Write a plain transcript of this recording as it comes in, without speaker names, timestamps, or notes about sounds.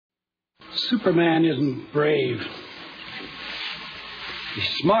Superman isn't brave. He's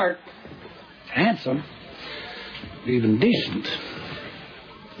smart, handsome, even decent,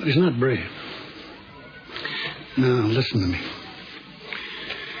 but he's not brave. Now, listen to me.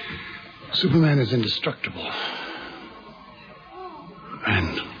 Superman is indestructible.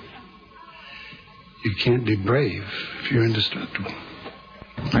 And you can't be brave if you're indestructible.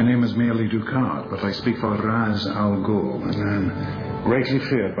 My name is merely Ducard, but I speak for Ra's al Ghul, a man greatly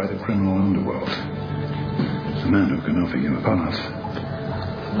feared by the criminal underworld. It's a man who can offer you a path.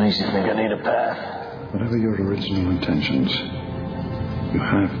 Makes you think I need a path. Whatever your original intentions, you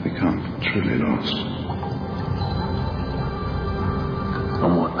have become truly lost.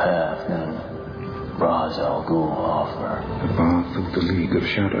 On what path can Ra's al Ghul offer? The path of the League of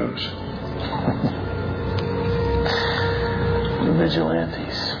Shadows. The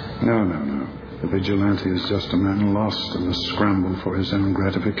vigilantes. No. The vigilante is just a man lost in the scramble for his own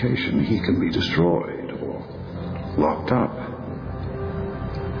gratification. He can be destroyed or locked up.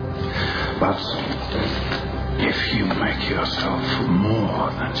 But if you make yourself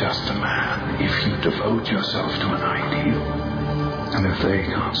more than just a man, if you devote yourself to an ideal, and if they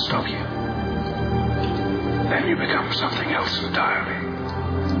can't stop you, then you become something else entirely.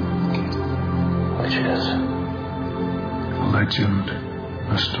 Which is? A legend,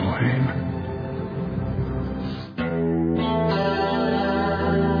 Mr. Wayne.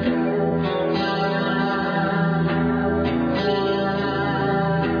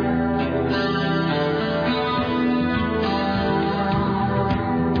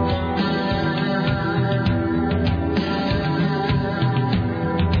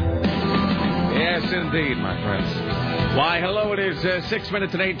 Indeed, my friends. Why, hello, it is 6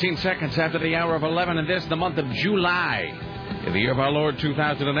 minutes and 18 seconds after the hour of 11, and this, the month of July, in the year of our Lord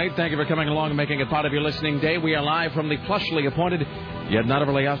 2008. Thank you for coming along and making it part of your listening day. We are live from the plushly appointed, yet not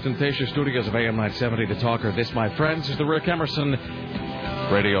overly ostentatious studios of AM 970, The Talker. This, my friends, is the Rick Emerson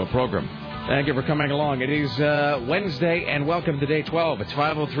radio program. Thank you for coming along. It is Wednesday, and welcome to Day 12. It's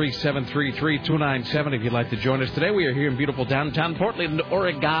 503-733-2970 if you'd like to join us today. We are here in beautiful downtown Portland,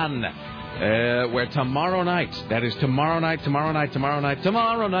 Oregon. Where tomorrow night, tomorrow night,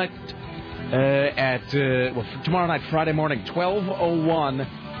 Friday morning, 12:01,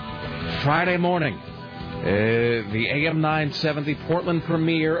 Friday morning, the AM 970 Portland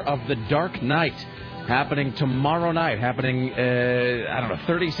premiere of The Dark Knight, happening tomorrow night,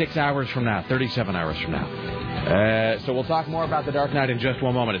 36 hours from now, 37 hours from now. So we'll talk more about The Dark Knight in just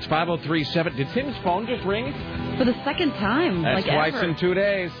one moment. It's 503-7. Did Tim's phone just ring? For the second time. That's twice in 2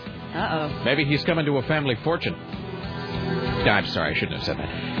 days. Uh-oh. Maybe he's coming to a family fortune. I'm sorry, I shouldn't have said that.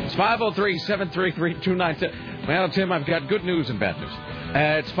 It's 503-733-2970. Well, Tim, I've got good news and bad news.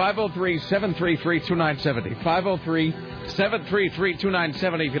 It's 503-733-2970.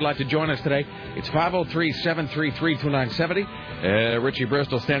 503-733-2970 if you'd like to join us today. It's 503-733-2970. Richie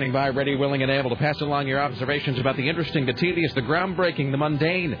Bristol standing by, ready, willing, and able to pass along your observations about the interesting, the tedious, the groundbreaking, the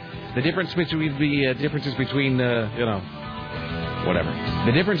mundane, the differences between whatever.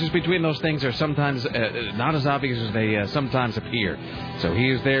 The differences between those things are sometimes not as obvious as they sometimes appear. So he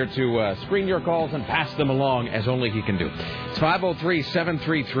is there to screen your calls and pass them along as only he can do. It's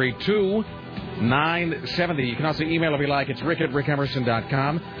 503-733-2970. You can also email if you like. It's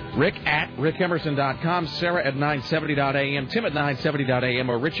rick@rickemerson.com. rick@rickemerson.com. Sarah at 970.am. Tim at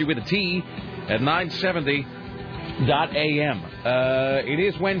 970.am. Or Richie with a T at 970.am. It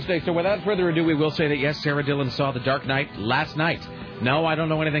is Wednesday, so without further ado, we will say that, yes, Sarah Dillon saw The Dark Knight last night. No, I don't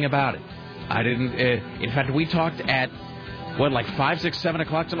know anything about it. I didn't. In fact, we talked at, 5, 6, 7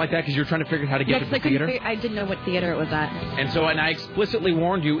 o'clock, something like that, because you were trying to figure out how to get to the theater? I didn't know what theater it was at. And I explicitly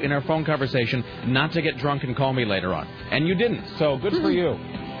warned you in our phone conversation not to get drunk and call me later on. And you didn't, so good for you.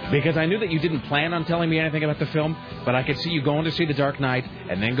 Because I knew that you didn't plan on telling me anything about the film, but I could see you going to see The Dark Knight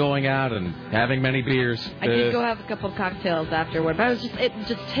and then going out and having many beers. I did go have a couple of cocktails afterward, but it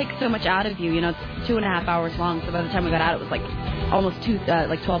just takes so much out of you. It's 2.5 hours long, so by the time we got out, it was almost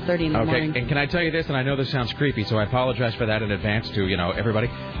 12:30 in the morning. Okay, and can I tell you this, and I know this sounds creepy, so I apologize for that in advance to, everybody.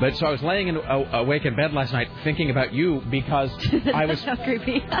 But so I was laying awake in bed last night thinking about you because I was... That sounds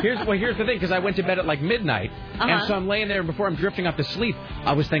creepy. Here's the thing, because I went to bed at midnight, and so I'm laying there, and before I'm drifting off to sleep,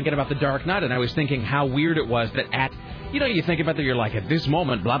 I was thinking about The Dark Knight, and I was thinking how weird it was that you think about that, you're like, at this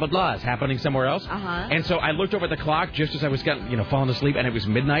moment, blah, blah, blah, is happening somewhere else. And so I looked over at the clock just as I was falling asleep, and it was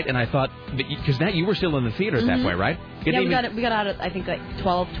midnight, and I thought, because you were still in the theater at that point, right? We got out at, I think,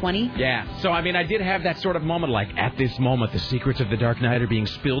 12:20. Yeah. So, I did have that sort of moment, at this moment, the secrets of The Dark Knight are being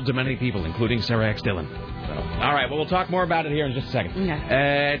spilled to many people, including Sarah X. Dillon. So, all right, well, we'll talk more about it here in just a second.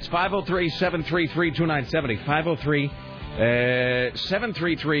 Okay. It's 503-733-2970,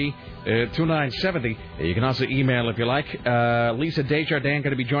 733-2970. You can also email if you like. Lisa Desjardins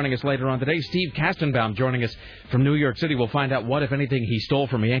going to be joining us later on today. Steve Kastenbaum joining us from New York City. We'll find out what, if anything, he stole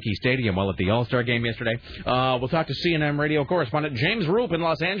from Yankee Stadium while at the All-Star game yesterday. We'll talk to CNN radio correspondent James Roop in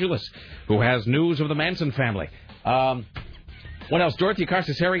Los Angeles, who has news of the Manson family. What else? Dorothy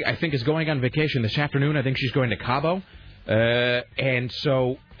Carcasseri, I think, is going on vacation this afternoon. I think she's going to Cabo. And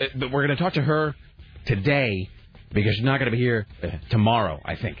so we're going to talk to her today because she's not going to be here tomorrow,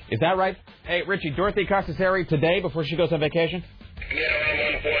 I think. Is that right? Hey, Richie, Dorothy Carcasseri today before she goes on vacation? Yeah,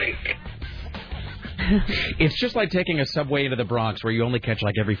 around 1:40. It's just like taking a subway into the Bronx where you only catch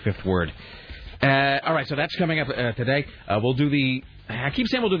like every fifth word. All right, so that's coming up today. We'll do the... I keep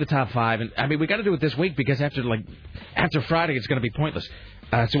saying we'll do the top five, and I mean we got to do it this week because after Friday it's going to be pointless.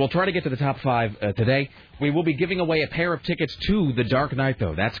 So we'll try to get to the top five today. We will be giving away a pair of tickets to The Dark Knight,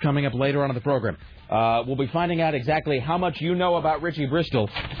 though. That's coming up later on in the program. We'll be finding out exactly how much you know about Richie Bristol.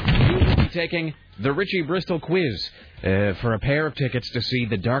 You will be taking the Richie Bristol quiz for a pair of tickets to see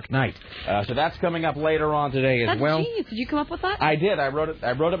The Dark Knight. So that's coming up later on today as well. That's genius. Did you come up with that? I did. I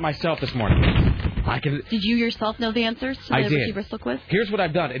wrote it myself this morning. Did you yourself know the answers to the Richie Bristol quiz? Here's what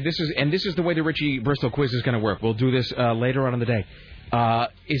I've done, and this is the way the Richie Bristol quiz is going to work. We'll do this later on in the day.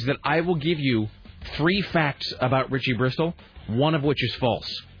 Is that I will give you 3 facts about Richie Bristol, one of which is false,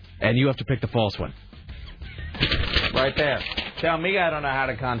 and you have to pick the false one. Right there. Tell me I don't know how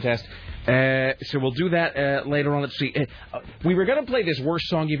to contest. So we'll do that later on. Let's see. We were going to play this worst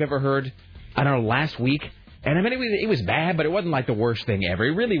song you've ever heard, I don't know, last week. And I mean, it was bad, but it wasn't like the worst thing ever.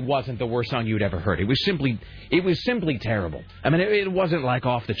 It really wasn't the worst song you'd ever heard. It was simply terrible. I mean, it wasn't like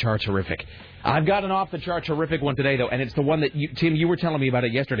off the charts horrific. I've got an off the charts horrific one today, though, and it's the one that Tim, you were telling me about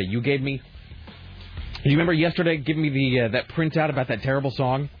it yesterday. You gave me. Do you remember yesterday giving me that printout about that terrible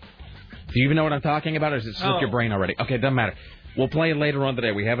song? Do you even know what I'm talking about, or does it slip your brain already? Okay, it doesn't matter. We'll play it later on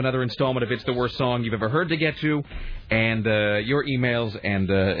today. We have another installment of It's the Worst Song You've Ever Heard to get to, and your emails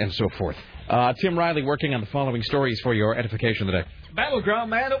and so forth. Tim Riley working on the following stories for your edification today. Battleground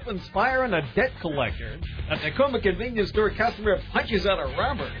man opens fire on a debt collector. A Tacoma convenience store customer punches out a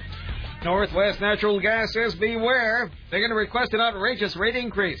robber. Northwest Natural Gas says beware. They're going to request an outrageous rate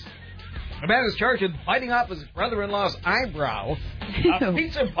increase. A man is charged with biting off his brother-in-law's eyebrow. A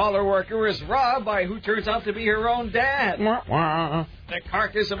pizza parlor worker is robbed by who turns out to be her own dad. The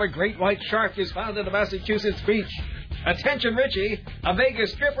carcass of a great white shark is found in a Massachusetts beach. Attention, Richie. A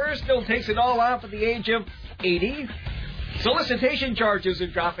Vegas stripper still takes it all off at the age of 80. Solicitation charges are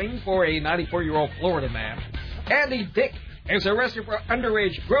dropping for a 94-year-old Florida man. Andy Dick is arrested for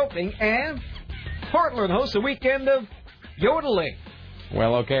underage groping. And Portland hosts a weekend of yodeling.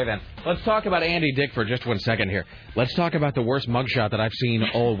 Well, okay, then. Let's talk about Andy Dick for just 1 second here. Let's talk about the worst mugshot that I've seen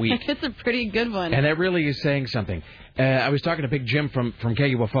all week. It's a pretty good one. And that really is saying something. I was talking to Big Jim from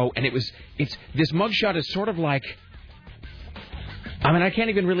KUFO, and this mugshot is sort of like... I mean, I can't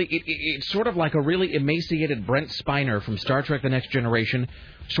even really... It's sort of like a really emaciated Brent Spiner from Star Trek The Next Generation,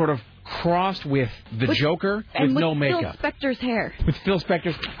 sort of crossed with the Joker with no makeup. Phil Spector's hair. With Phil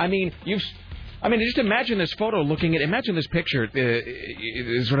Spector's... I mean, just imagine this photo imagine this picture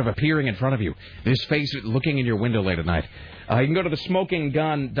sort of appearing in front of you. This face looking in your window late at night. You can go to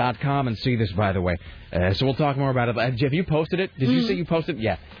thesmokinggun.com and see this, by the way. So we'll talk more about it. Have you posted it? Did you say you posted it?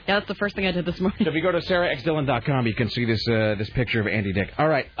 Yeah. Yeah, that's the first thing I did this morning. So if you go to sarahxdillon.com, you can see this picture of Andy Dick. All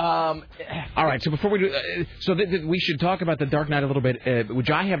right. All right. So before we do... we should talk about The Dark Knight a little bit,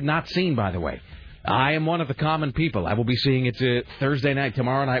 which I have not seen, by the way. I am one of the common people. I will be seeing it Thursday night,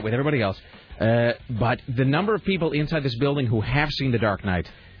 tomorrow night with everybody else. But the number of people inside this building who have seen The Dark Knight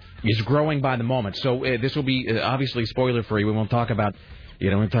is growing by the moment. So this will be obviously spoiler-free. We won't talk about, we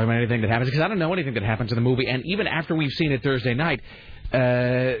won't talk about anything that happens because I don't know anything that happens in the movie. And even after we've seen it Thursday night,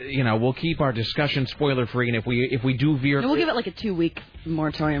 we'll keep our discussion spoiler-free. And if we do veer, we'll give it like a 2-week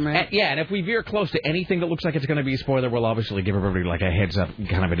moratorium, right? And if we veer close to anything that looks like it's going to be a spoiler, we'll obviously give everybody like a heads up,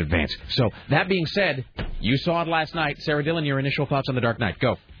 kind of in advance. So that being said, you saw it last night, Sarah Dillon. Your initial thoughts on The Dark Knight?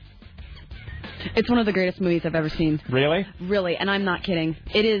 Go. It's one of the greatest movies I've ever seen. Really? Really, and I'm not kidding.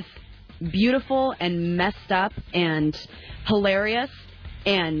 It is beautiful and messed up and hilarious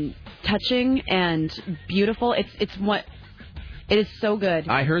and touching and beautiful. It is so good.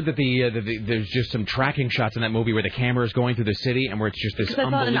 I heard that there's just some tracking shots in that movie where the camera is going through the city and where it's just this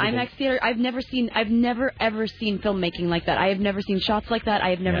unbelievable... Because I saw it in an IMAX theater. I've never ever seen filmmaking like that. I have never seen shots like that.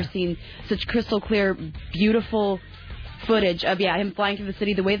 I have never seen such crystal clear, beautiful footage of him flying through the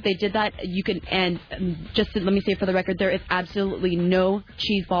city. The way that they did that, you can, and just let me say for the record, there is absolutely no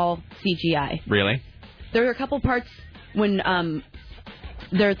cheeseball CGI. Really? There are a couple parts when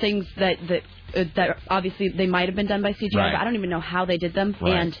there are things that that obviously they might have been done by CGI, Right. but I don't even know how they did them.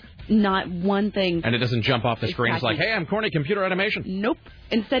 Right. And not one thing. And it doesn't jump off the screen. It's like, Exactly. hey, I'm corny computer animation. Nope.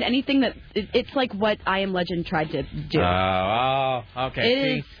 Instead, anything that it's like what I Am Legend tried to do. Oh,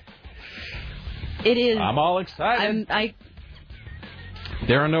 okay. It is. I'm all excited.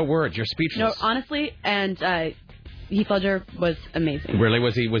 There are no words. You're speechless. No, honestly, and Heath Ledger was amazing. Really?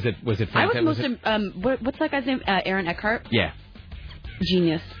 Was it fantastic? I was what's that guy's name? Aaron Eckhart. Yeah.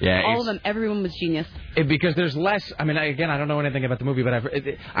 Genius. Yeah. All of them. Everyone was genius. Because there's less. I mean, again, I don't know anything about the movie, but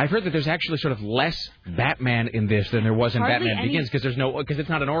I've heard that there's actually sort of less Batman in this than there was in Hardly Batman Begins, because it's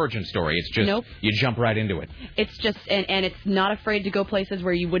not an origin story. It's just you jump right into it. It's just and it's not afraid to go places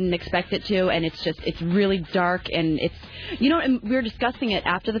where you wouldn't expect it to, and it's really dark, and it's and we were discussing it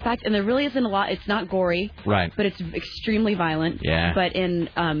after the fact, and there really isn't a lot. It's not gory, right? But it's extremely violent, yeah. But in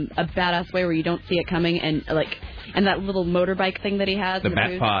a badass way where you don't see it coming, and that little motorbike thing that he has, the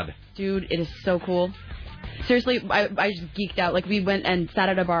Bat Pod, dude, it is so cool. Seriously, I just geeked out. Like, we went and sat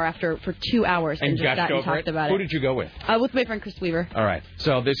at a bar after for 2 hours and just sat and talked about it. Who did you go with? With my friend Chris Weaver. All right.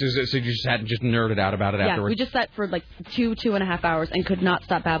 So you just sat and just nerded out about it afterwards? Yeah, we just sat for like 2.5 hours and could not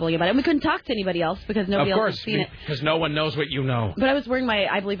stop babbling about it. And we couldn't talk to anybody else because nobody else had seen it. Because no one knows what you know. But I was wearing my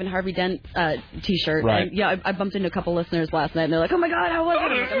I Believe in Harvey Dent T-shirt. Right. And, yeah, I bumped into a couple listeners last night, and they're like, oh, my God, how was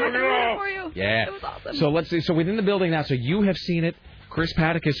it? I'm ready for you. Yeah. It was awesome. So let's see. So within the building now, so you have seen it. Chris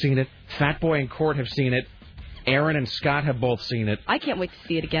Paddock has seen it. Fat Boy and Court have seen it. Aaron and Scott have both seen it. I can't wait to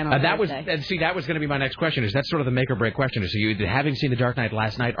see it again on that Thursday. That was going to be my next question. Is that sort of the make or break question? So you, having seen The Dark Knight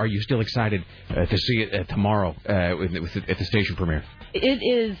last night, are you still excited to see it tomorrow at the station premiere? It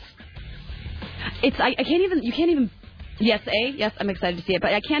is. I can't even. You can't even. Yes, I'm excited to see it,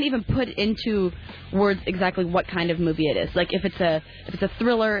 but I can't even put into words exactly what kind of movie it is. Like if it's a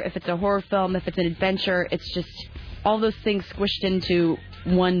thriller, if it's a horror film, if it's an adventure, it's just all those things squished into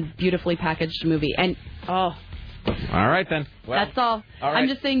one beautifully packaged movie. And all right then. Well, that's all. Right. I'm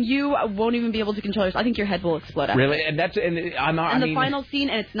just saying you won't even be able to control yourself. I think your head will explode. After. Really, and that's the final scene,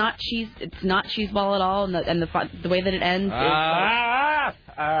 and it's not cheeseball at all, and the way that it ends.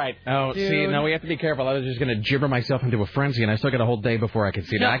 All right. Oh, dude. See, now we have to be careful. I was just going to gibber myself into a frenzy, and I still got a whole day before I can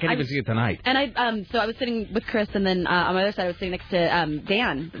see it. I can't even see it tonight. And so I was sitting with Chris, and then on my other side I was sitting next to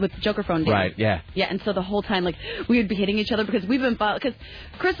Dan with Joker Phone Dan. Right. Yeah. Yeah, and so the whole time we would be hitting each other because because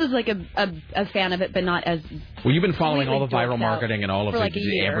Chris is like a fan of it, but not as. Well, you've been following all the viral marketing and all of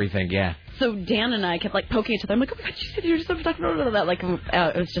everything, yeah. So Dan and I kept poking each other. I'm like, oh my God, you said you were just talking about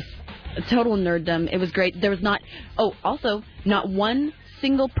that. It was just a total nerddom. It was great. There was not one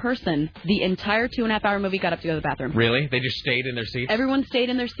single person the entire 2.5 hour movie got up to go to the bathroom. Really? They just stayed in their seats? Everyone stayed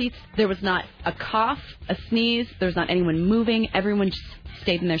in their seats. There was not a cough, a sneeze. There was not anyone moving. Everyone just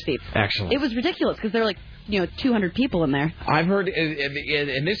stayed in their seats. Excellent. It was ridiculous because there were 200 people in there. I've heard,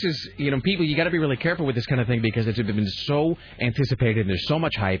 and this is, people, you got to be really careful with this kind of thing because it's been so anticipated and there's so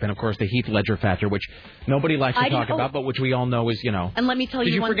much hype, and of course the Heath Ledger factor, which nobody likes to talk about, but which we all know is, And let me tell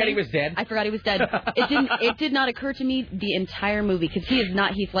you Did you one forget thing. he was dead? I forgot he was dead. It did not occur to me the entire movie because he is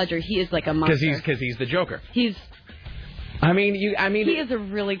not Heath Ledger. He is like a monster. Because he's the Joker. He is a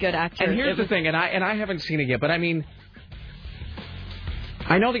really good actor. And here's the thing, and I haven't seen it yet, but I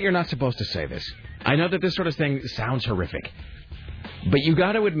know that you're not supposed to say this. I know that this sort of thing sounds horrific, but you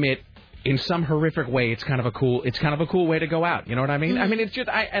got to admit, in some horrific way, it's kind of a cool way to go out. You know what I mean? Mm-hmm. I mean, it's just,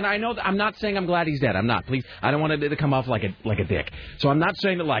 I know that I'm not saying I'm glad he's dead. I'm not. Please, I don't want it to come off like a dick. So I'm not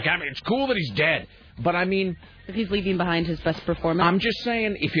saying that it's cool that he's dead. But I mean, if he's leaving behind his best performance, I'm just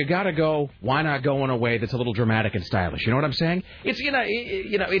saying, if you gotta go, why not go in a way that's a little dramatic and stylish? You know what I'm saying? It's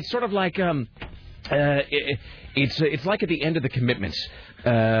it's sort of like it's like at the end of the Commitments.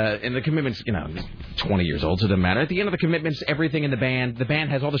 And the Commitments, 20 years old, so it doesn't matter. At the end of the Commitments, everything in the band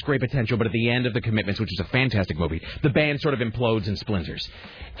has all this great potential, but at the end of the Commitments, which is a fantastic movie, the band sort of implodes and splinters.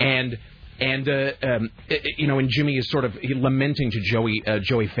 And Jimmy is sort of lamenting to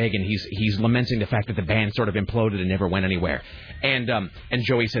Joey Fagan. He's lamenting the fact that the band sort of imploded and never went anywhere. And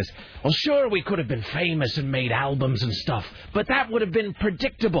Joey says, well, sure, we could have been famous and made albums and stuff, but that would have been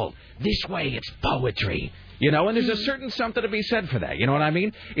predictable. This way, it's poetry. And there's a certain something to be said for that. You know what I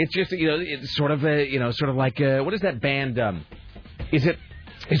mean? It's just, it's sort of like, what is that band? Is it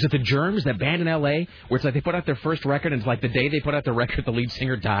the Germs, that band in L.A., where it's like they put out their first record, and it's like the day they put out the record, the lead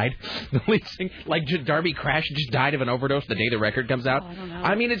singer died. The lead singer, Darby Crash, just died of an overdose the day the record comes out. Oh, I don't know.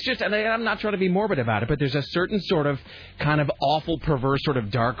 I mean, it's just, and I'm not trying to be morbid about it, but there's a certain sort of kind of awful, perverse, sort of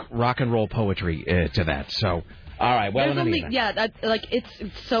dark rock and roll poetry to that. So... All right. Well, it's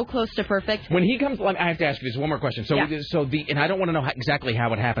so close to perfect. When he comes, I have to ask you this one more question. So, and I don't want to know exactly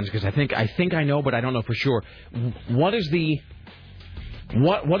how it happens because I think I know, but I don't know for sure. What is the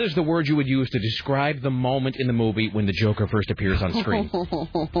What is the word you would use to describe the moment in the movie when the Joker first appears on screen?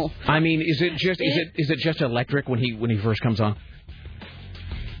 I mean, is it just electric when he first comes on?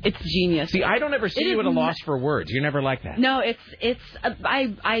 It's genius. See, I don't ever see you at a loss for words. You're never like that. No,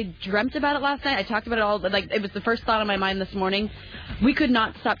 I dreamt about it last night. I talked about it all. Like, it was the first thought on my mind this morning. We could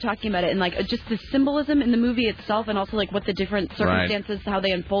not stop talking about it, and like just the symbolism in the movie itself, and also like what the different circumstances, how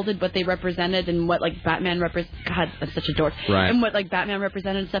they unfolded, what they represented, and what like Batman represented. God, I'm such a dork. Right. And what like Batman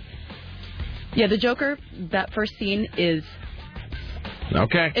represented and stuff. Yeah, the Joker. That first scene is.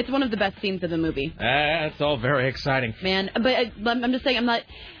 Okay. It's one of the best scenes of the movie. That's all very exciting. Man, but I'm just saying I'm not...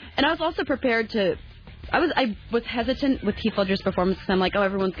 And I was also prepared to... I was hesitant with Heath Ledger's performance because I'm like, oh,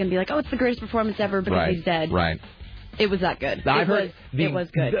 everyone's going to be like, oh, it's the greatest performance ever because he's dead. Right. It was that good. It was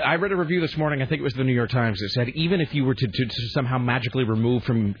good. I read a review this morning, I think it was the New York Times, that said even if you were to somehow magically remove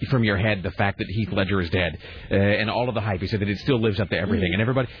from your head the fact that Heath Ledger is dead and all of the hype, he said that it still lives up to everything. And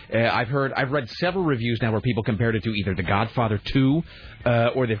everybody, I've read several reviews now where people compared it to either The Godfather 2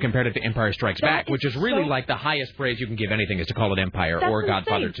 or they've compared it to Empire Strikes Back, which is really like the highest praise you can give anything is to call it Empire or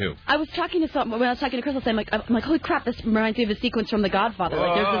Godfather 2. I was talking to when I was talking to Crystal, I'm like, holy crap, this reminds me of a sequence from The Godfather.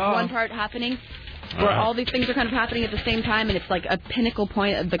 Like there's this one part happening where all these things are kind of happening at the same time, and it's like a pinnacle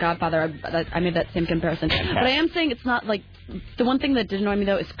point of The Godfather. I made that same comparison. But I am saying it's not like... The one thing that did annoy me,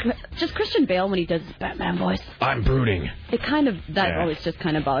 though, is just Christian Bale when he does his Batman voice. I'm brooding. It kind of... That always just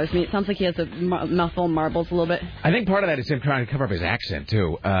kind of bothers me. It sounds like he has a mouthful of marbles a little bit. I think part of that is him trying to cover up his accent,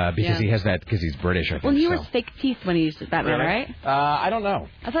 too, because he has that... Because he's British, I think. Well, he wears fake teeth when he uses Batman, right? I don't know.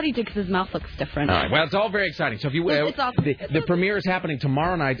 I thought he did because his mouth looks different. All right. Well, it's all very exciting. So if you... It's awesome. The premiere is happening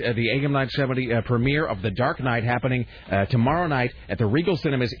tomorrow night, the AM 970 premiere of The Dark Knight happening tomorrow night at the Regal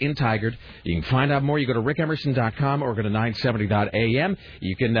Cinemas in Tigard. You can find out more. You go to rickemerson.com or go to 970.am.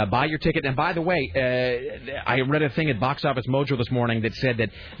 You can buy your ticket. And by the way, I read a thing at Box Office Mojo this morning that said that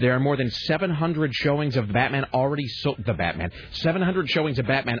there are more than 700 showings of Batman already sold. 700 showings of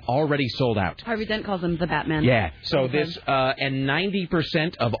Batman already sold out. Harvey Dent calls him the Batman. Yeah. So this and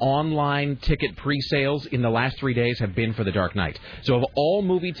 90% of online ticket pre-sales in the last 3 days have been for The Dark Knight. So of all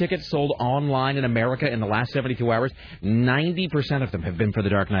movie tickets sold online in America in the last 72 hours, 90% of them have been for The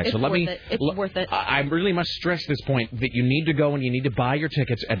Dark Knight. It's worth it. I really must stress this point that you need to go and you need to buy your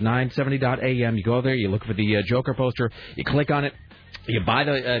tickets at 970.am. You go there, you look for the Joker poster, you click on it. You buy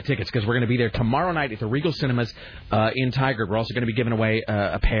the tickets because we're going to be there tomorrow night at the Regal Cinemas in Tigard. We're also going to be giving away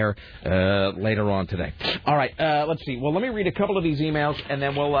a pair later on today. All right, let's see. Well, let me read a couple of these emails, and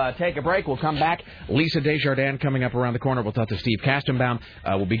then we'll take a break. We'll come back. Lisa Desjardins coming up around the corner. We'll talk to Steve Kastenbaum.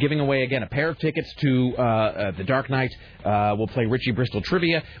 We'll be giving away, again, a pair of tickets to The Dark Knight. We'll play Richie Bristol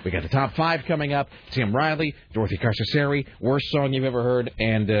Trivia. We got the Top 5 coming up. Tim Riley, Dorothy Carcasseri, Worst Song You've Ever Heard,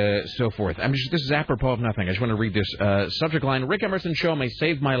 and so forth. This is apropos of nothing. I just want to read this subject line. Rick Emerson Show may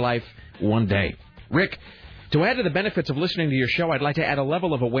save my life one day. Rick, to add to the benefits of listening to your show, I'd like to add a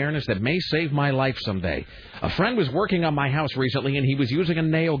level of awareness that may save my life someday. A friend was working on my house recently, and he was using a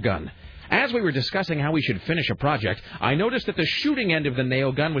nail gun. As we were discussing how we should finish a project, I noticed that the shooting end of the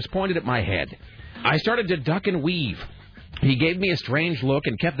nail gun was pointed at my head. I started to duck and weave. He gave me a strange look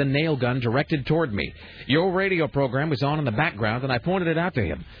and kept the nail gun directed toward me. Your radio program was on in the background, and I pointed it out to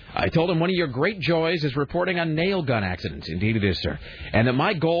him. I told him one of your great joys is reporting on nail gun accidents. Indeed it is, sir. And that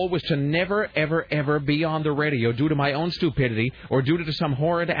my goal was to never, ever, ever be on the radio due to my own stupidity or due to some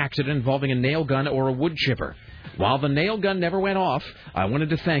horrid accident involving a nail gun or a wood chipper. While the nail gun never went off, I wanted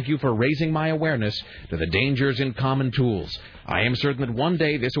to thank you for raising my awareness to the dangers in common tools. I am certain that one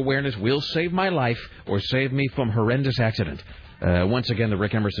day this awareness will save my life or save me from horrendous accident. Once again, the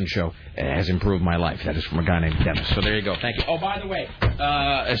Rick Emerson Show has improved my life. That is from a guy named Dennis. So there you go. Thank you. Oh, by the way,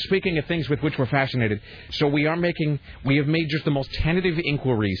 speaking of things with which we're fascinated, so we have made just the most tentative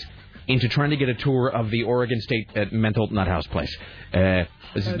inquiries into trying to get a tour of the Oregon State mental nut house place.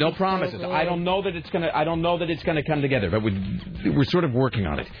 This is no promises. I don't know that it's gonna come together, but we're sort of working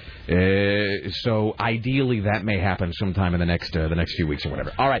on it. So ideally, that may happen sometime in the next few weeks or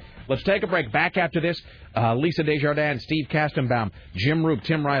whatever. All right, let's take a break. Back after this, Lisa Desjardins, Steve Kastenbaum, Jim Roop,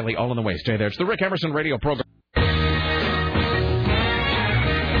 Tim Riley, all on the way. Stay there. It's the Rick Emerson Radio Program.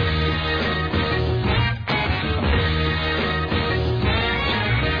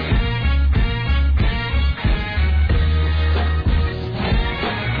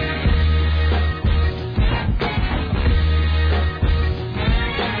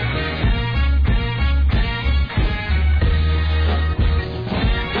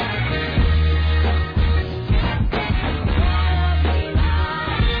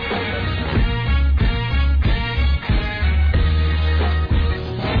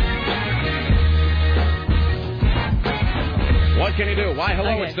 Why,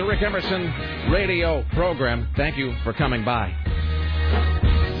 hello, It's the Rick Emerson radio program. Thank you for coming by.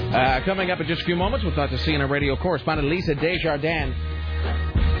 Coming up in just a few moments, we'll talk to CNN radio correspondent Lisa Desjardins.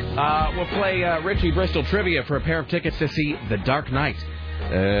 We'll play Richie Bristol trivia for a pair of tickets to see The Dark Knight.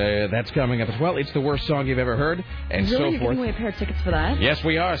 That's coming up as well. It's the worst song you've ever heard, and really? so You're forth. giving away a pair of tickets for that? Yes,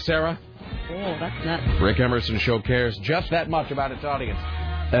 we are, Sarah. Oh, that's nuts. Rick Emerson Show cares just that much about its audience.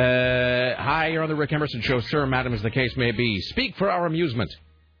 Hi, you're on the Rick Emerson Show, sir, madam, as the case may be. Speak for our amusement.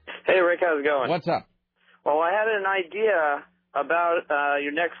 Hey, Rick, how's it going? What's up? Well, I had an idea about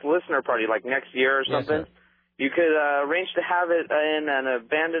your next listener party, like next year or something. Yes, you could arrange to have it in an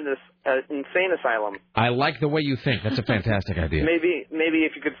abandoned insane asylum. I like the way you think. That's a fantastic idea. Maybe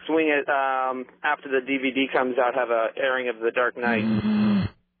if you could swing it after the DVD comes out, have a airing of The Dark Knight.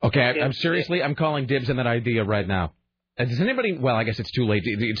 Okay, I'm calling dibs on that idea right now. Does anybody? Well, I guess it's too late.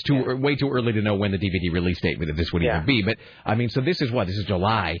 It's way too early to know when the DVD release date of this would even be. But I mean, so this is what? This is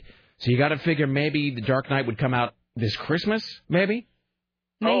July. So you got to figure maybe The Dark Knight would come out this Christmas, maybe.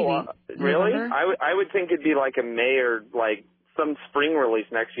 Maybe. Oh, really? I would think it'd be like a May or like some spring release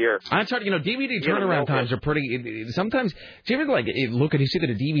next year. I'm sorry, DVD turnaround times are pretty. Sometimes, do you ever look and you see that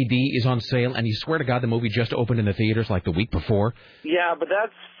a DVD is on sale and you swear to God the movie just opened in the theaters like the week before? Yeah, but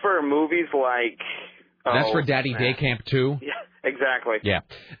that's for movies like. That's for Daddy Day Camp 2? Yeah, exactly. Yeah.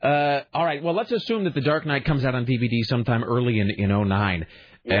 All right, well, let's assume that The Dark Knight comes out on DVD sometime early in 09.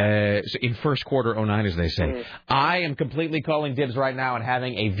 Yeah. In first quarter 09, as they say. Mm. I am completely calling dibs right now and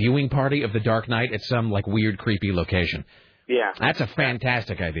having a viewing party of The Dark Knight at some, weird, creepy location. Yeah. That's a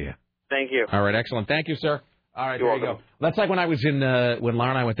fantastic idea. Thank you. All right, excellent. Thank you, sir. All right, You're there you go. That's like when I was when Laura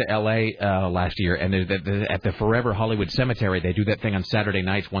and I went to L.A. Last year, and at the Forever Hollywood Cemetery, they do that thing on Saturday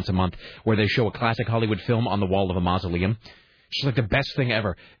nights once a month where they show a classic Hollywood film on the wall of a mausoleum. It's like the best thing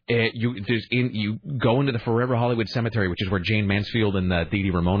ever. You go into the Forever Hollywood Cemetery, which is where Jane Mansfield and Dee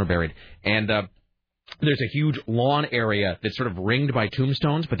Dee Ramone are buried, and there's a huge lawn area that's sort of ringed by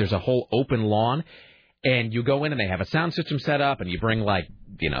tombstones, but there's a whole open lawn. And you go in and they have a sound system set up, and you bring like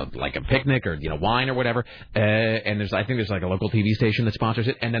a picnic or wine or whatever. And I think there's a local TV station that sponsors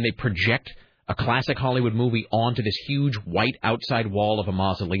it, and then they project a classic Hollywood movie onto this huge white outside wall of a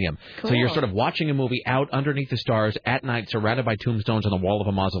mausoleum. Cool. So you're sort of watching a movie out underneath the stars at night, surrounded by tombstones on the wall of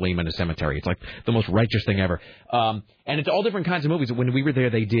a mausoleum in a cemetery. It's like the most righteous thing ever. And it's all different kinds of movies. When we were there,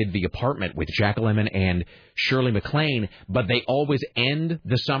 they did The Apartment with Jack Lemmon and Shirley MacLaine, but they always end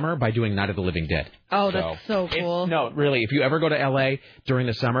the summer by doing Night of the Living Dead. Oh, that's so cool. No, really, if you ever go to L.A. during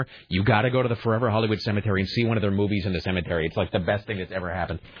the summer, you got to go to the Forever Hollywood Cemetery and see one of their movies in the cemetery. It's like the best thing that's ever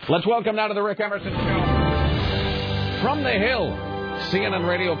happened. Let's welcome now to the Rick Emerson Show. From the Hill, CNN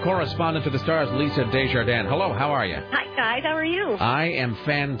radio correspondent to the stars, Lisa Desjardins. Hello, how are you? Hi, guys. How are you? I am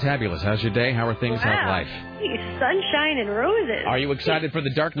fantabulous. How's your day? How are things? How's life? Sunshine and roses. Are you excited for The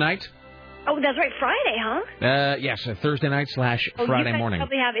Dark Knight? Oh, that's right. Friday, huh? Yes, Thursday night / Friday morning.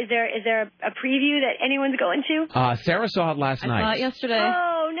 Probably have. Is there a preview that anyone's going to? Sarah saw it last night. I saw it yesterday.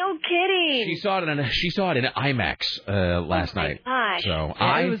 Oh, no kidding. She saw it in IMAX last night. Gosh. So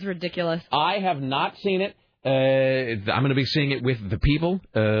it was ridiculous. I have not seen it. I'm going to be seeing it with the people,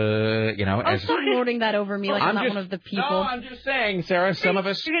 Stop lording that over me like I'm not one of the people. No, I'm just saying, Sarah, some of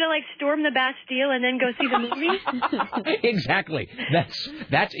us... You're going to, storm the Bastille and then go see the movie? Exactly.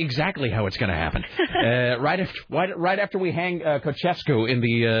 That's exactly how it's going to happen. Right after we hang Kochescu in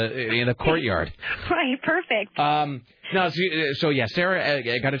the courtyard. Right, perfect.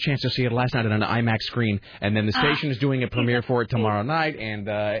 Sarah got a chance to see it last night on an IMAX screen, and then the station is doing a premiere for it tomorrow night, and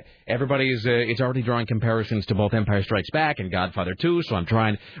everybody's it's already drawing comparisons to both Empire Strikes Back and Godfather 2, so I'm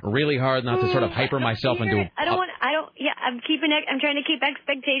trying really hard not to sort of hyper myself into. I'm trying to keep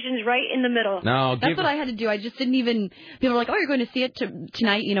expectations right in the middle. No, that's what I had to do. I just didn't even. People were like, "Oh, you're going to see it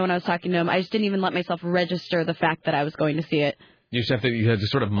tonight." When I was talking to them, I just didn't even let myself register the fact that I was going to see it. You had to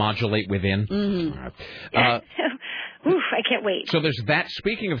sort of modulate within. Mm-hmm. Oof, I can't wait. So there's that.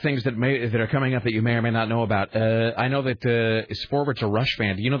 Speaking of things that are coming up that you may or may not know about, I know that Sporbert's a Rush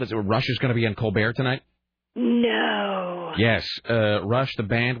fan. Do you know that Rush is going to be on Colbert tonight? No. Yes. Rush, the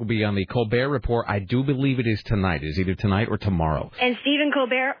band, will be on the Colbert Report. I do believe it is tonight. It is either tonight or tomorrow. And Stephen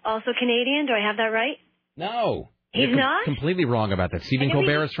Colbert, also Canadian. Do I have that right? No. He's not? Completely wrong about that. Stephen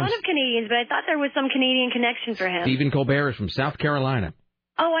Colbert is from... He's one of Canadians, but I thought there was some Canadian connection for him. Stephen Colbert is from South Carolina.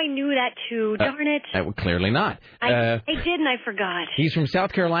 Oh, I knew that, too. Darn it. Clearly not. I did, and I forgot. He's from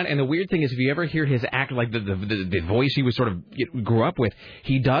South Carolina, and the weird thing is, if you ever hear his act, like the voice he was sort of grew up with,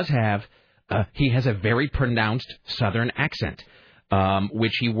 he does have... he has a very pronounced Southern accent,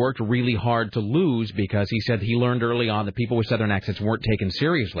 which he worked really hard to lose because he said he learned early on that people with Southern accents weren't taken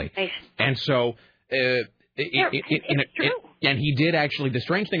seriously. Nice. And so... it's true. And he did actually. The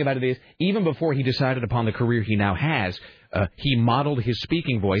strange thing about it is, even before he decided upon the career he now has, he modeled his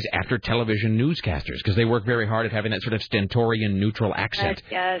speaking voice after television newscasters because they work very hard at having that sort of stentorian, neutral accent.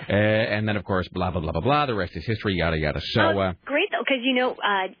 Yes. And then, of course, blah, blah, blah, blah, blah. The rest is history, yada, yada. So great, though, because,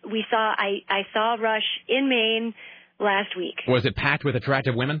 I saw Rush in Maine last week. Was it packed with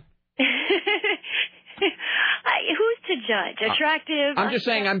attractive women? Who's to judge? Attractive? I'm just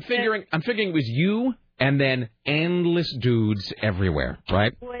saying, I'm figuring it was you and then endless dudes everywhere,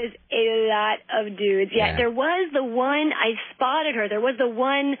 right? It was a lot of dudes. Yeah, there was the one, I spotted her. There was the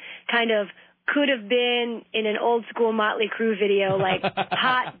one kind of could have been in an old school Motley Crue video, like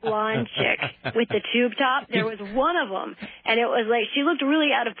hot blonde chick with the tube top. There was one of them, and it was like she looked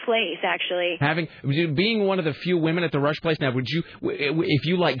really out of place, actually. Being one of the few women at the Rush place, now would you, if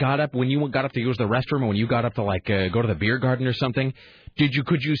you like got up when you got up to use the restroom, or when you got up to like go to the beer garden or something,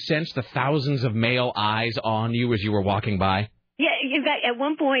 could you sense the thousands of male eyes on you as you were walking by? Yeah, in fact, at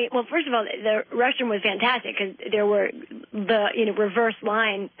one point, well, first of all, the restroom was fantastic because there were the reverse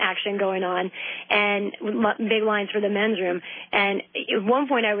line action going on and big lines for the men's room. And at one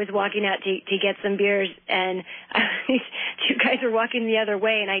point, I was walking out to get some beers, and these two guys were walking the other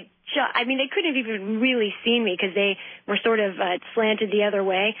way, and they couldn't have even really seen me because they were sort of slanted the other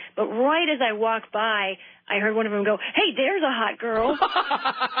way. But right as I walked by, I heard one of them go, "Hey, there's a hot girl."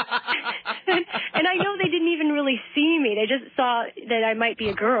 And I know they didn't even really see me. They just saw that I might be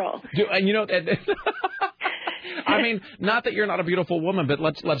a girl. I mean, not that you're not a beautiful woman, but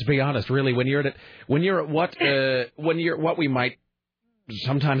let's be honest. Really, when you're at what we might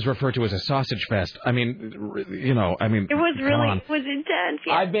sometimes refer to as a sausage fest. I mean, it was intense.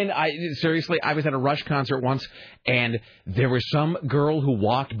 Yeah. Seriously, I was at a Rush concert once, and there was some girl who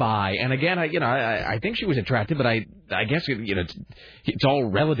walked by, and again, I think she was attractive, but I guess it's all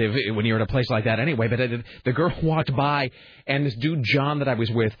relative when you're at a place like that anyway. But the girl walked by, and this dude John that I was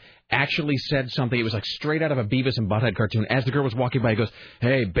with actually said something. It was like straight out of a Beavis and Butthead cartoon. As the girl was walking by, he goes,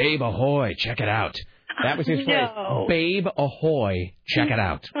 "Hey, babe, ahoy, check it out." That was his phrase. Babe, ahoy, check it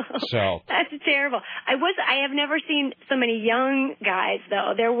out. So that's terrible. I have never seen so many young guys,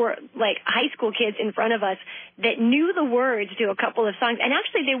 though. There were like high school kids in front of us that knew the words to a couple of songs, and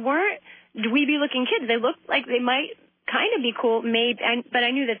actually they weren't dweeby-looking kids. They looked like they might kind of be cool, maybe, but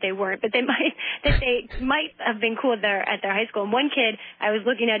I knew that they weren't. But they might have been cool at their high school. And one kid, I was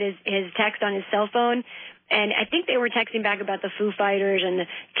looking at his text on his cell phone. And I think they were texting back about the Foo Fighters, and the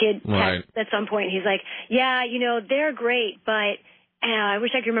kid texted at some point. He's like, "Yeah, they're great, but I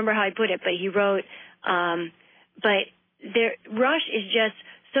wish I could remember how I put it." But he wrote, "But Rush is just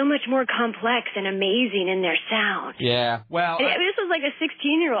so much more complex and amazing in their sound." Yeah, well, this was like a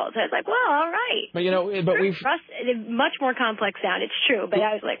 16-year-old. So I was like, "Well, all right." But we've Rush, much more complex sound. It's true, but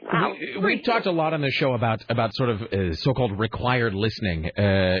I was like, "Wow." We've talked a lot on the show about sort of so-called required listening,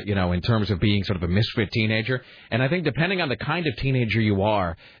 in terms of being sort of a misfit teenager. And I think depending on the kind of teenager you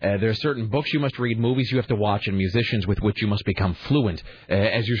are, there are certain books you must read, movies you have to watch, and musicians with which you must become fluent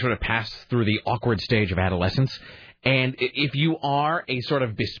as you sort of pass through the awkward stage of adolescence. And if you are a sort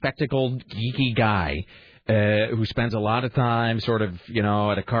of bespectacled, geeky guy who spends a lot of time sort of,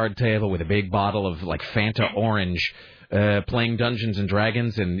 at a card table with a big bottle of, like, Fanta Orange, playing Dungeons and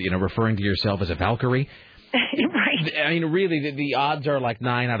Dragons and, referring to yourself as a Valkyrie, right. I mean, really, the odds are like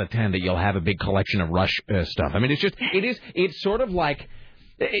 9 out of 10 that you'll have a big collection of Rush stuff. I mean, it's sort of like...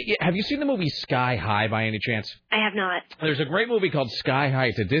 Have you seen the movie Sky High by any chance? I have not. There's a great movie called Sky High.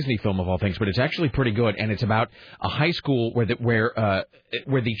 It's a Disney film of all things, but it's actually pretty good, and it's about a high school where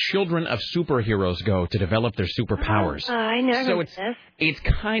the children of superheroes go to develop their superpowers. I never heard this. It's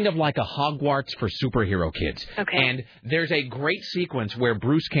kind of like a Hogwarts for superhero kids. Okay. And there's a great sequence where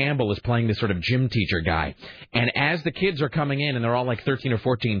Bruce Campbell is playing this sort of gym teacher guy, and as the kids are coming in, and they're all like 13 or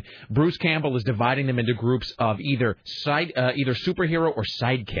 14, Bruce Campbell is dividing them into groups of either superhero or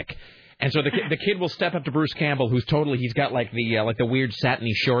sidekick. And so the kid will step up to Bruce Campbell, he's got like the weird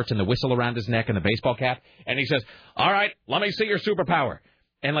satiny shorts and the whistle around his neck and the baseball cap, and he says, "All right, let me see your superpower."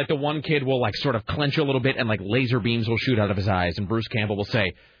 And like the one kid will like sort of clench a little bit, and like laser beams will shoot out of his eyes, and Bruce Campbell will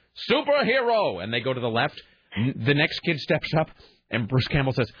say, "Superhero," and they go to the left. The next kid steps up, and Bruce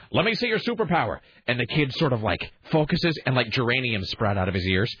Campbell says, "Let me see your superpower," and the kid sort of like focuses, and like geraniums sprout out of his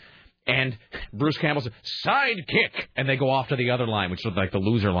ears. And Bruce Campbell says, "Sidekick," and they go off to the other line, which is like the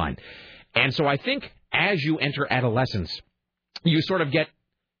loser line. And so I think as you enter adolescence, you sort of get,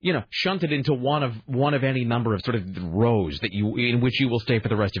 shunted into one of any number of sort of rows in which you will stay for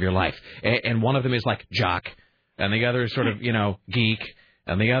the rest of your life. And one of them is like jock, and the other is sort of, geek,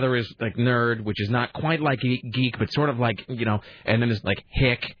 and the other is like nerd, which is not quite like geek, but sort of like, and then there's like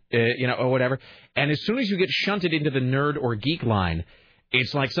hick, or whatever. And as soon as you get shunted into the nerd or geek line,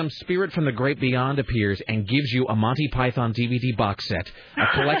 it's like some spirit from the great beyond appears and gives you a Monty Python DVD box set,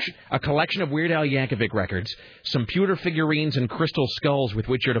 a collection of Weird Al Yankovic records, some pewter figurines and crystal skulls with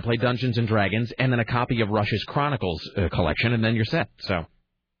which you're to play Dungeons and Dragons, and then a copy of Rush's Chronicles collection, and then you're set. So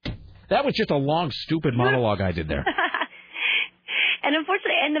that was just a long, stupid monologue I did there. And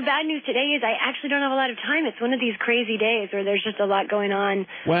unfortunately, and the bad news today is I actually don't have a lot of time. It's one of these crazy days where there's just a lot going on.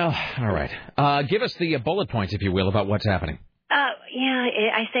 Well, all right. Give us the bullet points, if you will, about what's happening.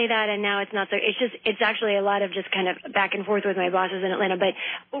 I say that, and now it's not so. It's actually a lot of just kind of back and forth with my bosses in Atlanta.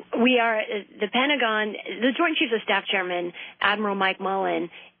 But we are the Pentagon, the Joint Chiefs of Staff Chairman Admiral Mike Mullen,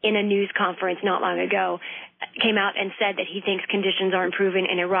 in a news conference not long ago, came out and said that he thinks conditions are improving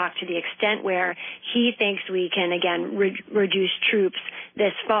in Iraq to the extent where he thinks we can again reduce troops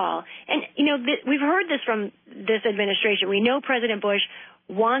this fall. And we've heard this from this administration. We know President Bush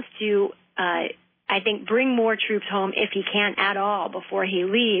wants to. I think bring more troops home if he can at all before he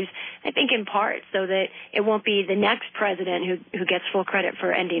leaves. I think in part so that it won't be the next president who gets full credit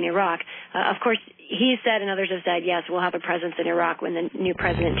for ending Iraq. Of course, he said and others have said, yes, we'll have a presence in Iraq when the new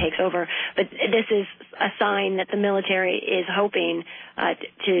president takes over. But this is a sign that the military is hoping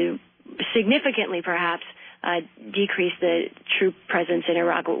to significantly perhaps decrease the troop presence in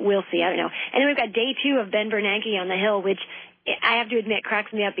Iraq. We'll see. I don't know. And then we've got day 2 of Ben Bernanke on the Hill, which I have to admit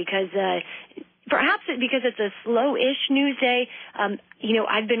cracks me up because perhaps because it's a slow-ish news day.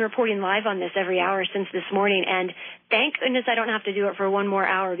 I've been reporting live on this every hour since this morning, and thank goodness I don't have to do it for one more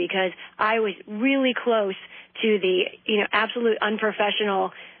hour because I was really close to the, absolute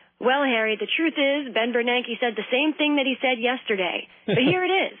unprofessional. Well, Harry, the truth is Ben Bernanke said the same thing that he said yesterday, but here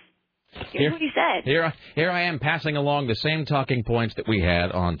it is. Here's what he said. Here I am passing along the same talking points that we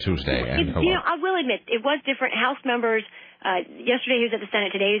had on Tuesday. I will admit, it was different. House members, yesterday he was at the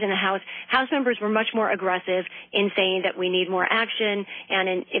Senate, today he's in the House. House members were much more aggressive in saying that we need more action.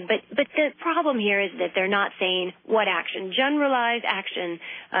 But the problem here is that they're not saying what action. Generalized action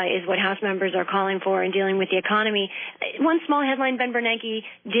is what House members are calling for in dealing with the economy. One small headline, Ben Bernanke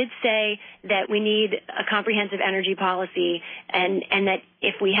did say that we need a comprehensive energy policy and that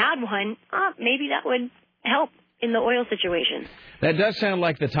if we had one, maybe that would help in the oil situation. That does sound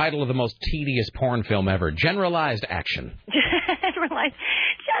like the title of the most tedious porn film ever. Generalized action.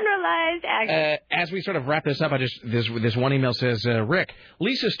 Generalized action. As we sort of wrap this up, this one email says, Rick,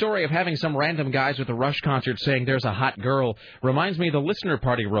 Lisa's story of having some random guys at the Rush concert saying there's a hot girl reminds me of the listener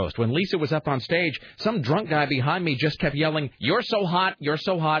party roast. When Lisa was up on stage, some drunk guy behind me just kept yelling, you're so hot,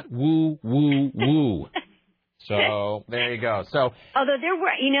 woo, woo, woo. So there you go. So although there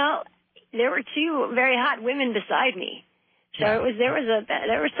were 2 very hot women beside me. So there was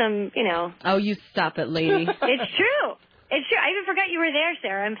some. Oh, you stop it, lady. It's true. It's true. I even forgot you were there,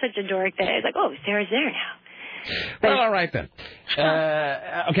 Sarah. I'm such a dork that I was like, oh, Sarah's there now. Well, all right then.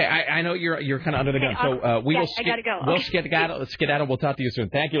 Okay, I know you're kind of under the gun, so I gotta go. We'll skedaddle. We'll talk to you soon.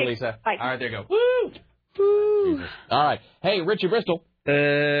 Thank you, Lisa. Bye. All right, there you go. Woo! Woo! All right. Hey, Richie Bristol.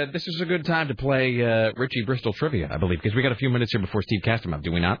 This is a good time to play Richie Bristol trivia, I believe, because we got a few minutes here before Steve casts him up.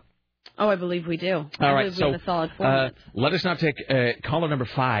 Do we not? Oh, I believe we do. All right, so we have a solid 4 minutes. Let us now take caller number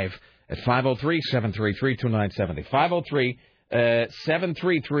 5 at 503-733-2970.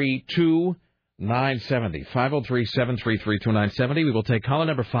 503-733-2970. 503-733-2970. We will take caller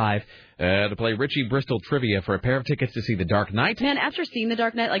number 5 to play Richie Bristol trivia for a pair of tickets to see The Dark Knight. Man, after seeing The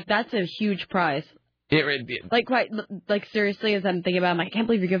Dark Knight, like, that's a huge prize. Seriously, as I'm thinking about it, I'm like, I can't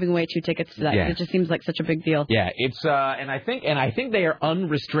believe you're giving away 2 tickets to that. Yeah. It just seems like such a big deal. Yeah, it's and I think they are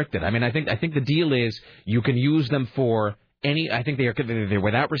unrestricted. I mean, I think the deal is you can use them for any. I think they're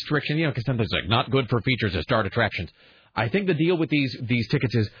without restriction. Because sometimes it's like not good for features or start attractions. I think the deal with these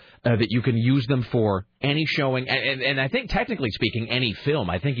tickets is that you can use them for any showing, and I think technically speaking, any film.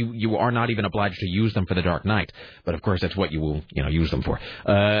 I think you are not even obliged to use them for The Dark Knight, but of course that's what you will use them for.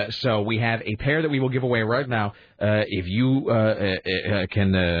 So we have a pair that we will give away right now if you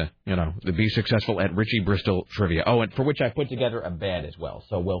can be successful at Richie Bristol trivia. Oh, and for which I put together a bed as well.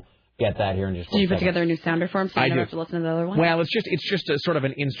 So we'll get that here in just. Did you put together a new sounder for him so you never have to listen to the other one? Well, it's just a sort of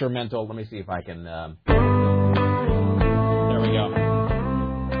an instrumental. Let me see if I can.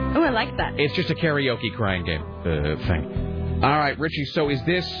 Oh, I like that. It's just a karaoke crying game thing. All right, Richie. So is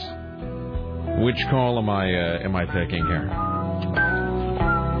this which call am I taking here?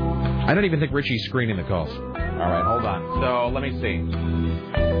 I don't even think Richie's screening the calls. All right, hold on. So let me see.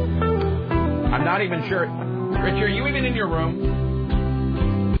 I'm not even sure. Richie, are you even in your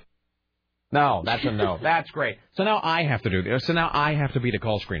room? No, that's a no. That's great. So now I have to do this. So now I have to be the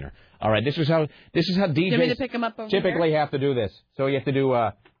call screener. All right, this is how DJs to pick him up over typically have to do this. So you have to do,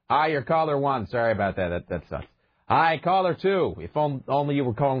 hi, you're caller 1. Sorry about that. That sucks. Hi, caller 2. If only you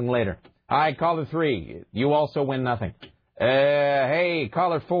were calling later. Hi, caller 3. You also win nothing. Hey,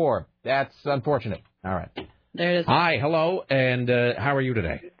 caller 4. That's unfortunate. All right. There it is. Hi, hello, and how are you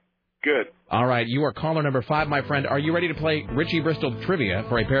today? Good. All right, you are caller number 5, my friend. Are you ready to play Richie Bristol Trivia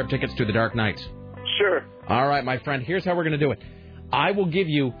for a pair of tickets to the Dark Knights? Sure. All right, my friend, here's how we're going to do it. I will give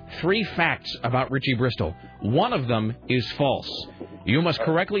you 3 facts about Richie Bristol. One of them is false. You must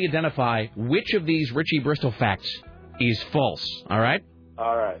correctly identify which of these Richie Bristol facts is false. All right?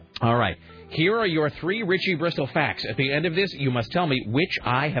 All right. All right. Here are your 3 Richie Bristol facts. At the end of this, you must tell me which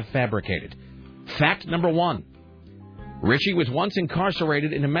I have fabricated. Fact number 1. Richie was once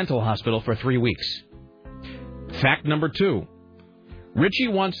incarcerated in a mental hospital for 3 weeks. Fact number 2. Richie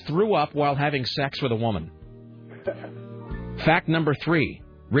once threw up while having sex with a woman. Fact number 3.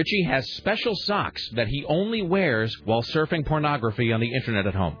 Richie has special socks that he only wears while surfing pornography on the internet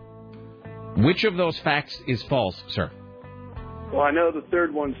at home. Which of those facts is false, sir? Well, I know the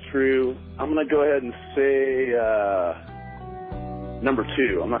third one's true. I'm going to go ahead and say number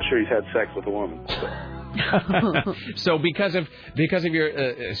 2. I'm not sure he's had sex with a woman. So because of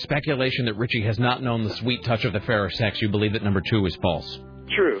your speculation that Richie has not known the sweet touch of the fairer sex, you believe that number 2 is false?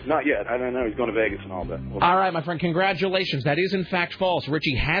 True. Not yet. I don't know. He's going to Vegas and all that. All right, my friend. Congratulations. That is, in fact, false.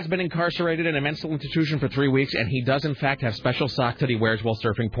 Richie has been incarcerated in a mental institution for 3 weeks, and he does, in fact, have special socks that he wears while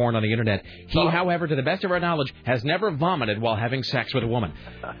surfing porn on the Internet. He, however, to the best of our knowledge, has never vomited while having sex with a woman.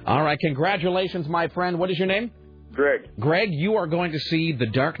 All right. Congratulations, my friend. What is your name? Greg. Greg, you are going to see The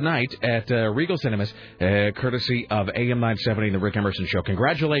Dark Knight at Regal Cinemas, courtesy of AM 970 and The Rick Emerson Show.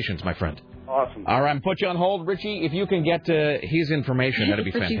 Congratulations, my friend. Awesome. All right, I'm put you on hold. Richie, if you can get his information, that'd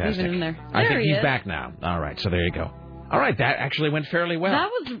be fantastic. Even in there. I think he's is. back now. All right, so there you go. All right, that actually went fairly well. That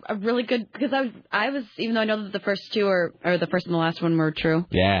was a really good, because I was, even though I know that the first 2 or the first and the last one were true.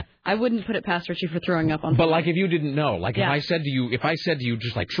 Yeah. I wouldn't put it past Richie for throwing up on. But like, if you didn't know, like if I said to you,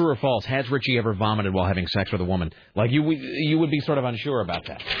 just like true or false, has Richie ever vomited while having sex with a woman? Like you would be sort of unsure about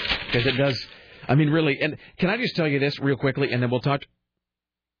that, because it does. I mean, really. And can I just tell you this real quickly, and then we'll talk.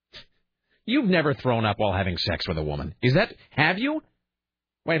 You've never thrown up while having sex with a woman. Have you?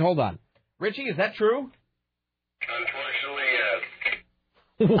 Wait, hold on. Richie, is that true? Unfortunately,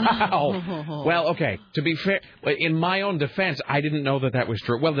 yes. Wow. Well, okay. To be fair, in my own defense, I didn't know that was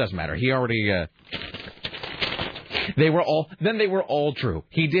true. Well, it doesn't matter. He already... They were all true.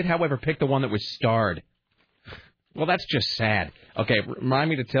 He did, however, pick the one that was starred. Well, that's just sad. Okay,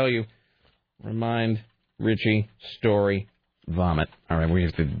 remind Richie, story, vomit. All right, we'll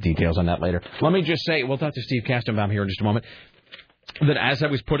get the details on that later. Let me just say, we'll talk to Steve Kastenbaum here in just a moment, that as I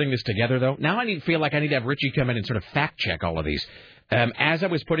was putting this together, though, now I feel like I need to have Richie come in and sort of fact-check all of these. As I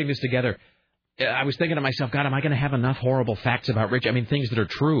was putting this together, I was thinking to myself, God, am I going to have enough horrible facts about Richie? I mean, things that are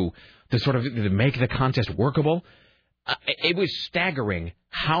true to sort of make the contest workable. It was staggering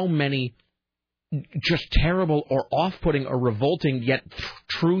how many just terrible or off-putting or revolting yet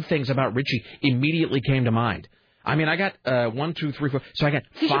true things about Richie immediately came to mind. I mean, I got 1, 2, 3, 4. So I got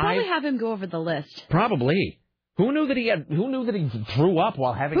 5. You should probably have him go over the list. Probably. Who knew that he threw up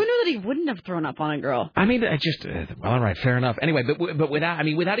while having? Who knew that he wouldn't have thrown up on a girl? I mean, I just well, all right, fair enough. Anyway, but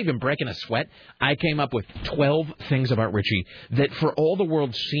without even breaking a sweat, I came up with 12 things about Richie that, for all the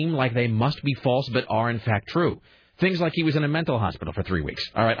world, seem like they must be false, but are in fact true. Things like he was in a mental hospital for 3 weeks.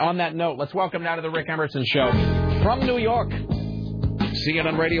 All right. On that note, let's welcome now to the Rick Emerson Show from New York,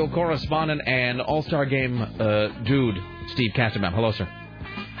 CNN radio correspondent and All-Star Game dude, Steve Kastenbaum. Hello, sir.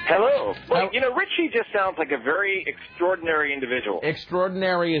 Hello. Well, Richie just sounds like a very extraordinary individual.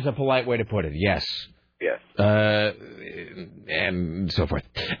 Extraordinary is a polite way to put it, yes. Yes. And so forth.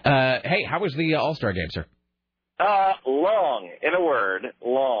 Hey, how was the All-Star Game, sir? Long. In a word,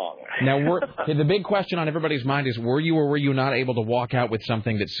 long. Now, the big question on everybody's mind is, were you or were you not able to walk out with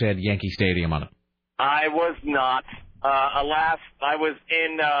something that said Yankee Stadium on it? I was not. Alas, I was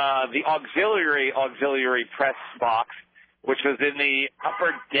in the auxiliary press box, which was in the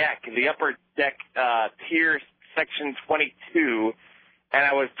upper deck tier section 22, and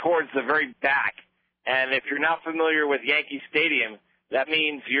I was towards the very back. And if you're not familiar with Yankee Stadium, that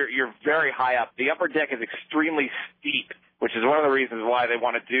means you're very high up. The upper deck is extremely steep, which is one of the reasons why they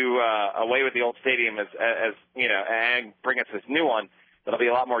want to do away with the old stadium as and bring us this new one that'll be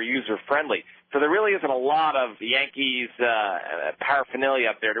a lot more user friendly. So there really isn't a lot of Yankees paraphernalia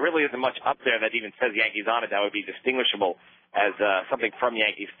up there. There really isn't much up there that even says Yankees on it that would be distinguishable as something from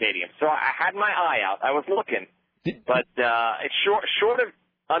Yankee Stadium. So I had my eye out. I was looking, but it's short of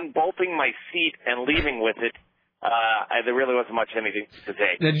unbolting my seat and leaving with it, there really wasn't much anything to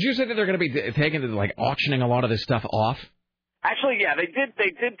take. Now, did you say that they're going to be taking, like, auctioning a lot of this stuff off? Actually, yeah, they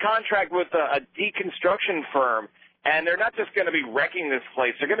did contract with a deconstruction firm, and they're not just going to be wrecking this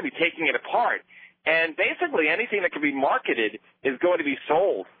place. They're going to be taking it apart. And basically anything that can be marketed is going to be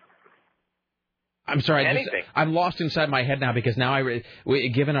sold. I'm sorry, anything. I'm lost inside my head now because now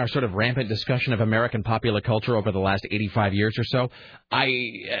given our sort of rampant discussion of American popular culture over the last 85 years or so,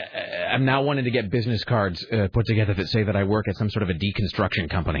 I'm now wanting to get business cards put together that say that I work at some sort of a deconstruction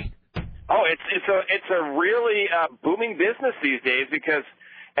company. Oh, it's a really booming business these days because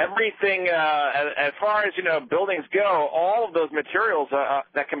everything, as far as, buildings go, all of those materials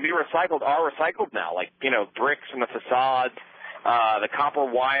that can be recycled are recycled now, like, bricks and the facades, the copper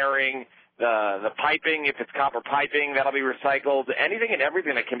wiring, the piping, if it's copper piping, that'll be recycled. Anything and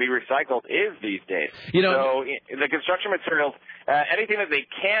everything that can be recycled is these days. So the construction materials, anything that they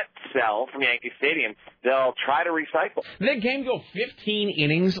can't sell from Yankee Stadium, they'll try to recycle. Did that game go 15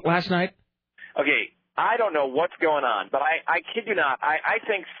 innings last night? Okay, I don't know what's going on, but I kid you not, I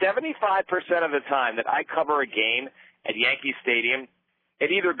think 75% of the time that I cover a game at Yankee Stadium,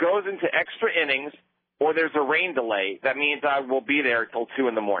 it either goes into extra innings or there's a rain delay. That means I will be there till 2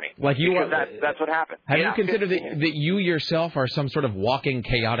 in the morning. Like you are, that's what happened. Have you considered that you yourself are some sort of walking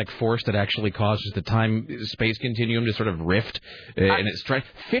chaotic force that actually causes the time-space continuum to sort of rift and it strikes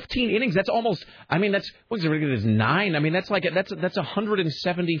 15 innings? That's almost. I mean, that's what's ridiculous. 9. I mean, that's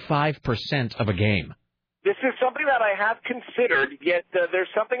 175% of a game. This is something that I have considered, yet there's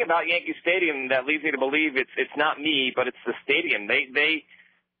something about Yankee Stadium that leads me to believe it's not me, but it's the stadium. They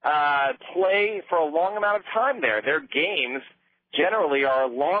play for a long amount of time there. Their games generally are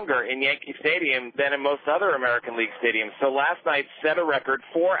longer in Yankee Stadium than in most other American League stadiums. So last night set a record,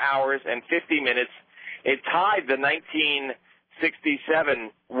 4 hours and 50 minutes. It tied the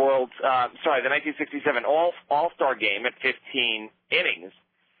 1967 All-Star game at 15 innings.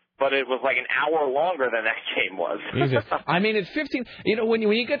 But it was like an hour longer than that game was. I mean, it's 15. When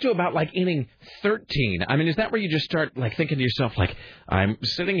you get to about like inning 13, I mean, is that where you just start like thinking to yourself, like, I'm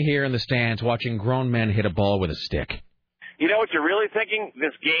sitting here in the stands watching grown men hit a ball with a stick? You know what you're really thinking?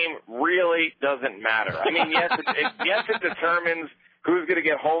 This game really doesn't matter. I mean, yes, it determines who's going to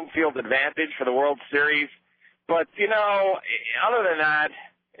get home field advantage for the World Series. But, other than that,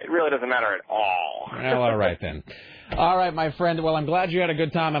 it really doesn't matter at all. Well, all right then. All right, my friend. Well, I'm glad you had a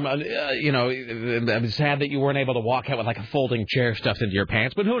good time. I'm sad that you weren't able to walk out with like a folding chair stuffed into your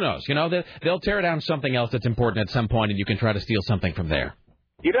pants. But who knows? They'll tear down something else that's important at some point, and you can try to steal something from there.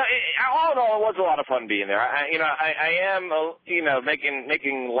 All in all, it was a lot of fun being there. I am,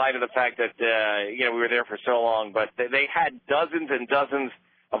 making light of the fact that we were there for so long, but they had dozens and dozens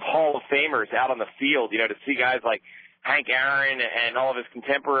of Hall of Famers out on the field. To see guys like Hank Aaron and all of his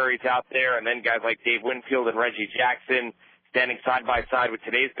contemporaries out there, and then guys like Dave Winfield and Reggie Jackson standing side by side with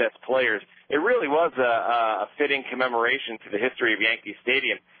today's best players. It really was a fitting commemoration to the history of Yankee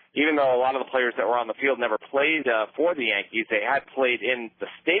Stadium. Even though a lot of the players that were on the field never played for the Yankees, they had played in the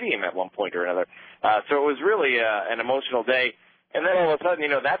stadium at one point or another. So it was really an emotional day. And then all of a sudden,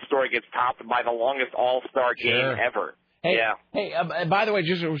 that story gets topped by the longest All-Star game ever. Hey, yeah. Hey, by the way,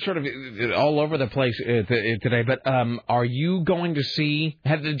 just sort of all over the place today, but are you going to see?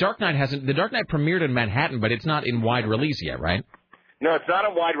 The Dark Knight premiered in Manhattan, but it's not in wide release yet, right? No, it's not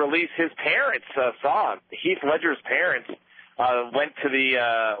in wide release. His parents saw it. Heath Ledger's parents went to the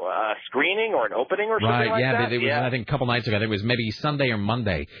screening or an opening or something like that. Right, yeah. I think a couple nights ago. I think it was maybe Sunday or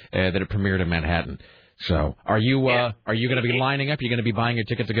Monday that it premiered in Manhattan. So, are you going to be lining up? Are you going to be buying your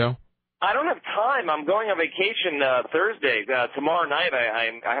ticket to go? I don't have time. I'm going on vacation Thursday. Tomorrow night I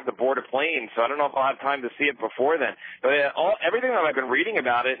have to board a plane, so I don't know if I'll have time to see it before then. But everything that I've been reading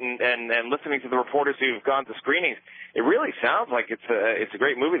about it and listening to the reporters who've gone to screenings, it really sounds like it's a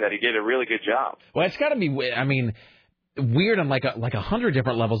great movie that he did a really good job. Well, it's got to be, weird on like 100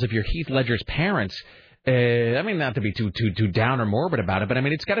 different levels if you're Heath Ledger's parents. Not to be too down or morbid about it, but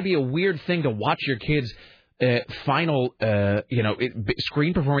it's got to be a weird thing to watch your kids' final,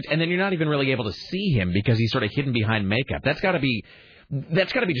 screen performance, and then you're not even really able to see him because he's sort of hidden behind makeup. That's got to be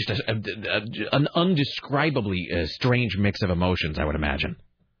just an undescribably strange mix of emotions, I would imagine.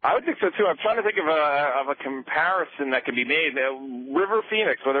 I would think so too. I'm trying to think of a comparison that can be made. River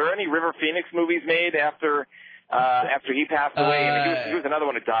Phoenix. Were there any River Phoenix movies made after he passed away? He was another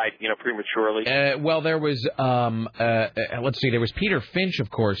one that died, prematurely. Well, there was, let's see, there was Peter Finch,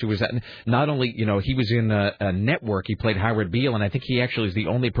 of course, who was not only, he was in a Network. He played Howard Beale, and I think he actually is the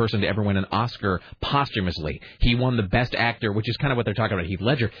only person to ever win an Oscar posthumously. He won the Best Actor, which is kind of what they're talking about, Heath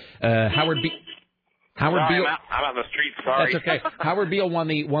Ledger. Howard Howard Beale. I'm on the street. Sorry. That's okay. Howard Beale won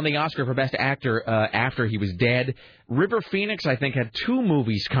the Oscar for Best Actor after he was dead. River Phoenix, I think, had 2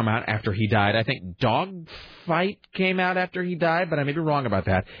 movies come out after he died. I think Dogfight came out after he died, but I may be wrong about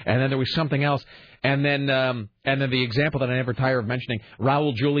that. And then there was something else. And then the example that I never tire of mentioning,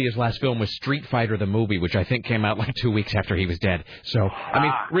 Raul Julia's last film was Street Fighter the movie, which I think came out like 2 weeks after he was dead. So, I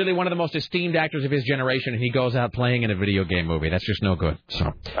mean, really one of the most esteemed actors of his generation, and he goes out playing in a video game movie. That's just no good. So.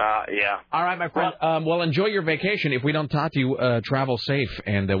 Yeah. All right, my friend. Well, enjoy your vacation. If we don't talk to you, travel safe,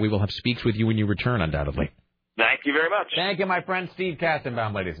 and we will have speaks with you when you return, undoubtedly. Thank you very much. Thank you, my friend Steve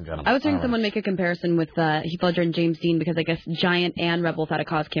Kastenbaum, ladies and gentlemen. I was hearing someone make a comparison with Heath Ledger and James Dean because I guess Giant and Rebel Without a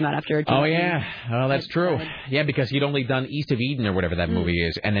Cause came out after. Oh, yeah. Oh, that's true. Yeah, because he'd only done East of Eden or whatever that movie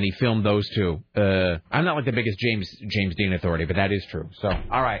is, and then he filmed those 2. I'm not like the biggest James Dean authority, but that is true. So,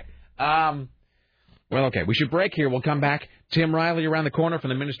 all right. Well, okay. We should break here. We'll come back. Tim Riley around the corner from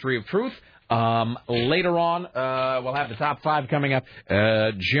the Ministry of Truth. Later on, we'll have the top 5 coming up.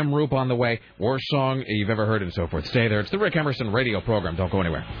 Jim Roop on the way. Worst song you've ever heard and so forth. Stay there. It's the Rick Emerson radio program. Don't go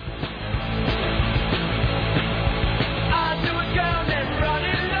anywhere.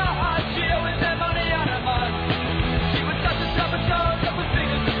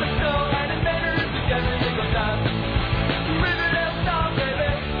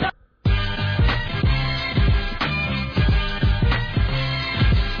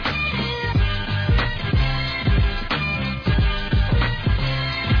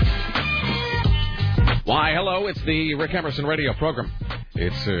 Why, hello, it's the Rick Emerson radio program.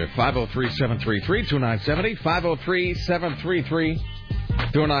 It's 503-733-2970,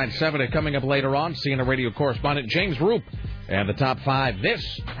 503-733-2970. Coming up later on, CNN radio correspondent James Roop and the top 5. This,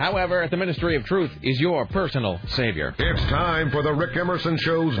 however, at the Ministry of Truth, is your personal savior. It's time for the Rick Emerson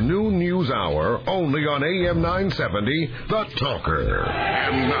Show's new news hour, only on AM 970, The Talker.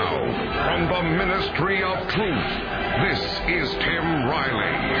 And now, from the Ministry of Truth, this is Tim Riley.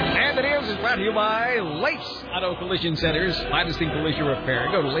 And the news is brought to you by Leif's Auto Collision Centers, latest in collision repair.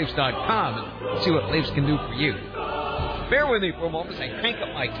 Go to Leifs.com and see what Leifs can do for you. Bear with me for a moment as I crank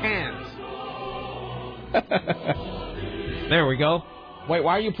up my cans. There we go. Wait,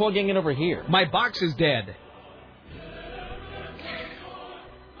 why are you plugging it over here? My box is dead.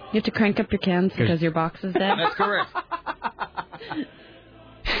 You have to crank up your cans because your box is dead? That's correct.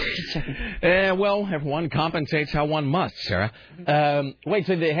 Just checking. Well, if one compensates how one must, Sarah. Wait,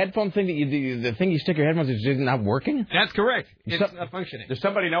 so the headphone thing, the thing you stick your headphones is not working? That's correct. It's not functioning. Does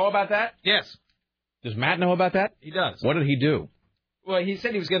somebody know about that? Yes. Does Matt know about that? He does. What did he do? Well, he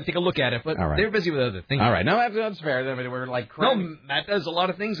said he was going to take a look at it, but they're busy with other things. All right. No, that's fair. I mean, we're like crazy. No, Matt does a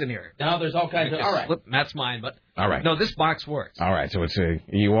lot of things in here. No, there's all kinds of... All right. Matt's mine, but... All right. No, this box works. All right. So it's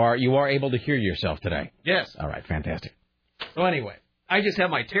you are able to hear yourself today. Yes. All right. Fantastic. So anyway, I just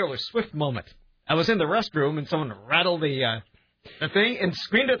had my Taylor Swift moment. I was in the restroom and someone rattled the thing and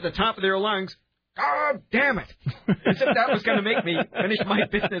screamed at the top of their lungs, "God damn it!" As if that was going to make me finish my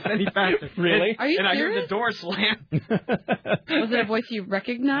business any faster. Really? Are you and serious? I heard the door slam. Was it a voice you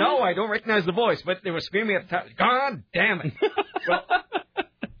recognized? No, I don't recognize the voice, but they were screaming at the top, "God damn it!" Well,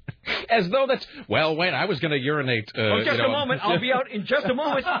 as though that's... Well, wait, I was going to urinate... just a moment. I'll be out in just a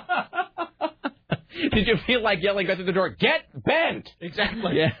moment. Did you feel like yelling back to the door, "Get bent"?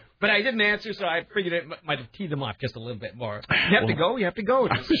 Exactly. Yeah. But I didn't answer, so I figured it might have teed them off just a little bit more. You have to go. You have to go.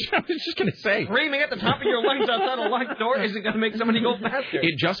 I was just going to say. Screaming at the top of your lungs outside a locked door isn't going to make somebody go faster.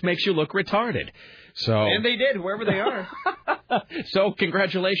 It just makes you look retarded. So. And they did, wherever they are. So,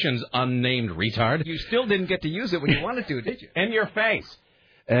 congratulations, unnamed retard. You still didn't get to use it when you wanted to, did you? In your face.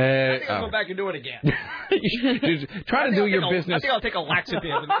 I think I'll go back and do it again. Try to do your business. I think I'll take a laxative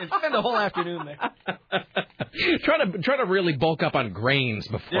and spend the whole afternoon there. Try to really bulk up on grains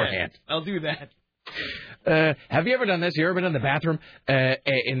beforehand. Yeah, I'll do that. Have you ever done this? You ever been in the bathroom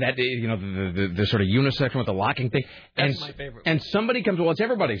in that the sort of unisection with the locking thing? That's my favorite. And somebody comes. Well, it's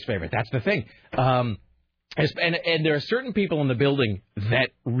everybody's favorite. That's the thing. And there are certain people in the building that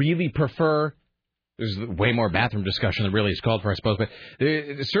really prefer. There's way more bathroom discussion than really is called for, I suppose. But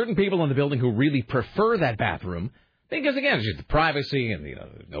there's certain people in the building who really prefer that bathroom because, again, it's just the privacy and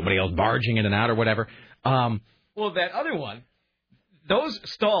nobody else barging in and out or whatever. Well, that other one, those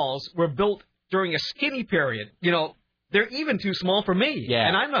stalls were built during a skinny period. They're even too small for me. Yeah.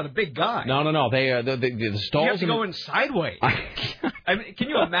 And I'm not a big guy. No. The stalls. You have to go in sideways. I mean, can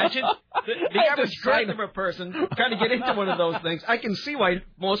you imagine the average strength of a person trying to get into one of those things? I can see why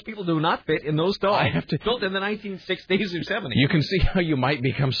most people do not fit in those stalls. Built in the 1960s or 70s. You can see how you might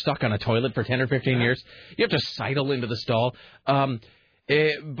become stuck on a toilet for 10 or 15 years. You have to sidle into the stall.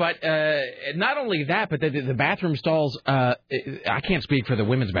 But not only that, but the bathroom stalls. I can't speak for the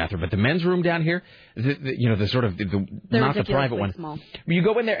women's bathroom, but the men's room down here, the sort of not the private one. Small. You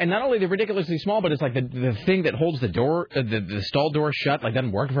go in there, and not only they're ridiculously small, but it's like the thing that holds the door, the stall door shut, like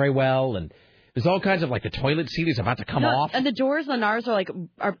doesn't work very well, and there's all kinds of like the toilet seat is about to come off. And the doors on ours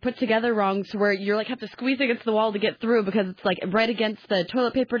are put together wrong, so where you're like have to squeeze against the wall to get through because it's like right against the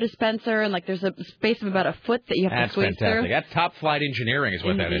toilet paper dispenser, and like there's a space of about a foot that you have to squeeze fantastic. through. That's top flight engineering, is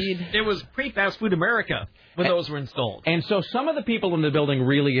what that is. It was pre-Fast Food America when those were installed. And so some of the people in the building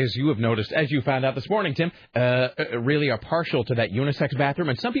really, as you have noticed, as you found out this morning, Tim, really are partial to that unisex bathroom,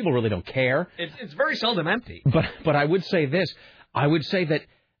 and some people really don't care. It's very seldom empty. But I would say this. I would say that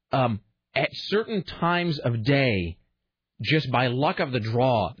at certain times of day, just by luck of the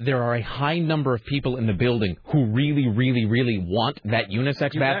draw, there are a high number of people in the building who really, really, really want that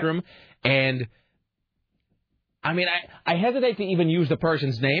unisex bathroom. And I mean, I hesitate to even use the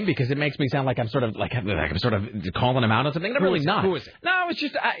person's name because it makes me sound like I'm sort of calling him out on something. I'm really not. Who is it? No, it's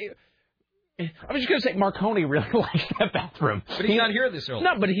just I was just going to say Marconi really likes that bathroom. But he's not here this early.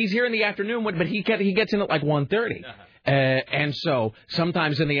 No, but he's here in the afternoon. But he gets in at like 1:30. And so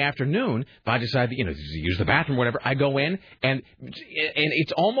sometimes in the afternoon, if I decide to use the bathroom or whatever, I go in and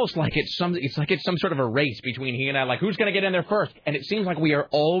it's almost like it's some sort of a race between he and I, like who's going to get in there first. And it seems like we are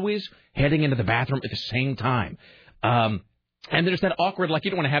always heading into the bathroom at the same time. And there's that awkward, like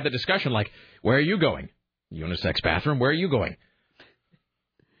you don't want to have the discussion, like where are you going? Unisex bathroom. Where are you going?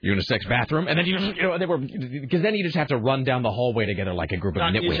 Unisex bathroom, and then because then you just have to run down the hallway together like a group of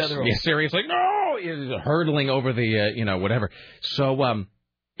nitwits. Yeah, seriously, no, hurtling over the whatever. So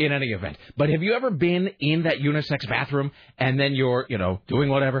in any event, but have you ever been in that unisex bathroom and then you're doing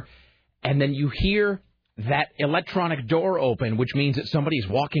whatever, and then you hear that electronic door open, which means that somebody's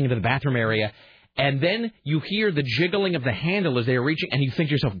walking into the bathroom area. And then you hear the jiggling of the handle as they're reaching, and you think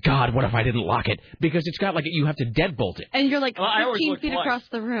to yourself, God, what if I didn't lock it? Because it's got you have to deadbolt it. And you're like 15 feet across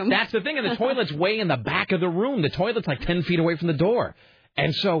the room. That's the thing, and the toilet's way in the back of the room. The toilet's like 10 feet away from the door.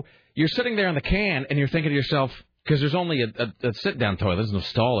 And so you're sitting there on the can, and you're thinking to yourself, because there's only a sit-down toilet, there's no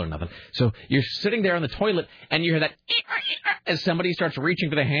stall or nothing. So you're sitting there on the toilet, and you hear that as somebody starts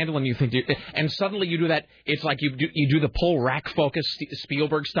reaching for the handle, and you think, and suddenly you do that. It's like you do the pull rack focus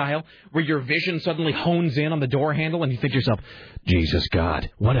Spielberg style, where your vision suddenly hones in on the door handle, and you think to yourself, Jesus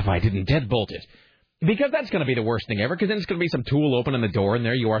God, what if I didn't deadbolt it? Because that's going to be the worst thing ever, because then it's going to be some tool opening the door, and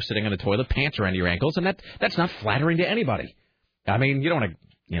there you are sitting on the toilet, pants around your ankles, and that's not flattering to anybody. I mean, you don't want to.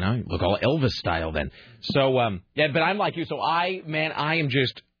 Look all Elvis style then. So, but I'm like you. So I am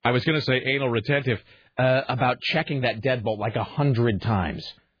just, I was going to say anal retentive about checking that deadbolt like 100 times.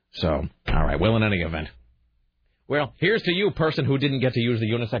 So, all right. Well, in any event. Well, here's to you, person who didn't get to use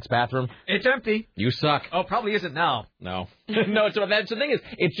the unisex bathroom. It's empty. You suck. Oh, probably isn't now. No. No, so that's the thing is,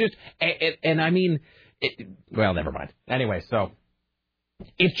 it's just, and I mean, well, never mind. Anyway, so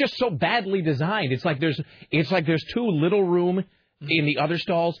it's just so badly designed. It's like there's too little room in the other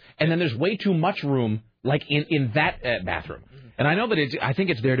stalls, and then there's way too much room, like in that bathroom. And I know that I think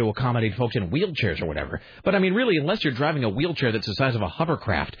it's there to accommodate folks in wheelchairs or whatever. But I mean, really, unless you're driving a wheelchair that's the size of a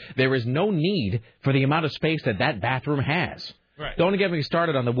hovercraft, there is no need for the amount of space that bathroom has. Right. Don't get me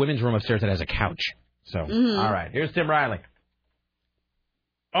started on the women's room upstairs that has a couch. So, all right, here's Tim Riley.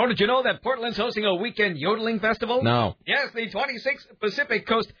 Oh, did you know that Portland's hosting a weekend yodeling festival? No. Yes, the 26th Pacific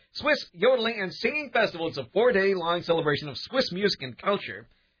Coast Swiss Yodeling and Singing Festival. It's a 4-day-long celebration of Swiss music and culture.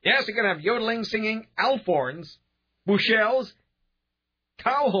 Yes, you're going to have yodeling, singing, alphorns, bouchelles,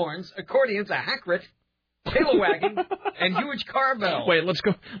 cow horns, accordions, a hackret, pillow wagging, and huge car bells. Wait, let's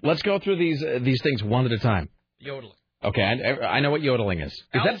go through these things one at a time. Yodeling. Okay, I know what yodeling is.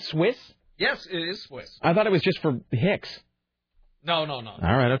 Is that Swiss? Yes, it is Swiss. I thought it was just for Hicks. No. All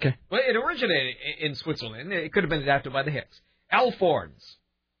right, okay. Well, it originated in Switzerland. It could have been adapted by the Hicks. Alphorns.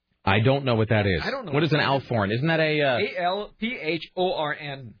 I don't know what that is. I don't know. What is an alphorn? Isn't that a... A-L-P-H-O-R-N-S.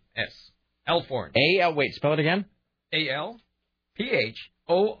 Alphorn. Wait, spell it again? A-L-P-H-O-R-N.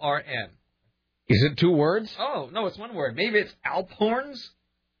 Is it 2 words? Oh, no, it's 1 word. Maybe it's alphorns?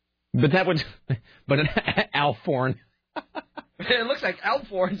 But that would... But an alphorn... It looks like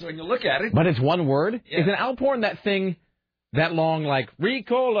alphorns when you look at it. But it's 1 word? Yeah. Is an alphorn that thing... That long, like,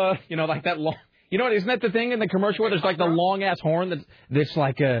 Ricola, like that long... isn't that the thing in the commercial where there's like the long-ass horn that's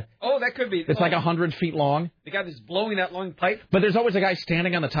like a... Oh, that could be. It's like 100 feet long. The guy that's blowing that long pipe. But there's always a guy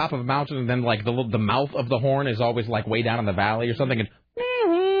standing on the top of a mountain, and then like the mouth of the horn is always like way down in the valley or something,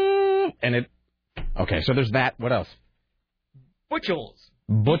 and it... Okay, so there's that. What else? Butchels.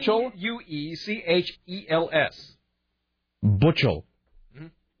 Butchel? B-U-E-C-H-E-L-S. Butchel. Mm-hmm.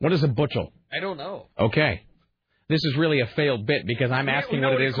 What is a butchel? I don't know. Okay. this is really a failed bit because I'm asking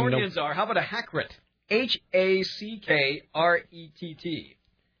what it is. Accordions are. How about a hackret? H-A-C-K-R-E-T-T.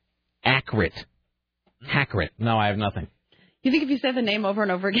 Hackret. Hackret. No, I have nothing. You think if you say the name over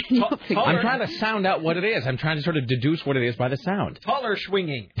and over again, you'll figure it out? I'm trying to sound out what it is. I'm trying to sort of deduce what it is by the sound. Taller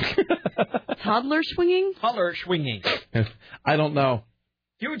swinging. Toddler swinging? Taller swinging. I don't know.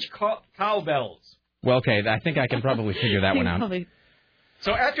 Huge cowbells. Well, okay, I think I can probably figure that one out.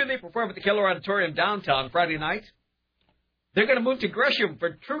 So after they perform at the Keller Auditorium downtown Friday night, they're going to move to Gresham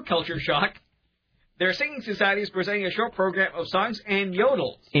for True Culture Shock. Their singing society is presenting a short program of songs and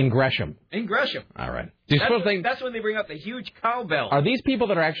yodels. In Gresham. In Gresham. All right. That's when they bring up the huge cowbell. Are these people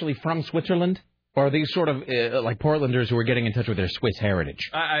that are actually from Switzerland? Or are these sort of like Portlanders who are getting in touch with their Swiss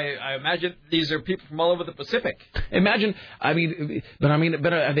heritage? I imagine these are people from all over the Pacific. But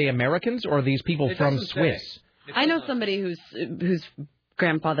are they Americans or are these people from Swiss? I know somebody whose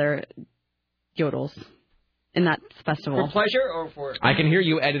grandfather yodels in that festival. For pleasure or for... I can hear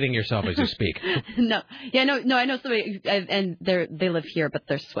you editing yourself as you speak. No, I know somebody, and they live here, but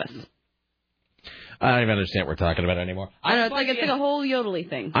they're Swiss. I don't even understand what we're talking about anymore. I know, it's like a whole yodely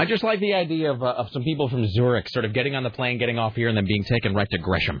thing. I just like the idea of some people from Zurich sort of getting on the plane, getting off here, and then being taken right to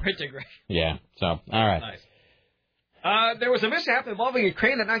Gresham. Right to Gresham. Yeah, so, all right. Nice. There was a mishap involving a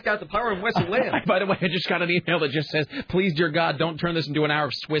crane that knocked out the power in West Lynn. By the way, I just got an email that just says, please, dear God, don't turn this into an hour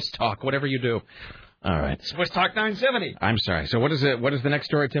of Swiss talk, whatever you do. All right. Swiss Talk 970. I'm sorry. So what is it? What is the next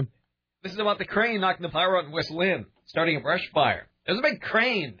story, Tim? This is about the crane knocking the power out in West Lynn, starting a brush fire. There's a big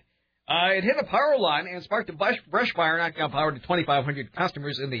crane. It hit a power line and sparked a brush fire, knocking out power to 2,500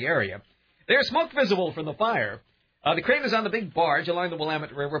 customers in the area. There's smoke visible from the fire. The crane is on the big barge along the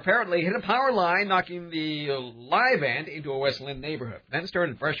Willamette River. Apparently hit a power line, knocking the live end into a West Lynn neighborhood. Then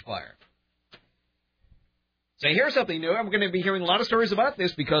started a brush fire. So here's something new. I'm going to be hearing a lot of stories about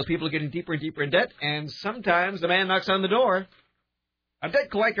this because people are getting deeper and deeper in debt, and sometimes the man knocks on the door. A debt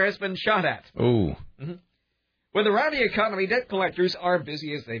collector has been shot at. Ooh. Mm-hmm. With the rowdy economy, debt collectors are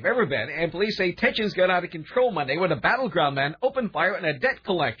busy as they've ever been, and police say tensions got out of control Monday when a battleground man opened fire on a debt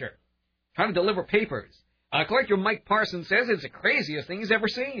collector trying to deliver papers. Collector Mike Parsons says it's the craziest thing he's ever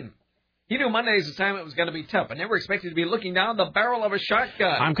seen. He knew Monday's assignment was going to be tough, and never expected to be looking down the barrel of a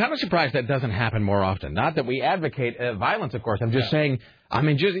shotgun. I'm kind of surprised that doesn't happen more often. Not that we advocate violence, of course. I'm just saying,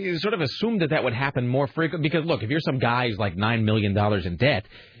 just you sort of assume that would happen more frequently. Because, look, if you're some guy who's like $9 million in debt,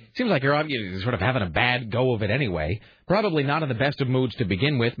 it seems like you're sort of having a bad go of it anyway. Probably not in the best of moods to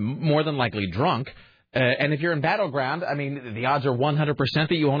begin with, more than likely drunk. And if you're in Battleground, the odds are 100%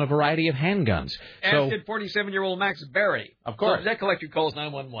 that you own a variety of handguns. As did 47-year-old Max Berry. Of course. So the debt collector calls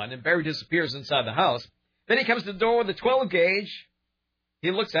 911, and Berry disappears inside the house. Then he comes to the door with a 12-gauge.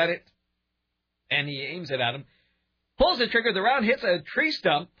 He looks at it, and he aims it at him. Pulls the trigger. The round hits a tree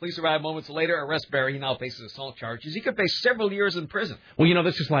stump. Police arrive moments later, arrest Berry. He now faces assault charges. He could face several years in prison. Well,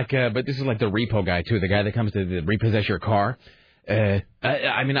 this is like the repo guy, too, the guy that comes to repossess your car.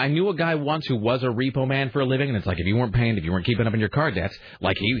 I knew a guy once who was a repo man for a living, and it's like if you weren't paying, if you weren't keeping up on your car debts,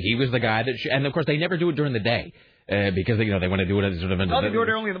 like he was the guy that. And of course, they never do it during the day because they want to do it as sort of. They do it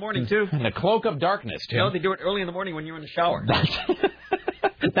early in the morning too. In the cloak of darkness, Tim. No, they do it early in the morning when you're in the shower.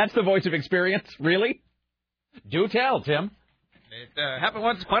 That's the voice of experience, really. Do tell, Tim. It happened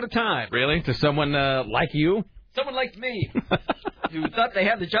once upon a time. Really, to someone like you? Someone like me, who thought they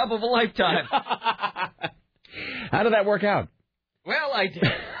had the job of a lifetime. How did that work out? Well, I did.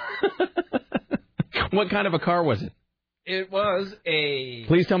 What kind of a car was it? It was a...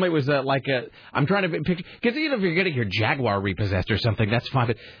 Please tell me it was I'm trying to picture... Because even if you're getting your Jaguar repossessed or something, that's fine.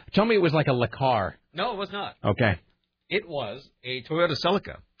 But tell me it was like a Lacar. No, it was not. Okay. It was a Toyota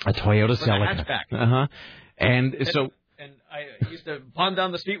Celica. A Toyota Celica. A hatchback. Uh-huh. And I used to pawn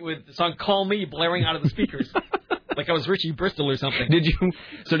down the street with the song Call Me blaring out of the speakers. Like I was Richie Bristol or something. Were you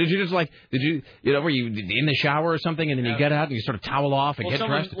in the shower or something, and then you get out and you sort of towel off and get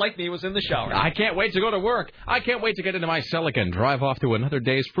dressed? Someone like me was in the shower. I can't wait to go to work. I can't wait to get into my Celica and drive off to another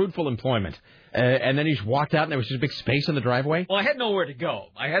day's fruitful employment. And then he just walked out, and there was just a big space in the driveway. Well, I had nowhere to go.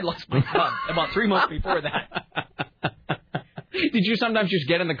 I had lost my job about 3 months before that. Did you sometimes just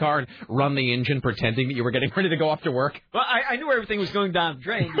get in the car and run the engine pretending that you were getting ready to go off to work? Well, I knew everything was going down the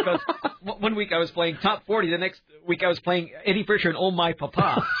drain because one week I was playing Top 40. The next week I was playing Eddie Fisher and Oh My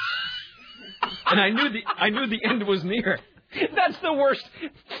Papa. And I knew the end was near. That's the worst.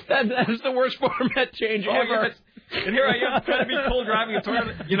 That is the worst format change ever. Yes. And here I am trying to be cool driving a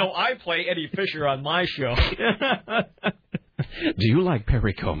Toyota. I play Eddie Fisher on my show. Do you like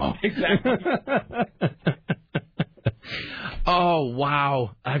Perry Como? Exactly. Oh,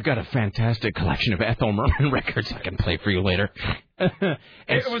 wow. I've got a fantastic collection of Ethel Merman records I can play for you later.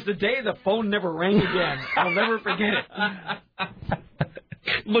 It was the day the phone never rang again. I'll never forget it.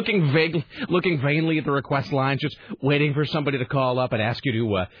 Looking vainly at the request lines, just waiting for somebody to call up and ask you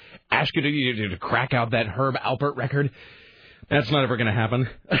to crack out that Herb Alpert record. That's not ever going to happen.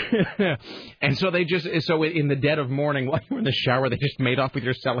 And so so in the dead of morning, while you were in the shower, they just made off with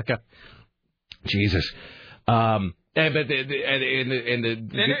your Celica. Jesus. But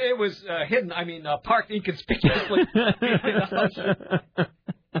it was hidden. I mean, parked inconspicuously behind the house.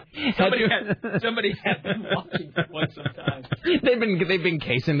 Somebody had been watching for quite some time. They've been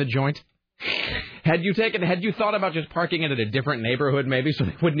casing the joint. Had you thought about just parking it at a different neighborhood, maybe, so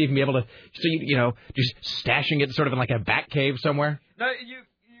they wouldn't even be able to see, just stashing it sort of in like a bat cave somewhere? No,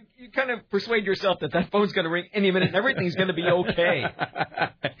 you kind of persuade yourself that phone's going to ring any minute and everything's going to be okay.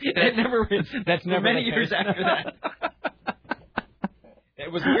 It never is. That's never many years after that.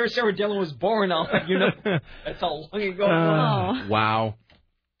 It was the year Sarah Dillon was born. I'll let you know. That's how long ago it was. Wow.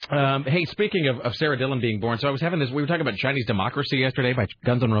 Hey, speaking of Sarah Dillon being born, so I was having we were talking about Chinese Democracy yesterday by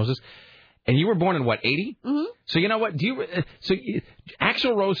Guns N' Roses, and you were born in, what, 80? Mm-hmm. So you know what?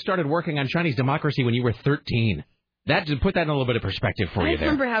 Axl Rose started working on Chinese Democracy when you were 13. Put that in a little bit of perspective for you there.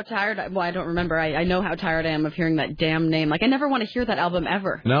 I remember how tired, I don't remember. I know how tired I am of hearing that damn name. Like, I never want to hear that album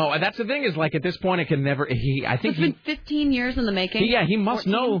ever. No, that's the thing is, like, at this point, it can never, it's been 15 years in the making. Yeah, he must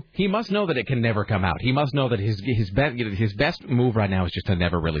 14? Know, he must know that it can never come out. He must know that his best move right now is just to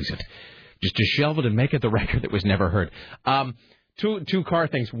never release it. Just to shelve it and make it the record that was never heard. Two car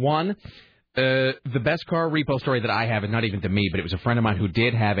things. One, the best car repo story that I have is not even to me, but it was a friend of mine who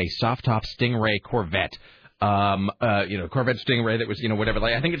did have a soft-top Stingray Corvette. Corvette Stingray that was, whatever.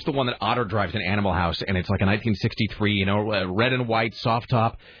 Like, I think it's the one that Otter drives in Animal House, and it's like a 1963, red and white soft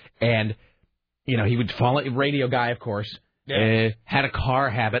top. And, he would follow radio guy, of course. Yeah. Had a car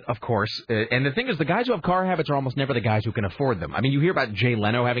habit, of course. And the thing is, the guys who have car habits are almost never the guys who can afford them. I mean, you hear about Jay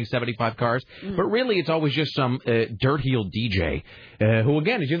Leno having 75 cars, but really it's always just some dirt-heeled DJ who,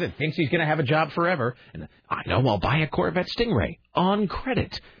 again, thinks he's going to have a job forever. And I know I'll buy a Corvette Stingray on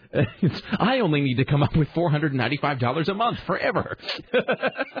credit. I only need to come up with $495 a month forever.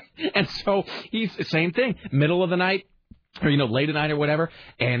 And so he's the same thing, middle of the night, or late at night or whatever.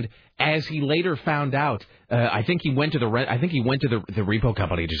 And as he later found out, I think he went to the repo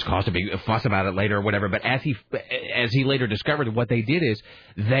company. It just caused a big fuss about it later or whatever. But as he later discovered, what they did is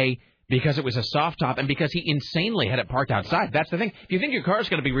because it was a soft top and because he insanely had it parked outside. That's the thing. If you think your car's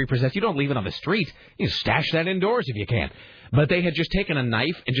going to be repossessed, you don't leave it on the street. You stash that indoors if you can. But they had just taken a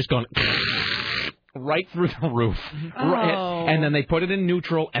knife and just gone right through the roof. Oh. And then they put it in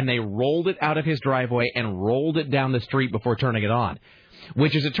neutral and they rolled it out of his driveway and rolled it down the street before turning it on.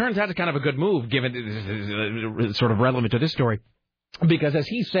 Which, as it turns out, is kind of a good move, given sort of relevant to this story. Because as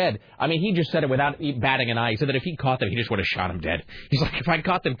he said, he just said it without batting an eye. He said that if he caught them, he just would have shot him dead. He's like, if I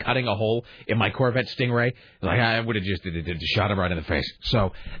caught them cutting a hole in my Corvette Stingray, I would have just shot him right in the face.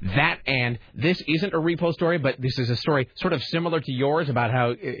 So that, and this isn't a repo story, but this is a story sort of similar to yours about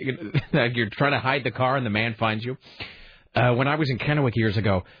how you're trying to hide the car and the man finds you. When I was in Kennewick years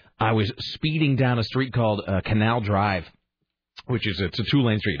ago, I was speeding down a street called Canal Drive, which is it's a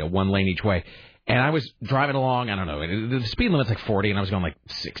 2-lane street, 1 lane each way. And I was driving along, I don't know, the speed limit's like 40, and I was going like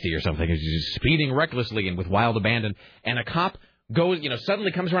 60 or something. I was just speeding recklessly and with wild abandon. And a cop goes,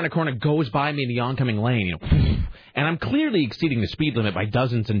 suddenly comes around a corner, goes by me in the oncoming lane, and I'm clearly exceeding the speed limit by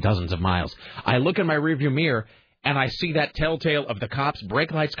dozens and dozens of miles. I look in my rearview mirror, and I see that telltale of the cop's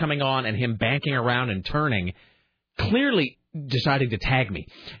brake lights coming on and him banking around and turning, clearly deciding to tag me.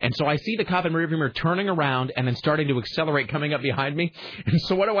 And so I see the cop in my rearview mirror turning around and then starting to accelerate, coming up behind me. And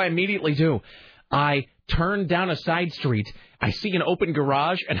so what do I immediately do? I turn down a side street, I see an open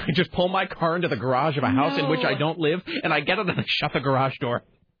garage, and I just pull my car into the garage of a house in which I don't live, and I get it and I shut the garage door.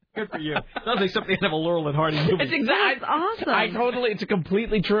 Good for you. Sounds like something out of a Laurel and Hardy movie. It's exactly awesome. It's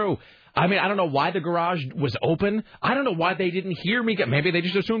completely true. I don't know why the garage was open. I don't know why they didn't hear me. Maybe they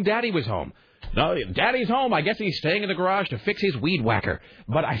just assumed Daddy was home. No, Daddy's home. I guess he's staying in the garage to fix his weed whacker.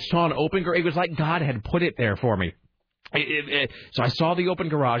 But I saw an open garage. It was like God had put it there for me. So I saw the open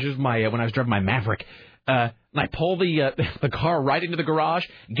garages when I was driving my Maverick. And I pull the car right into the garage,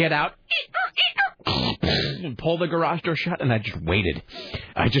 get out, and pull the garage door shut, and I just waited.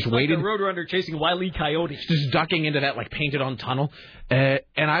 Like the Roadrunner chasing Wile E. Coyote. Just ducking into that, painted-on tunnel. And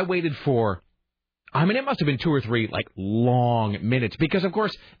I waited for, it must have been 2 or 3, long minutes. Because, of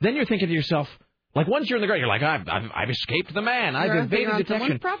course, then you're thinking to yourself, once you're in the garage, you're like, I've escaped the man. I've evaded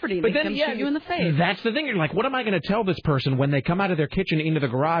detection. Property. But then, shoot you in the face. That's the thing. You're like, what am I going to tell this person when they come out of their kitchen into the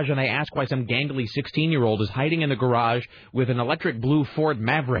garage and they ask why some gangly 16-year-old is hiding in the garage with an electric blue Ford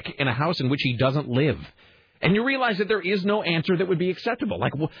Maverick in a house in which he doesn't live? And you realize that there is no answer that would be acceptable.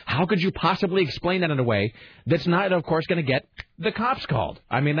 Like, how could you possibly explain that in a way that's not, of course, going to get the cops called?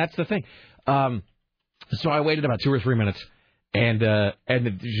 I mean, that's the thing. So I waited about 2 or 3 minutes, and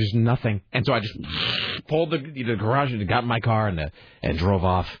there's just nothing. And so I just pulled the garage and got in my car and drove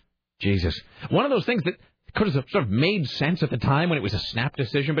off. Jesus. One of those things that could have sort of made sense at the time when it was a snap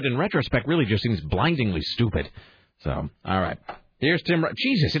decision, but in retrospect really just seems blindingly stupid. So, all right. Here's Tim.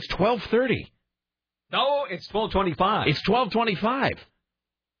 Jesus, it's 12:30. No, it's 12:25. It's 12:25.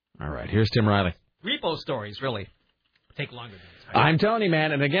 All right, here's Tim Riley. Repo stories really take longer than this. I'm telling you,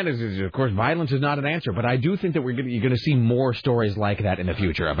 man, and again, of course, violence is not an answer, but I do think that you're going to see more stories like that in the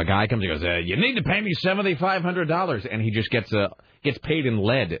future. If a guy comes and goes, you need to pay me $7,500, and he just gets paid in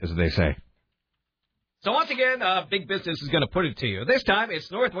lead, as they say. So once again, big business is going to put it to you. This time, it's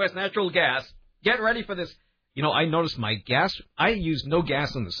Northwest Natural Gas. Get ready for this. You know, I noticed my gas, I use no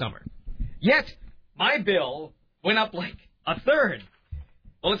gas in the summer. Yet, my bill went up like a third.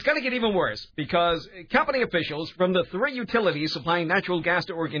 Well, it's going to get even worse because company officials from the 3 utilities supplying natural gas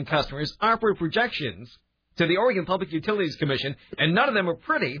to Oregon customers offered projections to the Oregon Public Utilities Commission, and none of them are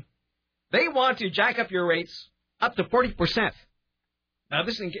pretty. They want to jack up your rates up to 40%. Now,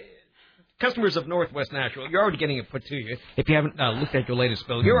 this is... Customers of Northwest Natural, you're already getting it put to you. If you haven't looked at your latest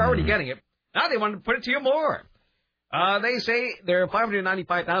bill, you're already getting it. Now they want to put it to you more. They say there are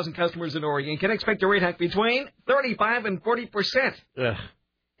 595,000 customers in Oregon can expect a rate hike between 35 and 40%.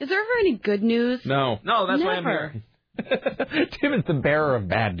 Is there ever any good news? No. No, that's why I'm Never. here. Tim is the bearer of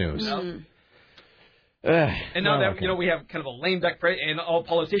bad news. And now that, we have kind of a lame duck and all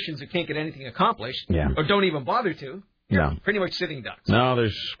politicians who can't get anything accomplished or don't even bother to. Yeah. Pretty much sitting ducks. No,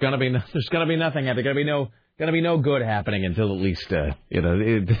 there's gonna be nothing. There's gonna be no good happening until at least until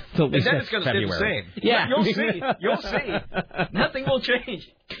at least then it's gonna stay the same. Yeah, you'll see. Nothing will change.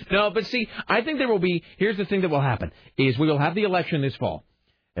 No, but see, I think there will be. Here's the thing that will happen: is we will have the election this fall.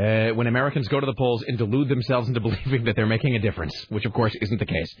 When Americans go to the polls and delude themselves into believing that they're making a difference, which of course isn't the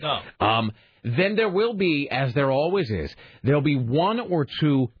case. No. Then there will be, as there always is, there'll be 1 or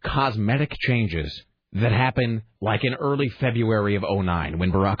 2 cosmetic changes that happen like in early February of 2009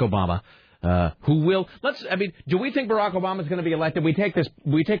 when Barack Obama, do we think Barack Obama is going to be elected? We take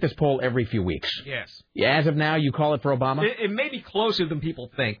this poll every few weeks. Yes. As of now, you call it for Obama? It may be closer than people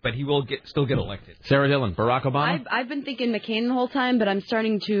think, but he will still get elected. Sarah Dillon, Barack Obama? I've been thinking McCain the whole time, but I'm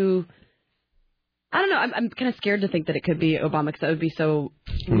starting to... I don't know. I'm kind of scared to think that it could be Obama because that would be so...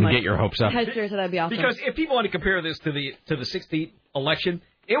 Get your hopes up. Serious, that'd be awesome. Because if people want to compare this to the 60 election,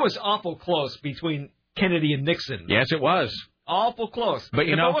 it was awful close between Kennedy and Nixon. Yes, it was. Awful close. But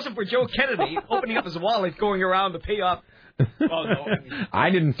if it wasn't for Joe Kennedy opening up his wallet, going around to pay off... Well, no, I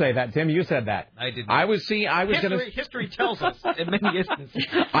didn't say that, Tim. You said that. I didn't. History tells us in many instances.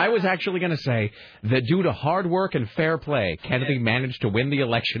 I was actually going to say that due to hard work and fair play, Kennedy managed to win the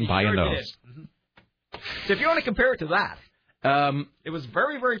election by a nose. Mm-hmm. So if you want to compare it to that, it was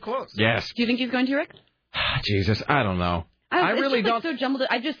very, very close. Yes. Do you think he's going to, Rick? Jesus, I don't know. I really don't. So jumbled.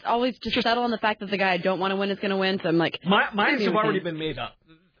 I just always settle on the fact that the guy I don't want to win is going to win. So I'm like, minds have already been made up.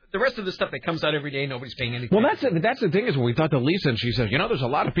 The rest of the stuff that comes out every day, nobody's paying anything. Well, that's the thing is when we talked to Lisa and she says, there's a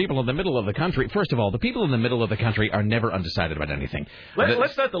lot of people in the middle of the country. First of all, the people in the middle of the country are never undecided about anything.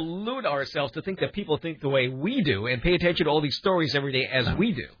 Let's not delude ourselves to think that people think the way we do and pay attention to all these stories every day as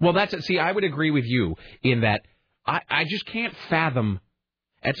we do. Well, that's it. See, I would agree with you in that I just can't fathom.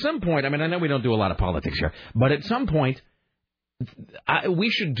 At some point, I know we don't do a lot of politics here, but at some point, we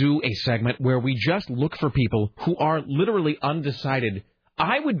should do a segment where we just look for people who are literally undecided.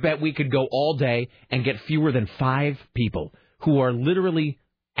 I would bet we could go all day and get fewer than 5 people who are literally,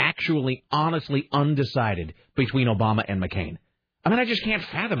 actually, honestly undecided between Obama and McCain. I just can't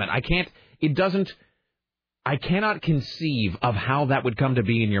fathom it. I cannot conceive of how that would come to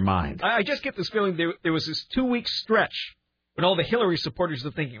be in your mind. I just get this feeling there was this 2-week stretch when all the Hillary supporters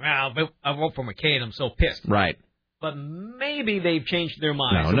are thinking, I'll vote for McCain, I'm so pissed. Right. But maybe they've changed their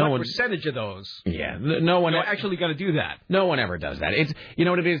minds. What percentage of those? Yeah, no one are actually going to do that. No one ever does that. It's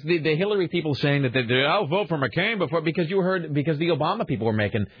what it is. The Hillary people saying that I'll vote for McCain because the Obama people were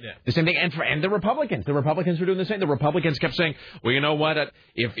making the same thing, and the Republicans were doing the same. The Republicans kept saying, well, you know what?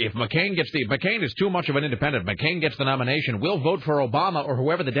 If McCain is too much of an independent. McCain gets the nomination. We'll vote for Obama or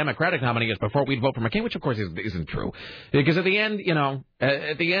whoever the Democratic nominee is before we'd vote for McCain, which of course isn't true, because at the end,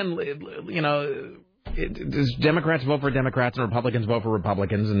 Democrats vote for Democrats and Republicans vote for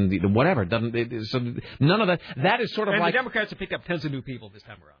Republicans and whatever. So none of that. That is sort of like the Democrats have picked up tons of new people this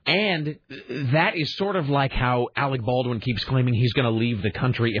time around. And that is sort of like how Alec Baldwin keeps claiming he's going to leave the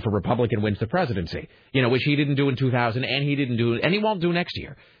country if a Republican wins the presidency. Which he didn't do in 2000, and he didn't do, and he won't do next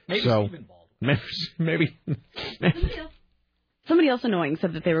year. Maybe Stephen Baldwin. Maybe. Somebody else annoying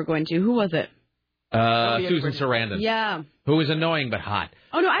said that they were going to. Who was it? Susan Sarandon. Yeah. Who is annoying but hot.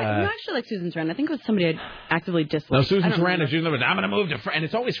 Oh, no, I actually like Susan Sarandon. I think it was somebody I'd actively disliked. No, Susan Sarandon. I'm going to move to France. And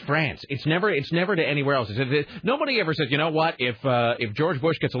it's always France. It's never to anywhere else. Nobody ever says, you know what, if George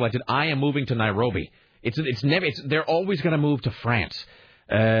Bush gets elected, I am moving to Nairobi. They're always going to move to France.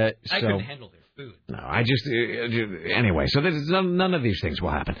 I couldn't handle their food. No, anyway, so none of these things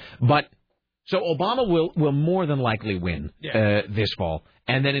will happen. But, so Obama will more than likely win this fall.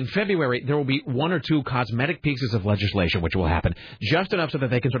 And then in February, there will be one or two cosmetic pieces of legislation which will happen, just enough so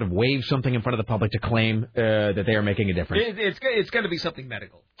that they can sort of wave something in front of the public to claim that they are making a difference. It's going to be something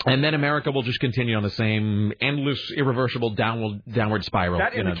medical. And then America will just continue on the same endless, irreversible downward spiral.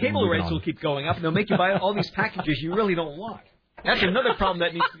 That and the cable rates will keep going up, and they'll make you buy all these packages you really don't want. That's another problem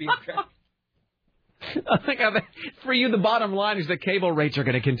that needs to be addressed. I think for you, the bottom line is that cable rates are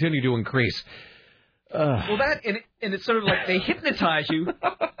going to continue to increase. Well, that, and it's sort of like they hypnotize you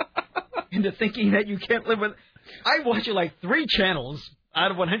into thinking that you can't live with... I watch like 3 channels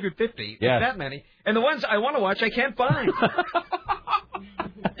out of 150, that many, and the ones I want to watch I can't find.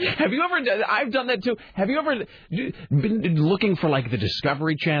 Have you ever... I've done that too. Have you ever been looking for like the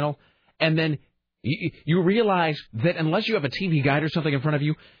Discovery Channel, and then you realize that unless you have a TV guide or something in front of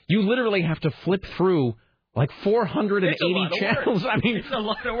you, you literally have to flip through like 480 channels. I mean, it's a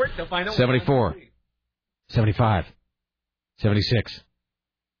lot of work to find out. 74. 75, 76,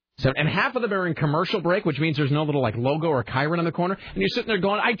 and half of them are in commercial break, which means there's no little like logo or Chiron on the corner, and you're sitting there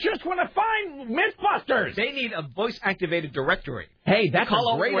going, I just want to find Mythbusters. They need a voice-activated directory. Hey, that's a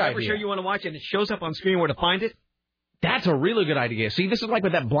great whatever idea. show you want to watch, and it shows up on screen where to find it. That's a really good idea. See, this is like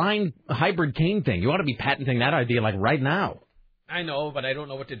with that blind hybrid cane thing. You ought to be patenting that idea like right now. I know, but I don't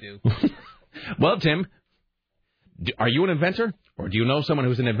know what to do. Well, Tim, are you an inventor? Or do you know someone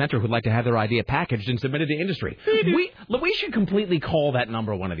who's an inventor who'd like to have their idea packaged and submitted to industry? We should completely call that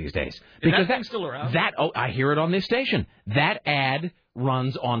number one of these days. Because that's still around. I hear it on this station. That ad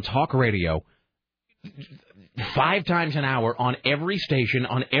runs on talk radio 5 times an hour on every station,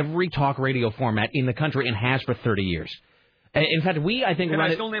 on every talk radio format in the country, and has for 30 years. In fact, I think... Can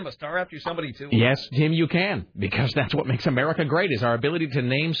I still name a star after somebody, too? Yes, Tim, you can. Because that's what makes America great, is our ability to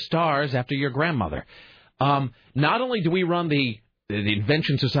name stars after your grandmother. Not only do we run the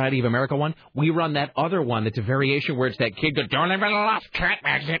Invention Society of America one, we run that other one that's a variation where it's that kid goes, don't live in a lost cat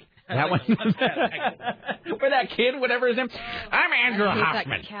magnet. That one. Where that kid, whatever his name. I'm Andrew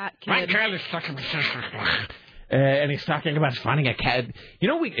Hoffman. My cat is stuck in my sister's blood. And he's talking about finding a cat. You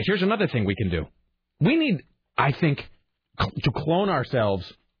know, here's another thing we can do. We need, I think, to clone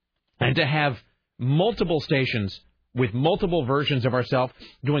ourselves and to have multiple stations with multiple versions of ourselves,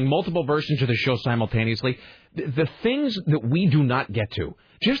 doing multiple versions of the show simultaneously. The things that we do not get to,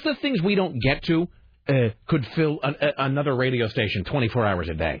 just the things we don't get to, could fill another radio station 24 hours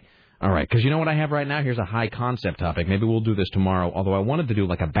a day. All right, because you know what I have right now? Here's a high-concept topic. Maybe we'll do this tomorrow, although I wanted to do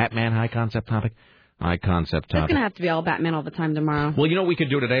like a Batman high-concept topic. High-concept topic. It's going to have to be all Batman all the time tomorrow. Well, you know what we could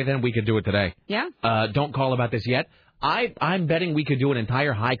do today, then? We could do it today. Yeah? Don't call about this yet. I'm betting we could do an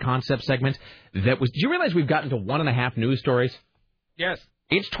entire high-concept segment that was... Do you realize we've gotten to 1.5 news stories? Yes.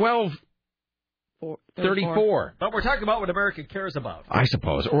 It's 12:34. But we're talking about what America cares about. I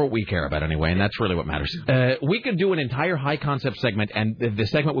suppose, or what we care about anyway, and that's really what matters. We could do an entire high-concept segment, and the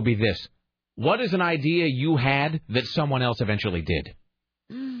segment would be this. What is an idea you had that someone else eventually did?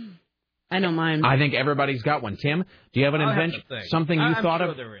 I know mine. I think everybody's got one. Tim, do you have an invention? Something you thought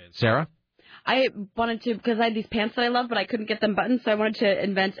of? There is. Sarah? I wanted to, because I had these pants that I love, but I couldn't get them buttoned, so I wanted to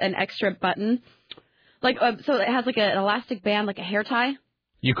invent an extra button. Like, so it has like an elastic band, like a hair tie.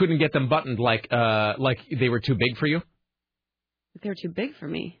 You couldn't get them buttoned like they were too big for you? They were too big for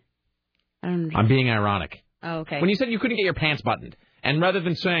me. I don't know. I'm being ironic. Oh, okay. When you said you couldn't get your pants buttoned, and rather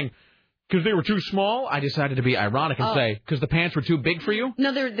than saying, because they were too small, I decided to be ironic and say, because the pants were too big for you?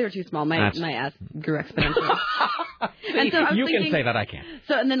 No, they were too small. My ass grew exponentially. And so you can say that, I can't.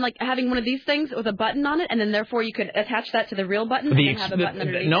 So, and then like having one of these things with a button on it, and then therefore you could attach that to the real button and have a button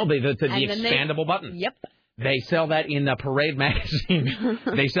underneath. No, the expandable button. Yep. They sell that in Parade magazine.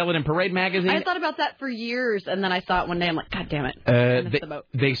 They sell it in Parade magazine. I thought about that for years, and then I saw it one day. I'm like, God damn it!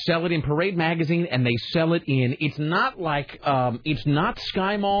 They sell it in Parade magazine, and they sell it in. It's not like it's not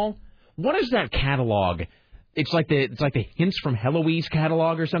Sky Mall. What is that catalog? It's like the Hints from Heloise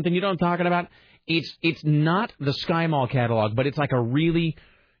catalog or something. You know what I'm talking about? It's not the Sky Mall catalog, but it's like a really.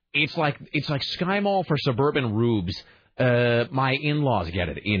 It's like Sky Mall for suburban rubes. my in-laws get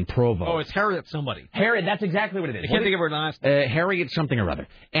it in Provo. Oh, it's Harriet somebody. Harriet, that's exactly what it is. I can't think of her last name. Harriet something or other.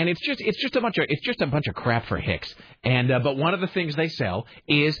 And it's just a bunch of crap for hicks. And but one of the things they sell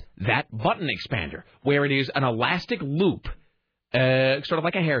is that button expander, where it is an elastic loop, sort of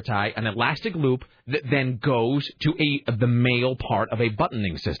like a hair tie, an elastic loop that then goes to the male part of a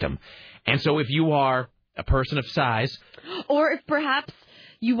buttoning system. And so if you are a person of size, or if perhaps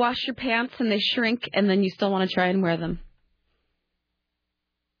you wash your pants and they shrink, and then you still want to try and wear them.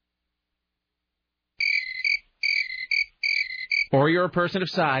 Or you're a person of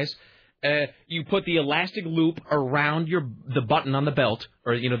size, you put the elastic loop around the button on the belt,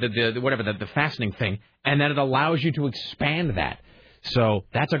 or the fastening thing, and then it allows you to expand that. So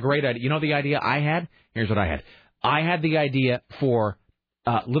that's a great idea. You know the idea I had? Here's what I had. I had the idea for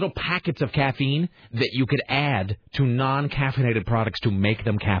little packets of caffeine that you could add to non-caffeinated products to make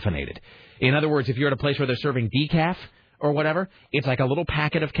them caffeinated. In other words, if you're at a place where they're serving decaf or whatever, it's like a little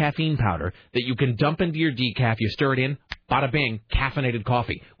packet of caffeine powder that you can dump into your decaf, you stir it in, bada bing, caffeinated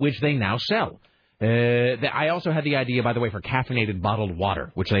coffee, which they now sell. I also had the idea, by the way, for caffeinated bottled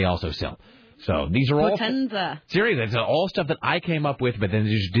water, which they also sell. So these are all seriously, it's all stuff that I came up with, but then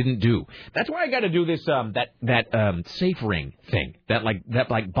just didn't do. That's why I got to do this that safe ring thing,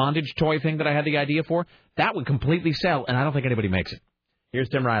 that bondage toy thing that I had the idea for. That would completely sell, and I don't think anybody makes it. Here's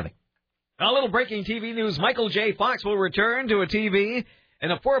Tim Riley. A little breaking TV news: Michael J. Fox will return to a TV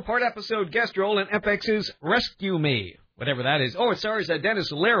in a 4-part episode guest role in FX's Rescue Me, whatever that is. Oh, it stars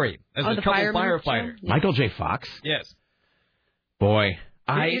Dennis Leary as a couple firefighter. Yeah. Michael J. Fox? Yes. Boy.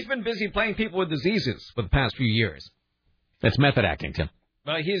 He's been busy playing people with diseases for the past few years. That's method acting, Tim.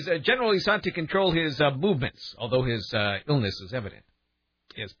 But he's generally sought to control his movements, although his illness is evident.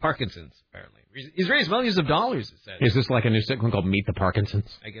 He has Parkinson's, apparently. He's raised millions of dollars, it says. Is this like a new sitcom called Meet the Parkinsons?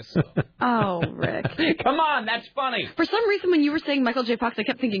 I guess so. Oh, Rick. Come on, that's funny. For some reason, when you were saying Michael J. Fox, I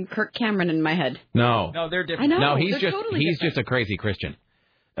kept thinking Kirk Cameron in my head. No, they're different. I know. No, he's totally just a crazy Christian.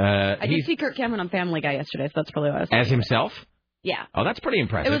 I did see Kirk Cameron on Family Guy yesterday, so that's probably what I was as himself? Yeah. Oh, that's pretty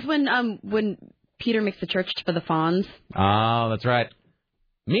impressive. It was when Peter makes the church for the Fonz. Oh, that's right.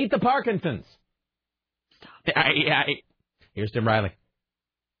 Meet the Parkinsons. Stop. Here's Tim Riley.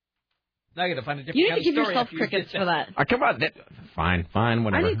 Now you got to find a different You need kind to give of story yourself after crickets for that. Oh, come on. Fine,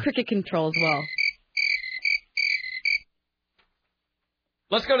 whatever. I need cricket control as well.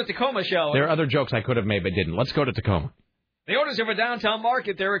 Let's go to Tacoma, shall we? There are other jokes I could have made but didn't. Let's go to Tacoma. The owners of a downtown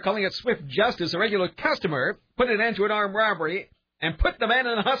market there are calling it swift justice. A regular customer put an end to an armed robbery and put the man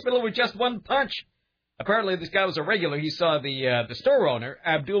in the hospital with just one punch. Apparently, this guy was a regular. He saw the store owner,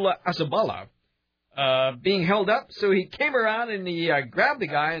 Abdullah Asabala, being held up. So he came around and he grabbed the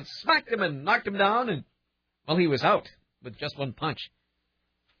guy and smacked him and knocked him down. And, well, he was out with just one punch.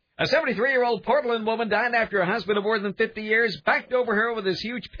 A 73-year-old Portland woman died after her husband of more than 50 years backed over her with his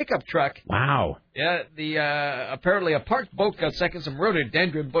huge pickup truck. Wow. Yeah, apparently a parked boat got stuck in some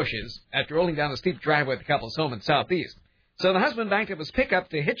rhododendron bushes after rolling down a steep driveway at the couple's home in Southeast. So the husband backed up his pickup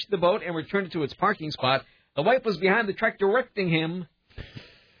to hitch the boat and returned it to its parking spot. The wife was behind the truck directing him.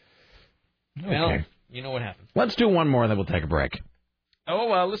 Okay. Well, you know what happened. Let's do one more, then we'll take a break.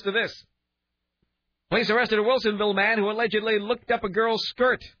 Oh, listen to this. Police arrested a Wilsonville man who allegedly looked up a girl's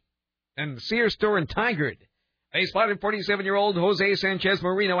skirt in the Sears store in Tigard. They spotted 47-year-old Jose Sanchez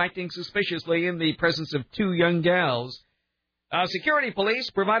Marino acting suspiciously in the presence of two young gals. Security police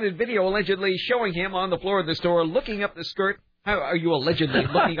provided video allegedly showing him on the floor of the store looking up the skirt. How are you allegedly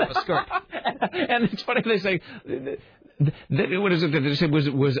looking up a skirt? And it's funny they say what is it that they said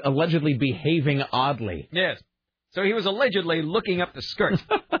was allegedly behaving oddly. Yes. So he was allegedly looking up the skirt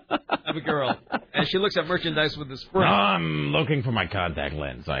of a girl as she looks at merchandise with the spring. I'm looking for my contact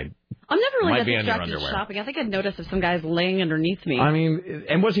lens. I'm never really Might that be in your distracted underwear. shopping. I think I'd notice if some guy's laying underneath me. I mean,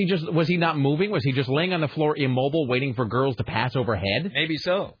 and was he not moving? Was he just laying on the floor immobile waiting for girls to pass overhead? Maybe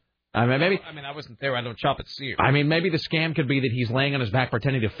so. I mean, maybe. I wasn't there. I don't shop at Sears. I mean, maybe the scam could be that he's laying on his back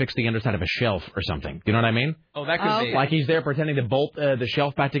pretending to fix the underside of a shelf or something. You know what I mean? Oh, that could be. Like he's there pretending to bolt the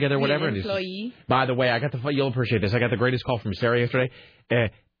shelf back together or whatever. An employee. By the way, you'll appreciate this. I got the greatest call from Sarah yesterday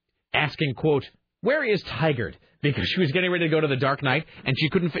asking, quote, where is Tigard? Because she was getting ready to go to the Dark Knight, and she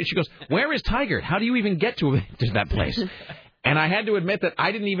couldn't. She goes, where is Tigard? How do you even get to that place? And I had to admit that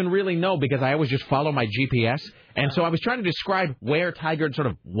I didn't even really know because I always just follow my GPS. And so I was trying to describe where Tigard sort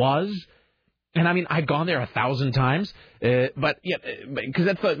of was. And, I mean, I'd gone there 1,000 times. But, yeah, because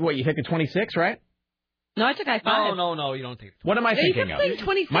that's what, you take the 26, right? No, I took I-5. No, you don't take it. What am I thinking of?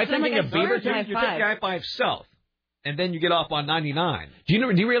 26. Am I thinking of Beaverton? You take the I-5 south, and then you get off on 99. Do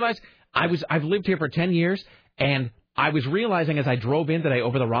you realize I've lived here for 10 years, and I was realizing as I drove in today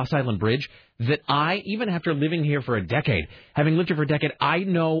over the Ross Island Bridge that even after living here for a decade, having lived here for a decade, I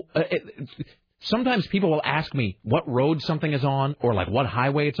know... sometimes people will ask me what road something is on or, like, what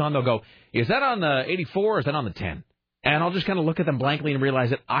highway it's on. They'll go, is that on the 84 or is that on the 10? And I'll just kind of look at them blankly and realize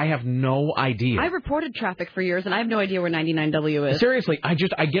that I have no idea. I reported traffic for years, and I have no idea where 99W is. Seriously, I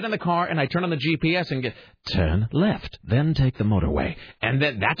get in the car and I turn on the GPS and turn left, then take the motorway. And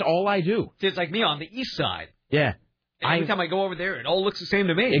then that's all I do. See, it's like me on the east side. Yeah. And every time I go over there, it all looks the same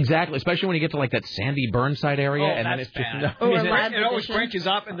to me. Exactly, especially when you get to, like, that Sandy Burnside area. And then it's bad. just... it always branches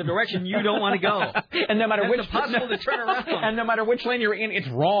off in the direction you don't want to go. And no matter which... It's impossible to turn around. And no matter which lane you're in, it's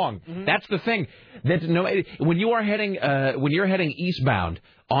wrong. Mm-hmm. That's the thing. When you're heading eastbound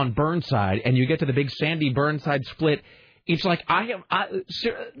on Burnside and you get to the big Sandy Burnside split, it's like I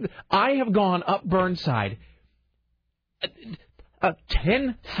have gone up Burnside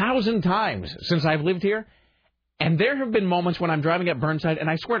 10,000 times since I've lived here. And there have been moments when I'm driving up Burnside, and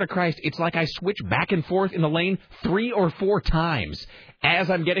I swear to Christ, it's like I switch back and forth in the lane 3 or 4 times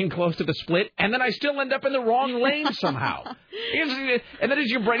as I'm getting close to the split, and then I still end up in the wrong lane somehow. And then as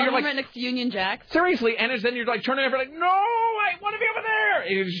your brain, you're like... right next to Union Jack. Seriously, and then you're like turning over like, no, I want to be over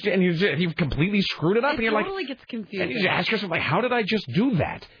there! And you've completely screwed it up, and you're like... It totally gets confusing. And you ask yourself, like, how did I just do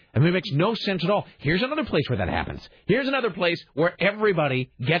that? I mean, it makes no sense at all. Here's another place where that happens. Here's another place where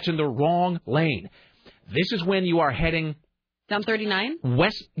everybody gets in the wrong lane. This is when you are heading... Down 39?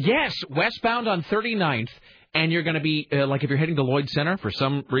 Westbound on 39th, and you're going to be, like, if you're heading to Lloyd Center for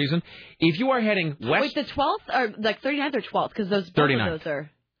some reason, if you are heading west... Wait, the 12th, or, like, 39th or 12th? Because both of those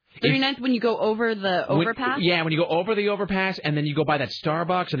are... 39th when you go over the overpass? When you go over the overpass, and then you go by that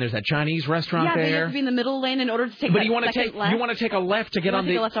Starbucks, and there's that Chinese restaurant there. Yeah, but you have to be in the middle lane in order to take left. You want to take a left to get on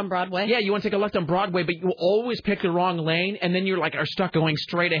the... You want to take a left on Broadway? Yeah, you want to take a left on Broadway, but you always pick the wrong lane, and then you're, like, are stuck going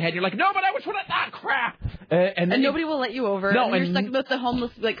straight ahead. You're like, no, but I was... crap! And nobody will let you over. No, and you're stuck with the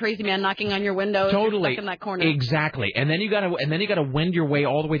homeless, like, crazy man knocking on your window. Totally. You're stuck in that corner. Exactly. And then you gotta wend your way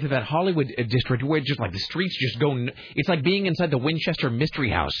all the way through that Hollywood district where just, like, the streets just go... It's like being inside the Winchester Mystery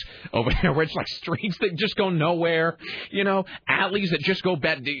House over there, where it's like streets that just go nowhere, alleys that just go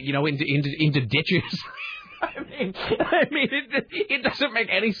bad, into ditches. I mean, it doesn't make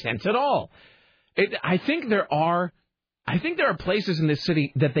any sense at all. I think there are places in this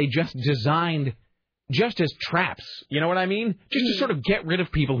city that they just designed just as traps. You know what I mean? Just to sort of get rid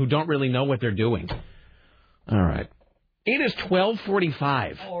of people who don't really know what they're doing. All right. It is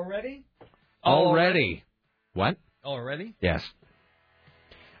 12:45. Already. What? Already? Yes.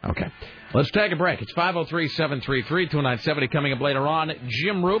 Okay. Let's take a break. It's 503-733-2970 coming up later on.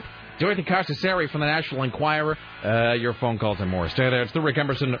 Jim Roop, Dorothy Carcasseri from the National Enquirer. Your phone calls and more. Stay there. It's the Rick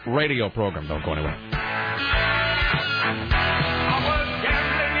Emerson radio program. Don't go anywhere.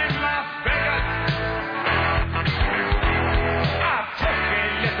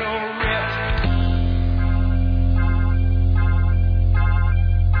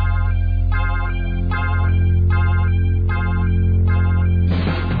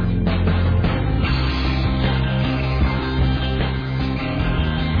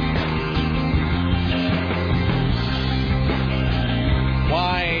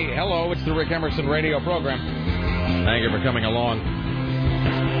 It's the Rick Emerson radio program. Thank you for coming along.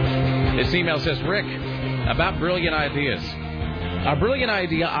 This email says, Rick, about brilliant ideas. A brilliant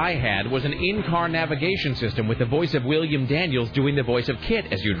idea I had was an in-car navigation system with the voice of William Daniels doing the voice of Kit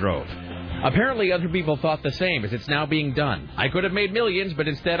as you drove. Apparently other people thought the same, as it's now being done. I could have made millions, but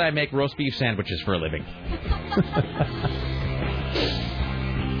instead I make roast beef sandwiches for a living.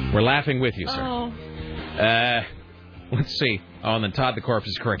 We're laughing with you, sir. Oh. Let's see. Oh, and then Todd the Corpse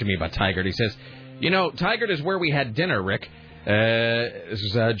is correcting me about Tigard. He says, Tigard is where we had dinner, Rick. This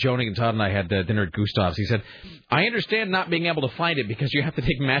is Joni and Todd and I had dinner at Gustav's. He said, I understand not being able to find it because you have to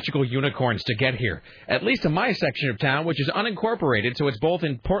take magical unicorns to get here. At least in my section of town, which is unincorporated, so it's both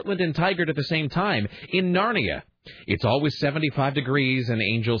in Portland and Tigard at the same time, in Narnia. It's always 75 degrees and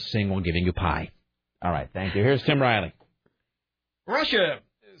angels sing while giving you pie. All right, thank you. Here's Tim Riley. Russia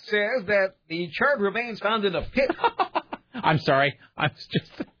says that the charred remains found in a pit. I'm sorry.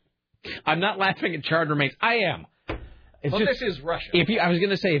 I'm not laughing at charred remains. I am. This is Russia. I was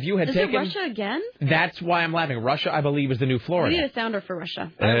going to say, if you had Is taken... it Russia again? That's why I'm laughing. Russia, I believe, is the new Florida. We need a sounder for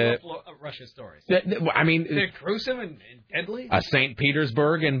Russia. I love Russia stories. I mean... They're gruesome and deadly. St.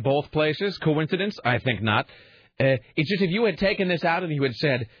 Petersburg in both places. Coincidence? I think not. It's just if you had taken this out and you had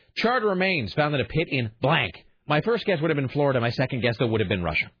said, charred remains found in a pit in blank, my first guess would have been Florida. My second guess, though, would have been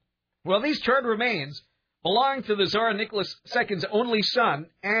Russia. Well, these charred remains belong to the Tsar Nicholas II's only son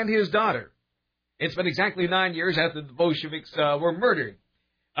and his daughter. It's been exactly 9 years after the Bolsheviks were murdered.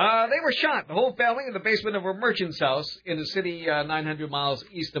 They were shot, the whole family, in the basement of a merchant's house in a city 900 miles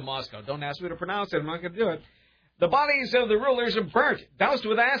east of Moscow. Don't ask me to pronounce it. I'm not going to do it. The bodies of the rulers are burnt, doused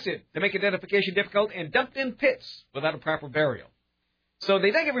with acid to make identification difficult, and dumped in pits without a proper burial. So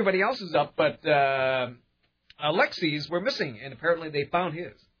they think everybody else is up, but Alexei's were missing, and apparently they found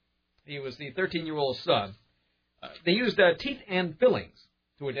his. He was the 13-year-old son. They used teeth and fillings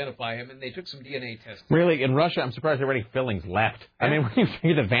to identify him, and they took some DNA tests. Really? In Russia, I'm surprised there are any fillings left. I mean, when you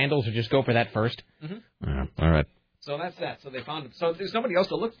figure the Vandals would just go for that first? Mm-hmm. All right. So that's that. So they found him. So there's nobody else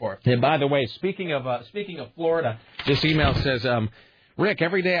to look for. And by the way, speaking of Florida, this email says, Rick,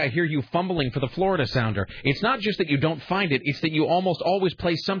 every day I hear you fumbling for the Florida sounder. It's not just that you don't find it, it's that you almost always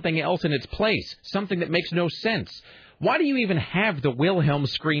place something else in its place, something that makes no sense. Why do you even have the Wilhelm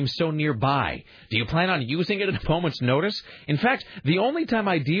scream so nearby? Do you plan on using it at a moment's notice? In fact, the only time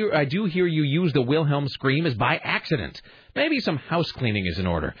I do hear you use the Wilhelm scream is by accident. Maybe some house cleaning is in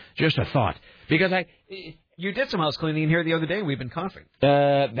order. Just a thought. Because You did some house cleaning here the other day. We've been coughing.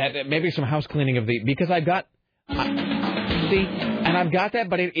 That maybe some house cleaning of because I've got... see, and I've got that,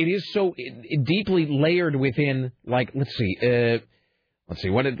 but it is so deeply layered within, like, let's see,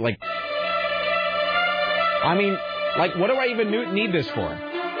 what it, like... I mean... Like, what do I even need this for?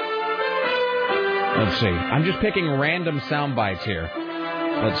 Let's see. I'm just picking random sound bites here.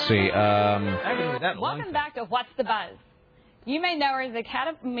 Let's see. Welcome back to What's the Buzz. You may know her as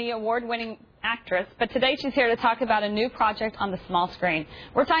Academy Award-winning actress, but today she's here to talk about a new project on the small screen.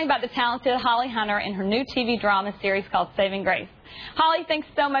 We're talking about the talented Holly Hunter and her new TV drama series called Saving Grace. Holly, thanks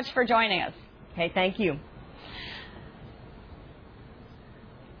so much for joining us. Okay, thank you.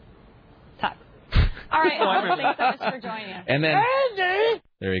 All right, thanks so much for joining us. And then,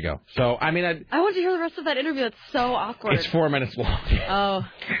 there you go. So, I mean, I want to hear the rest of that interview. It's so awkward. It's 4 minutes long. Oh.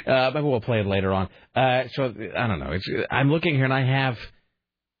 Maybe we'll play it later on. So, I don't know. I'm looking here, and I have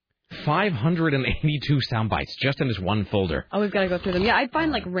 582 sound bites just in this one folder. Oh, we've got to go through them. Yeah, I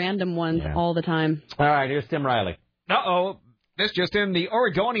find, like, random ones all the time. All right, here's Tim Riley. Uh-oh. This just in. The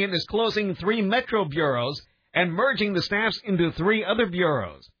Oregonian is closing 3 metro bureaus and merging the staffs into 3 other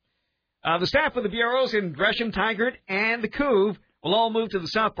bureaus. The staff of the bureaus in Gresham, Tigard, and the Couve will all move to the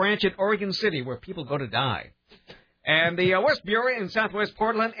South Branch at Oregon City, where people go to die. And the West Bureau in Southwest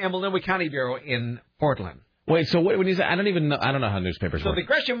Portland and Multnomah County Bureau in Portland. Wait, so when you say, I don't know how newspapers work. So the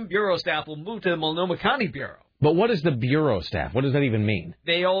Gresham Bureau staff will move to the Multnomah County Bureau. But what is the bureau staff? What does that even mean?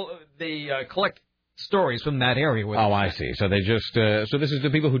 They collect stories from that area. Oh, I see. So they just so this is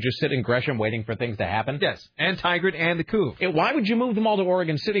the people who just sit in Gresham waiting for things to happen? Yes, and Tigard and the Couve. Why would you move them all to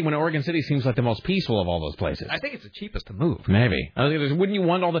Oregon City when Oregon City seems like the most peaceful of all those places? I think it's the cheapest to move. Maybe. Wouldn't you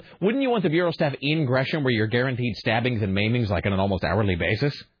want the bureau staff in Gresham where you're guaranteed stabbings and maimings like on an almost hourly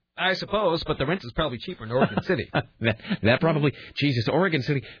basis? I suppose, but the rent is probably cheaper in Oregon City. that probably, Jesus, Oregon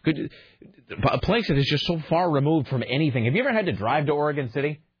City, a place that is just so far removed from anything. Have you ever had to drive to Oregon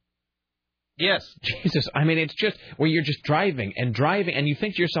City? Yes. Jesus, I mean, it's just where you're just driving, and you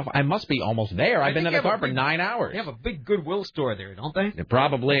think to yourself, I must be almost there. I've been in the car for 9 hours. They have a big Goodwill store there, don't they?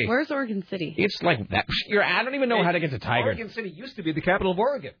 Probably. Where's Oregon City? It's like that. I don't even know how to get to Tigard. Oregon City used to be the capital of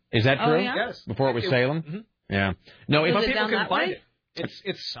Oregon. Is that true? Yeah? Yes. Before it was Salem? Mm-hmm. Yeah. No, Is but it people down can that find way? it.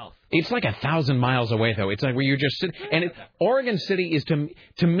 It's south. It's like 1,000 miles away, though. It's like where you're just sitting. And Oregon City is, to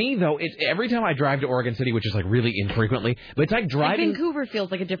me, though, every time I drive to Oregon City, which is like really infrequently, but it's like driving. Like Vancouver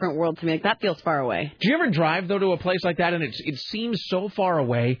feels like a different world to me. Like that feels far away. Do you ever drive, though, to a place like that, and it seems so far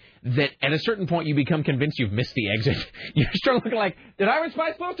away that at a certain point you become convinced you've missed the exit? You start looking like, was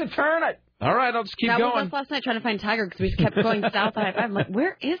I supposed to turn? All right, I'll just keep going. That was us last night trying to find Tigard because we kept going south of I-5. I'm like,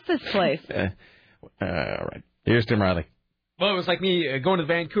 where is this place? All right. Here's Tim Riley. Well, it was like me going to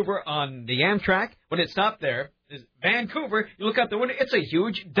Vancouver on the Amtrak. When it stopped there, Vancouver, you look out the window, it's a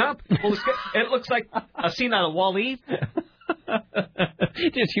huge dump. It looks like a scene out of Wall-E.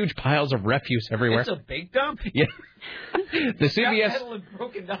 Just huge piles of refuse everywhere. It's a big dump. Yeah. The CBS... metal and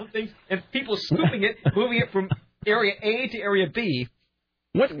broken down things, and people scooping it, moving it from area A to area B.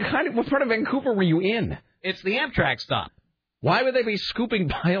 What part of Vancouver were you in? It's the Amtrak stop. Why would they be scooping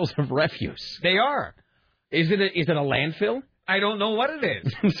piles of refuse? They are. Is it a landfill? I don't know what it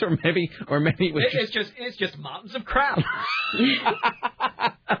is. or maybe it was it's just mountains of crap.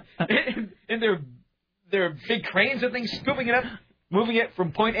 and they're big cranes and things scooping it up, moving it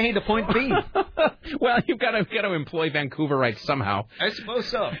from point A to point B. Well, you've got to employ Vancouverites somehow. I suppose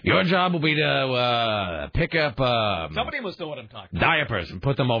so. Your job will be to pick up somebody must know what I'm talking about. Diapers and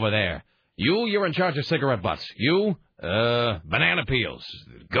put them over there. You're in charge of cigarette butts. You banana peels.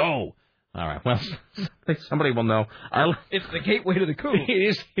 Go. All right. Well, somebody will know. It's the gateway to the coup.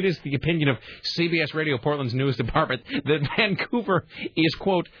 It is the opinion of CBS Radio Portland's news department that Vancouver is,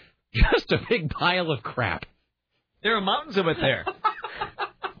 quote, just a big pile of crap. There are mountains of it there.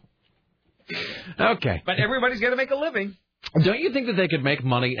 Okay. But everybody's got to make a living. Don't you think that they could make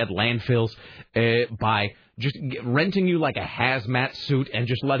money at landfills by just renting you like a hazmat suit and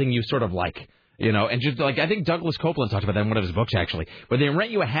just letting you sort of like, you know, and just like, I think Douglas Copeland talked about that in one of his books, actually, where they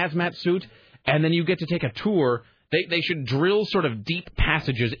rent you a hazmat suit and then you get to take a tour. They should drill sort of deep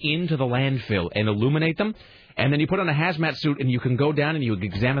passages into the landfill and illuminate them. And then you put on a hazmat suit and you can go down and you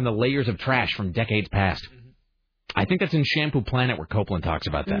examine the layers of trash from decades past. Mm-hmm. I think that's in Shampoo Planet where Copeland talks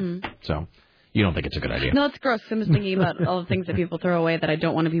about that. Mm-hmm. So you don't think it's a good idea? No, it's gross. I'm just thinking about all the things that people throw away that I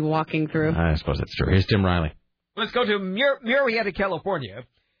don't want to be walking through. I suppose that's true. Here's Tim Riley. Let's go to Murrieta, California,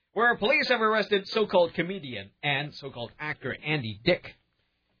 where police have arrested so-called comedian and so-called actor Andy Dick.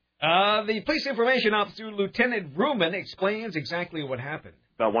 The police information officer, Lieutenant Ruman, explains exactly what happened.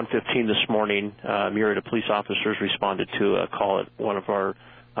 About 1:15 this morning, Murrieta police officers responded to a call at one of our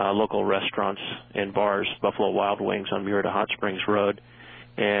local restaurants and bars, Buffalo Wild Wings on Murrieta Hot Springs Road,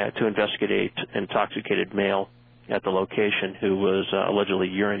 to investigate intoxicated male at the location who was allegedly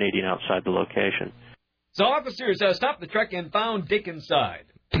urinating outside the location. So officers stopped the truck and found Dick inside.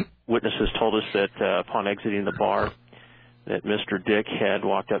 Witnesses told us that upon exiting the bar, that Mr. Dick had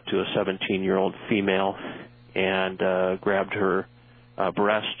walked up to a 17-year-old female and grabbed her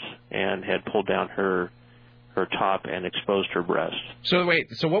breasts and had pulled down her top and exposed her breasts. So wait,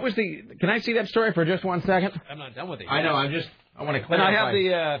 so what was the? Can I see that story for just 1 second? I'm not done with it yet. I know. I want to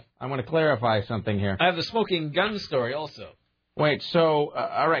clarify. I want to clarify something here. I have the smoking gun story also. Wait. So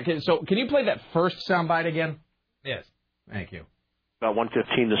all right. So can you play that first soundbite again? Yes. Thank you. About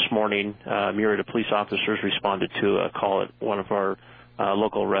 1:15 this morning, Murrieta police officers responded to a call at one of our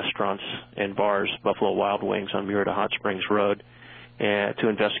local restaurants and bars, Buffalo Wild Wings on Murrieta Hot Springs Road, to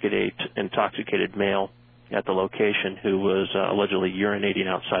investigate intoxicated male at the location who was allegedly urinating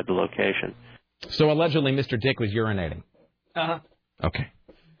outside the location. So allegedly Mr. Dick was urinating. Uh-huh. Okay.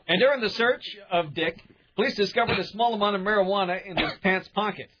 And during the search of Dick, police discovered a small amount of marijuana in his pants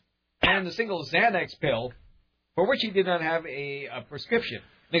pocket and a single Xanax pill for which he did not have a prescription.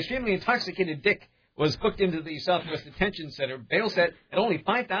 An extremely intoxicated Dick was booked into the Southwest Detention Center, bail set at only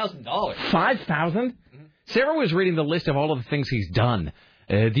 $5,000. $5,000? Mm-hmm. Sarah was reading the list of all of the things he's done.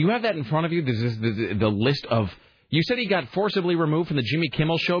 Do you have that in front of you? This is the list of... You said he got forcibly removed from the Jimmy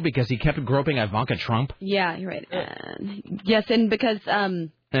Kimmel show because he kept groping Ivanka Trump? Yeah, you're right. Yes, and because...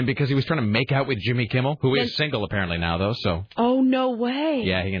 And because he was trying to make out with Jimmy Kimmel, who is single apparently now, though, so... Oh, no way.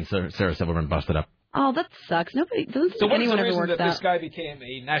 Yeah, he and Sarah Silverman busted up. Oh, that sucks. Nobody doesn't. So anyone what's the ever reason that out. this guy became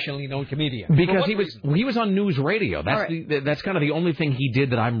a nationally known comedian? Because he was on news radio. That's that's kind of the only thing he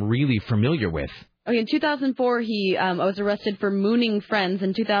did that I'm really familiar with. Okay, in 2004, he was arrested for mooning friends.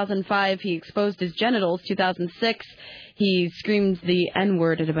 In 2005, he exposed his genitals. 2006, he screamed the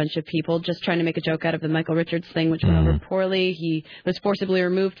N-word at a bunch of people, just trying to make a joke out of the Michael Richards thing, which went over poorly. He was forcibly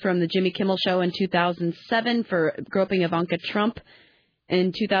removed from the Jimmy Kimmel show in 2007 for groping Ivanka Trump.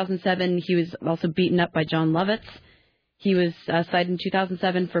 In 2007, he was also beaten up by John Lovitz. He was cited in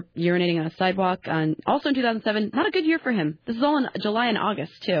 2007 for urinating on a sidewalk. Also in 2007, not a good year for him. This is all in July and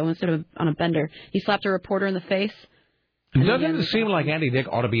August, too, instead of on a bender. He slapped a reporter in the face. Doesn't it seem like Andy Dick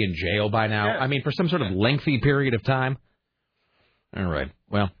ought to be in jail by now? Yeah. I mean, for some sort of lengthy period of time? All right.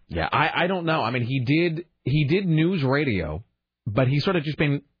 Well, yeah, I don't know. I mean, he did news radio, but he's sort of just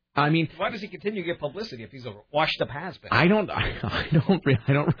been... I mean, why does he continue to get publicity if he's a washed-up has-been? I don't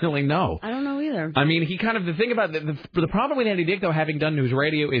really know. I don't know either. I mean, he kind of the thing about the problem with Andy Dick, though, having done news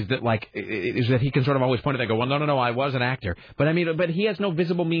radio, is that he can sort of always point at it and go, well, no, I was an actor, but I mean, but he has no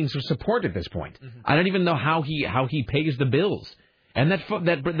visible means of support at this point. Mm-hmm. I don't even know how he pays the bills, and that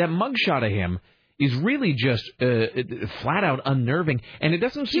mugshot of him is really just flat out unnerving, and it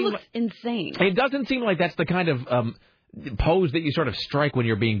doesn't seem he looks insane. It doesn't seem like that's the kind of pose that you sort of strike when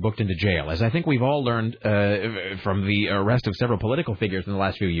you're being booked into jail. As I think we've all learned from the arrest of several political figures in the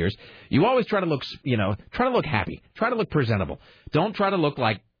last few years, you always try to look, happy, try to look presentable. Don't try to look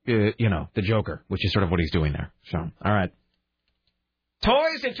like, the Joker, which is sort of what he's doing there. So, all right.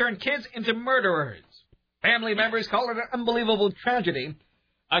 Toys that turn kids into murderers. Family members call it an unbelievable tragedy.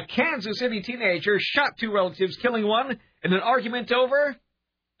 A Kansas City teenager shot two relatives, killing one in an argument over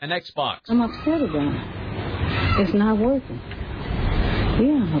an Xbox. I'm upset about it. It's not working.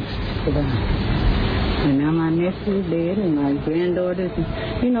 Yeah, I'm upset about it. And now my nephew is dead and my granddaughters.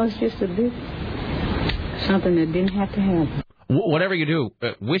 And, it's just a bit something that didn't have to happen. Whatever you do,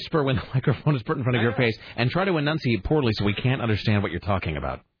 whisper when the microphone is put in front of your face and try to enunciate poorly so we can't understand what you're talking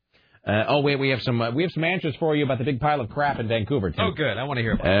about. Wait, we have some answers for you about the big pile of crap in Vancouver, Tim. Oh, good. I want to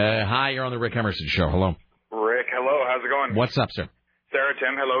hear about it. Hi, you're on the Rick Emerson Show. Hello. Rick, hello. How's it going? What's up, sir? Sarah,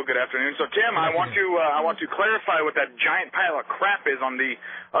 Tim, hello. Good afternoon. So, Tim, I want to clarify what that giant pile of crap is on the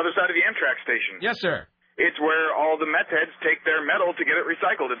other side of the Amtrak station. Yes, sir. It's where all the meth heads take their metal to get it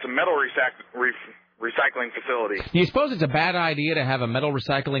recycled. It's a metal recycling facility. Do you suppose it's a bad idea to have a metal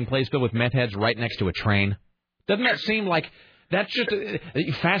recycling place filled with meth heads right next to a train? Doesn't that seem like that's just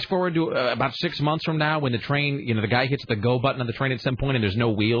fast forward to about 6 months from now when the train, the guy hits the go button on the train at some point and there's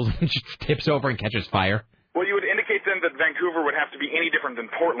no wheels and just tips over and catches fire? Well, you would indicate then that Vancouver would have to be any different than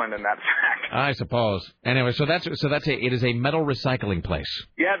Portland in that fact. I suppose. Anyway, so it is a metal recycling place.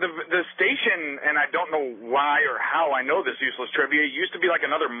 Yeah, the station, and I don't know why or how I know this useless trivia, used to be like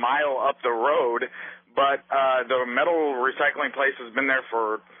another mile up the road, but the metal recycling place has been there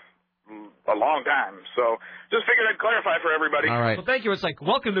for a long time. So just figured I'd clarify for everybody. All right. Well, thank you. It's like,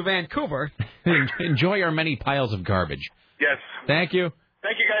 welcome to Vancouver. Enjoy our many piles of garbage. Yes. Thank you.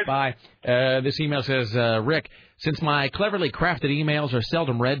 Thank you, guys. Bye. This email says, Rick, since my cleverly crafted emails are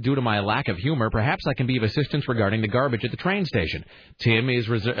seldom read due to my lack of humor, perhaps I can be of assistance regarding the garbage at the train station. Tim is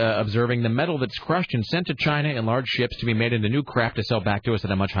observing the metal that's crushed and sent to China in large ships to be made into new crap to sell back to us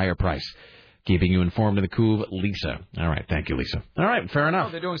at a much higher price. Keeping you informed of the coup, Lisa. All right. Thank you, Lisa. All right. Fair enough.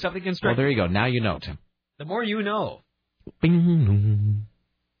 Oh, they're doing something constructive. Well, there you go. Now you know, Tim. The more you know. Joe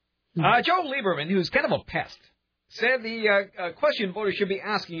Lieberman, who's kind of a pest, said the question voters should be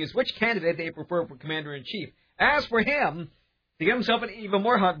asking is which candidate they prefer for commander-in-chief. As for him, to get himself in even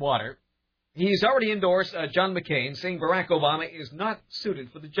more hot water, he's already endorsed John McCain, saying Barack Obama is not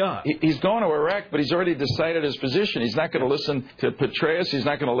suited for the job. He's going to Iraq, but he's already decided his position. He's not going to listen to Petraeus. He's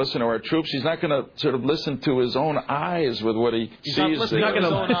not going to listen to our troops. He's not going to sort of listen to his own eyes with what he sees. He's not going to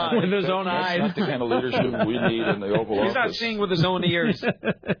listen with his own eyes. That's not the kind of leadership we need in the Oval Office. He's not seeing with his own ears.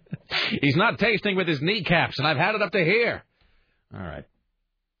 He's not tasting with his kneecaps, and I've had it up to here. All right.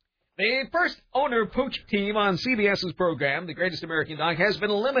 The first owner pooch team on CBS's program, The Greatest American Dog, has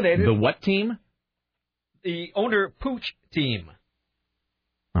been eliminated. The what team? The owner pooch team.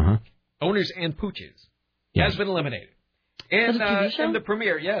 Uh-huh. Owners and pooches. Yeah. Has been eliminated. In the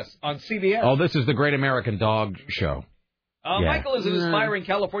premiere, yes, on CBS. Oh, this is The Great American Dog Show. Michael is an aspiring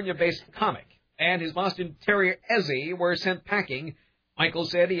California-based comic, and his Boston Terrier, Ezzy, were sent packing. Michael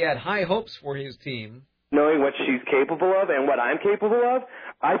said he had high hopes for his team. Knowing what she's capable of and what I'm capable of,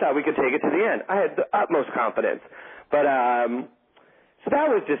 I thought we could take it to the end. I had the utmost confidence. But, so that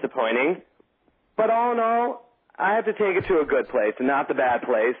was disappointing. But all in all, I have to take it to a good place and not the bad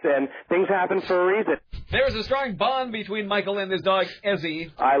place, and things happen for a reason. There's a strong bond between Michael and his dog,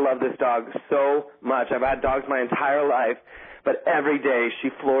 Ezzy. I love this dog so much. I've had dogs my entire life, but every day she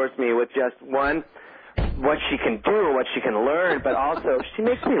floors me with just what she can do, what she can learn, but also she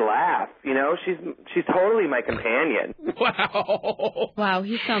makes me laugh. She's totally my companion. Wow,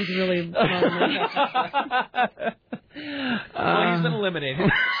 he sounds really lonely. Well, he's been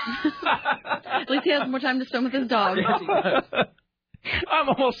eliminated. At least he has more time to spend with his dog. I'm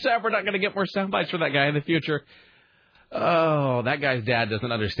almost sad we're not going to get more sound bites for that guy in the future. Oh, that guy's dad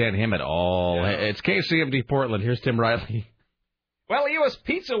doesn't understand him at all. Yeah. It's KCMD Portland. Here's Tim Riley. Well, a U.S.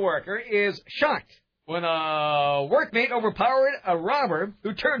 pizza worker is shocked when a workmate overpowered a robber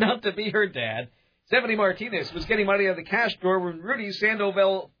who turned out to be her dad. Stephanie Martinez was getting money out of the cash drawer when Rudy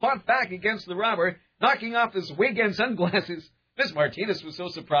Sandoval fought back against the robber, knocking off his wig and sunglasses. Miss Martinez was so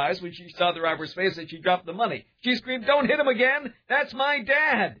surprised when she saw the robber's face that she dropped the money. She screamed, "Don't hit him again! That's my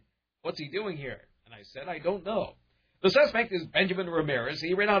dad!" "What's he doing here?" And I said, "I don't know." The suspect is Benjamin Ramirez.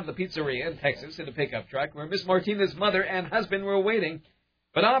 He ran out of the pizzeria in Texas in a pickup truck where Miss Martinez's mother and husband were waiting.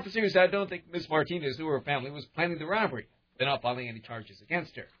 But officers don't think Miss Martinez knew her family was planning the robbery. They're not filing any charges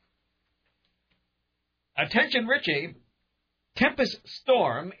against her. Attention, Richie. Tempest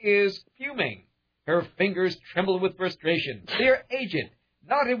Storm is fuming. Her fingers tremble with frustration. They are aged,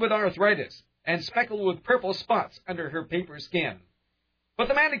 knotted with arthritis, and speckled with purple spots under her paper skin. But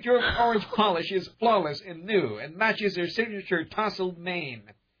the manicured orange polish is flawless and new and matches her signature tousled mane.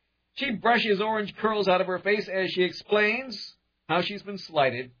 She brushes orange curls out of her face as she explains how she's been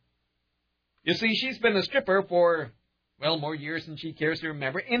slighted. You see, she's been a stripper for, more years than she cares to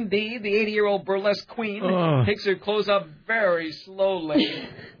remember. Indeed, the 80-year-old burlesque queen takes her clothes off very slowly.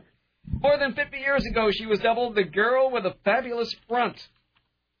 More than 50 years ago, she was dubbed the girl with a fabulous front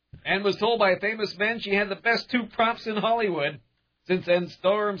and was told by famous men she had the best two props in Hollywood. Since then,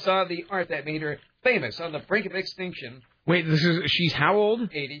 Storm saw the art that made her famous on the brink of extinction. Wait, she's how old?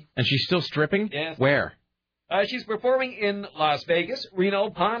 80. And she's still stripping? Yes. Where? She's performing in Las Vegas, Reno,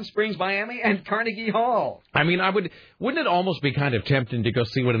 Palm Springs, Miami, and Carnegie Hall. I mean, wouldn't it almost be kind of tempting to go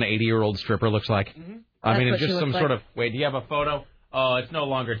see what an 80-year-old stripper looks like? Mm-hmm. I mean, it's just some sort of... Wait, do you have a photo? Oh, it's no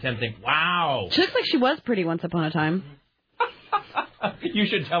longer tempting. Wow. She looks like she was pretty once upon a time. You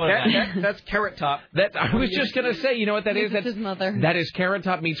should tell her that. That's Carrot Top. I was just going to say, you know what that is? That's his mother. That is Carrot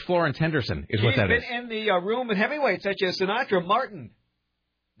Top meets Florence Henderson, is what that is. She's been in the room with heavyweights such as Sinatra, Martin,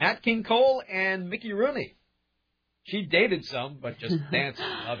 Nat King Cole, and Mickey Rooney. She dated some, but just danced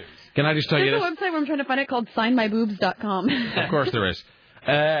with others. Can I just tell you this? There's a website where I'm trying to find it called signmyboobs.com. Of course there is.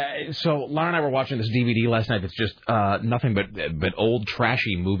 So Laura and I were watching this DVD last night that's just nothing but old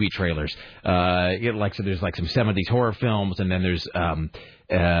trashy movie trailers. So there's like some 70s horror films, and then there's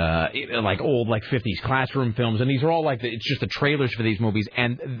like old 50s classroom films, and these are all it's just the trailers for these movies.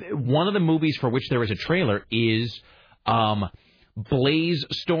 And one of the movies for which there is a trailer is Blaze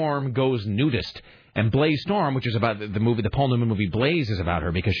Storm Goes Nudist. And Blaze Storm, which is about the movie, the Paul Newman movie Blaze, is about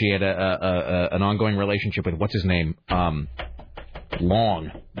her because she had an ongoing relationship with what's his name, Long,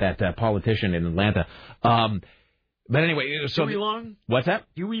 that politician in Atlanta. But anyway, so Huey Long. What's that?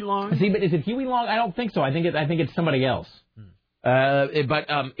 Huey Long. See, but is it Huey Long? I don't think so. I think it's somebody else. But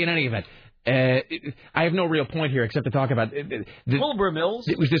in any event, I have no real point here except to talk about Wilbur Mills.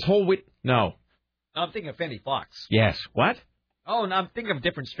 It was this whole No. I'm thinking of Fanny Fox. Yes. What? Oh, no, I'm thinking of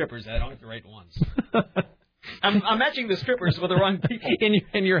different strippers. I don't have the right ones. I'm matching the strippers with the wrong people.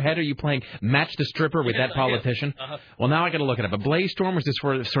 In your head, are you playing match the stripper with that politician? Uh-huh. Well, now I got to look it up. But Blaze Storm was this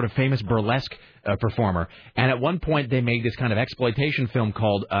sort of famous burlesque performer, and at one point they made this kind of exploitation film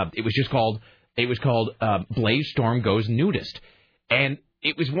called it was called Blaze Storm Goes Nudist, and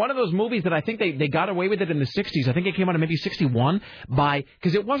it was one of those movies that I think they got away with it in the 60s. I think it came out in maybe 61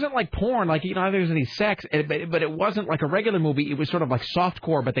 because it wasn't like porn, there was any sex, but it wasn't like a regular movie. It was sort of like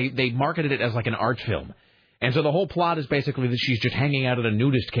softcore, but they marketed it as like an art film. And so the whole plot is basically that she's just hanging out at a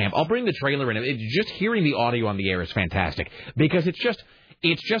nudist camp. I'll bring the trailer in. Just hearing the audio on the air is fantastic because it's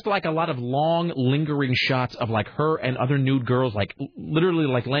just like a lot of long, lingering shots of like her and other nude girls, like literally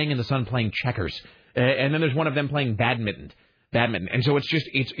like laying in the sun playing checkers. And then there's one of them playing badminton. And so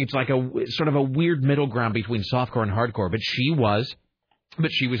it's like a sort of a weird middle ground between softcore and hardcore. But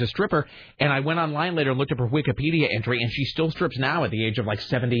she was a stripper. And I went online later and looked up her Wikipedia entry, and she still strips now at the age of like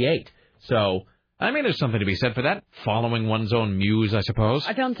 78. So, I mean, there's something to be said for that. Following one's own muse, I suppose.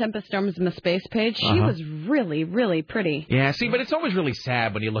 I found Tempest Storms in the space page. She was really, really pretty. Yeah, see, but it's always really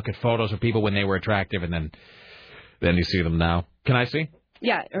sad when you look at photos of people when they were attractive and then you see them now. Can I see?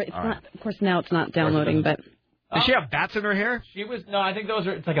 Yeah, it's not. Of course, now it's not downloading, but... Does she have bats in her hair? I think those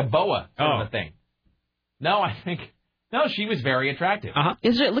are, it's like a boa sort of a thing. No, she was very attractive.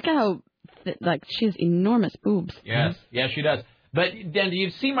 Look at how, she has enormous boobs. Yes, yes, she does. But then do you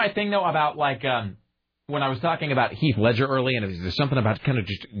see my thing, though, about, when I was talking about Heath Ledger early, and there's something about kind of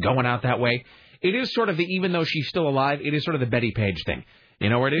just going out that way? It is sort of even though she's still alive, it is sort of the Betty Page thing. You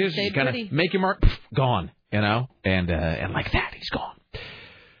know where it is? You kind of make your mark, gone, and like that, he's gone.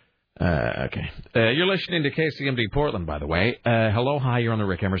 Okay. You're listening to KCMD Portland, by the way. Hello, hi, you're on the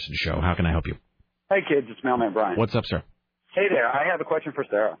Rick Emerson Show. How can I help you? Hey, kids, it's Mailman Brian. What's up, sir? Hey there, I have a question for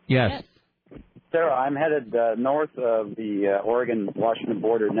Sarah. Yes. Sarah, I'm headed north of the Oregon-Washington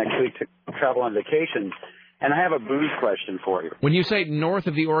border next week to travel on vacation, and I have a booze question for you. When you say north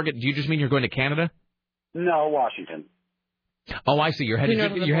of the Oregon, do you just mean you're going to Canada? No, Washington. Oh, I see. You're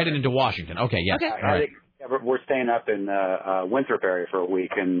headed into Washington. Okay, yes. Okay. All right. We're staying up in Winthrop area for a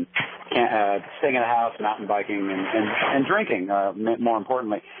week and staying in a house, mountain biking, and drinking, more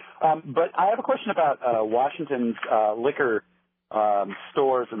importantly. But I have a question about Washington's liquor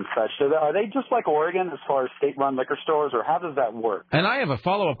stores and such. So are they just like Oregon as far as state-run liquor stores, or how does that work? And I have a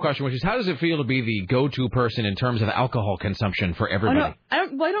follow-up question, which is, how does it feel to be the go-to person in terms of alcohol consumption for everybody? I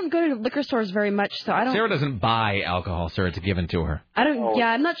don't go to liquor stores very much, so I don't... Sarah doesn't buy alcohol, sir. It's given to her. Yeah,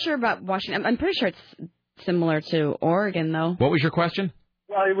 I'm not sure about Washington. I'm pretty sure it's similar to Oregon, though. What was your question?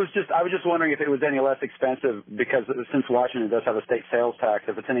 Well, I was just wondering if it was any less expensive, because since Washington does have a state sales tax,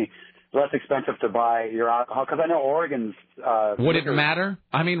 if it's any less expensive to buy your alcohol, because I know Oregon's... Would it matter?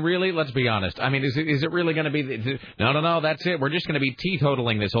 I mean, really, let's be honest. I mean, is it really going to be... No, that's it. We're just going to be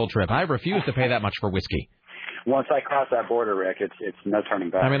teetotaling this whole trip. I refuse to pay that much for whiskey. Once I cross that border, Rick, it's no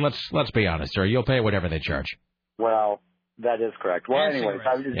turning back. I mean, let's be honest, sir. You'll pay whatever they charge. Well... That is correct. Well, anyways,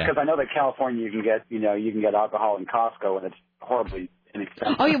 because I know that California you can get alcohol in Costco, and it's horribly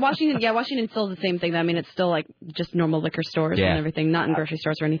inexpensive. Oh, yeah, Washington's still the same thing. I mean, it's still like just normal liquor stores and everything, not in grocery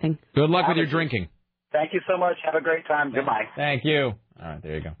stores or anything. Good luck with your drinking. Thank you so much. Have a great time. Goodbye. Thank you. All right,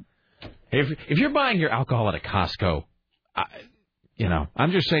 there you go. If you're buying your alcohol at a Costco, You know,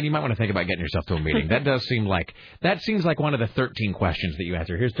 I'm just saying you might want to think about getting yourself to a meeting. That seems like one of the 13 questions that you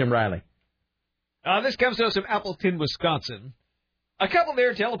answer. Here's Tim Riley. This comes to us from Appleton, Wisconsin. A couple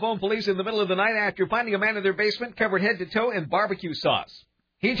there telephoned police in the middle of the night after finding a man in their basement covered head to toe in barbecue sauce.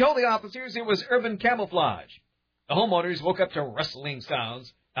 He told the officers it was urban camouflage. The homeowners woke up to rustling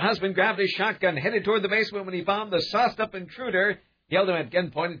sounds. The husband grabbed his shotgun, headed toward the basement when he found the sauced-up intruder. He held him at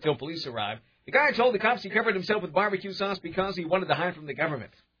gunpoint until police arrived. The guy told the cops he covered himself with barbecue sauce because he wanted to hide from the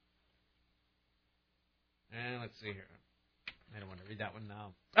government. And let's see here. I don't want to read that one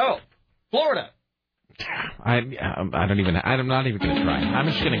now. Oh, Florida. I'm not even going to try. I'm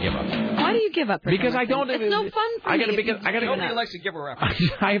just going to give up. Why do you give up? Because I don't. It's no fun for me. Nobody likes to give a reference.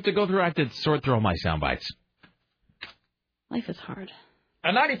 I have to sort through all my sound bites. Life is hard.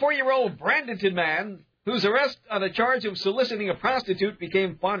 A 94-year-old Bradenton man whose arrest on a charge of soliciting a prostitute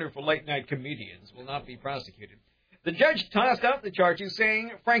became fodder for late-night comedians will not be prosecuted. The judge tossed out the charges,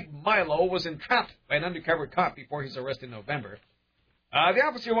 saying Frank Milo was entrapped by an undercover cop before his arrest in November. The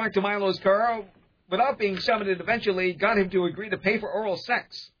officer walked to Milo's car without being summoned and eventually got him to agree to pay for oral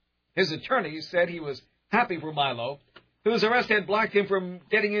sex. His attorney said he was happy for Milo, whose arrest had blocked him from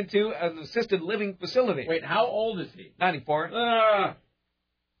getting into an assisted living facility. Wait, how old is he? 94.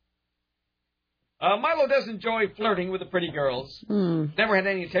 Milo does enjoy flirting with the pretty girls. Never had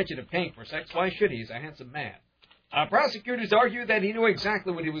any intention of paying for sex. Why should he? He's a handsome man. Prosecutors argue that he knew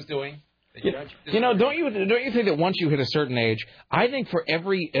exactly what he was doing. Don't you think that once you hit a certain age, I think for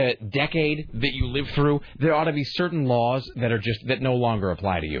every decade that you live through, there ought to be certain laws that no longer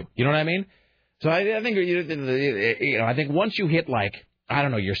apply to you. You know what I mean? So I think I think once you hit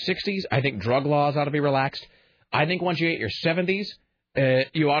your 60s, I think drug laws ought to be relaxed. I think once you hit your 70s,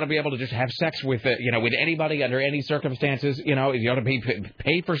 you ought to be able to just have sex with with anybody under any circumstances. You ought to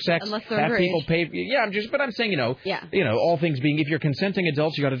pay for sex. Unless they're have underage. people pay. Yeah, I'm saying all things being, if you're consenting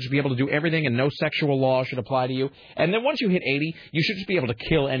adults, you got to just be able to do everything, and no sexual law should apply to you. And then once you hit 80, you should just be able to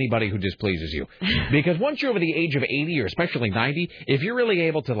kill anybody who displeases you. Because once you're over the age of 80 or especially 90, if you're really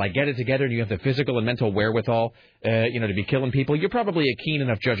able to get it together and you have the physical and mental wherewithal, to be killing people, you're probably a keen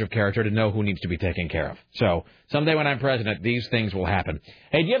enough judge of character to know who needs to be taken care of. So someday when I'm president, these things will happen.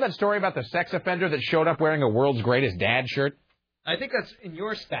 Hey, do you have that story about the sex offender that showed up wearing a World's Greatest Dad shirt? I think that's in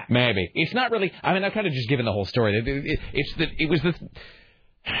your stack. Maybe. It's not really. I mean, I've kind of just given the whole story. It was the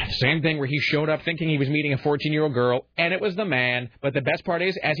same thing where he showed up thinking he was meeting a 14-year-old girl, and it was the man. But the best part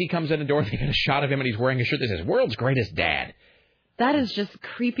is, as he comes in the door, they get a shot of him, and he's wearing a shirt that says World's Greatest Dad. That is just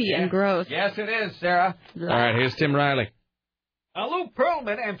creepy and gross. Yes, it is, Sarah. All right, here's Tim Riley. Lou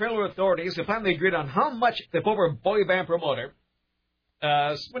Pearlman and federal authorities have finally agreed on how much the former boy band promoter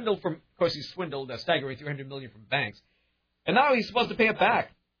swindled from. Of course, he swindled a staggering $300 million from banks, and now he's supposed to pay it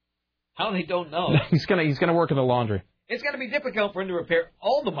back. How they don't know. He's gonna work in the laundry. It's going to be difficult for him to repair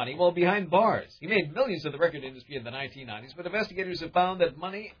all the money while behind bars. He made millions of the record industry in the 1990s, but investigators have found that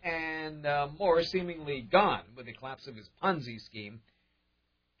money and more seemingly gone with the collapse of his Ponzi scheme.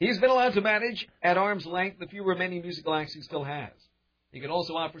 He's been allowed to manage at arm's length the few remaining musical acts he still has. He can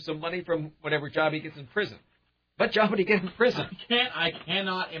also offer some money from whatever job he gets in prison. What job would he get in prison? I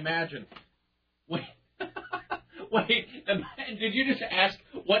cannot imagine. Wait, did you just ask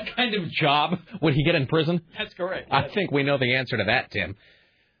what kind of job would he get in prison? That's correct. I think we know the answer to that, Tim.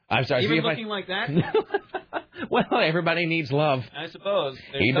 I'm sorry. Even looking like that? Well, everybody needs love. I suppose.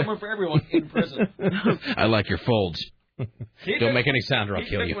 There's somewhere for everyone in prison. I like your folds. Don't make any sound or I'll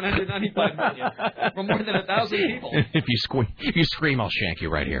kill you. $195 million from more than 1,000 people. If you scream, I'll shank you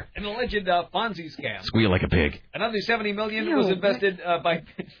right here. An alleged Ponzi scam. Squeal like a pig. Another $70 million was invested by.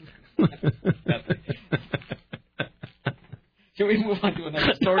 Should we move on to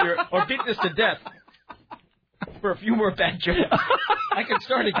another story or beat this to death for a few more bad jokes? I can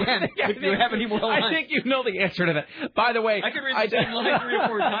start again if you have any more lines. I think you know the answer to that. By the way, I can read the same line 3 or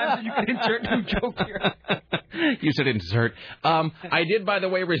 4 times and you can insert new jokes here. You said insert. I did, by the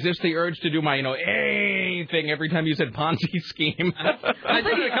way, resist the urge to do my, thing every time you said Ponzi scheme. I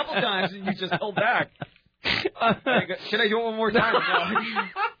did it a couple times and you just held back. Should I do it one more time? No.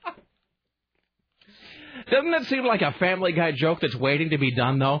 Doesn't it seem like a Family Guy joke that's waiting to be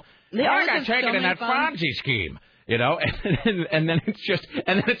done, though? I got taken in that Fonzie scheme, and then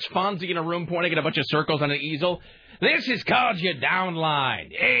it's Fonzie in a room pointing at a bunch of circles on an easel. This is called your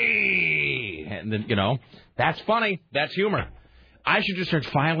downline. Hey, and then that's funny. That's humor. I should just start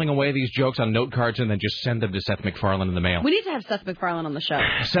filing away these jokes on note cards and then just send them to Seth MacFarlane in the mail. We need to have Seth MacFarlane on the show.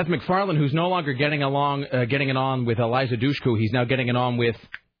 Seth MacFarlane, who's no longer getting it on with Eliza Dushku. He's now getting it on with,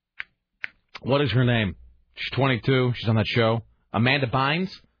 what is her name? She's 22. She's on that show. Amanda Bynes.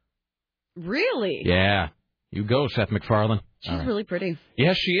 Really? Yeah. You go, Seth MacFarlane. She's really pretty.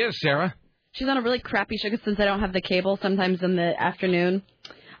 Yes, she is, Sarah. She's on a really crappy show since I don't have the cable. Sometimes in the afternoon,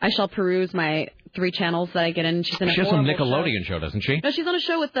 I shall peruse my 3 channels that I get in. She's in a She has some horrible Nickelodeon show, doesn't she? No, she's on a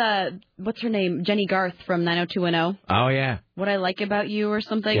show with what's her name? Jenny Garth from 90210. Oh, yeah. What I Like About You or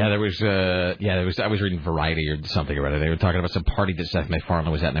something. Yeah, there was. I was reading Variety or something about it. They were talking about some party that Seth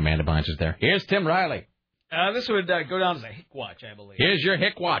MacFarlane was at, and Amanda Bynes was there. Here's Tim Riley. This would go down as a hick watch, I believe. Here's your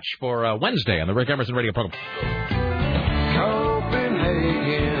hick watch for Wednesday on the Rick Emerson Radio Program.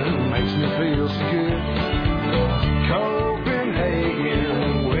 Copenhagen makes me feel so good.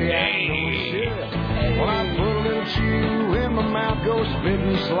 Copenhagen, way I know shit. Well, I put a little chew in my mouth, go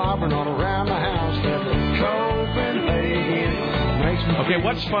spitting, slobbering all around the house. Copenhagen makes me Okay,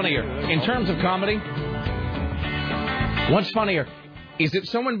 what's funnier in terms of comedy? What's funnier? Is it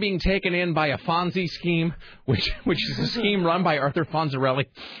someone being taken in by a Fonzie scheme, which is a scheme run by Arthur Fonzarelli,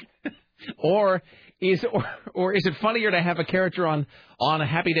 or is it funnier to have a character on a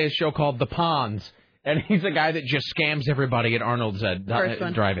Happy Days show called The Ponds, and he's the guy that just scams everybody at Arnold's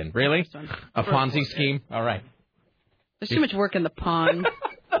drive-in? Really? A Fonzie scheme? All right. There's too much work in the pond.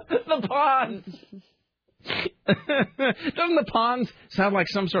 The Ponds. Doesn't the Ponds sound like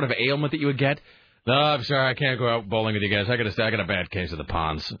some sort of ailment that you would get? No, I'm sorry, I can't go out bowling with you guys. I got a bad case of the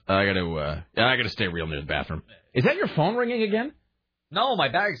Ponds. I got to stay real near the bathroom. Is that your phone ringing again? No, my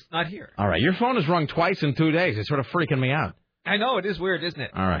bag's not here. All right, your phone has rung twice in 2 days. It's sort of freaking me out. I know, it is weird, isn't it?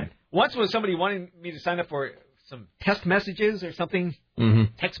 All right. Once was somebody wanting me to sign up for some test messages or something. Mm-hmm.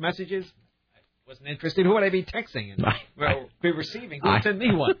 Text messages. I wasn't interested. Who would I be texting? Be receiving? Who would send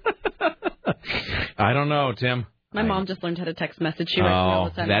me one? I don't know, Tim. My mom just learned how to text message. She writes me all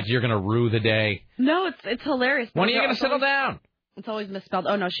the time. You're going to rue the day. No, it's hilarious. When are you going to settle down? It's always misspelled.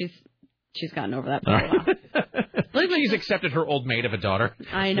 Oh, no, she's gotten over that for a while. She's accepted her old maid of a daughter.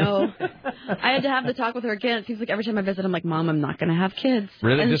 I know. I had to have the talk with her again. It seems like every time I visit, I'm like, Mom, I'm not going to have kids.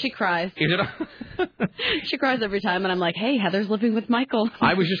 Really? And she cries. She cries every time, and I'm like, hey, Heather's living with Michael.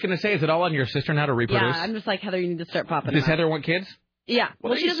 I was just going to say, is it all on your sister now to reproduce? Yeah, I'm just like, Heather, you need to start popping Does them out. Heather want kids? Yeah.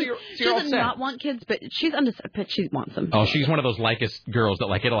 Well, she doesn't not want kids, but she's undecided, but she wants them. Oh, she's one of those Lycus girls that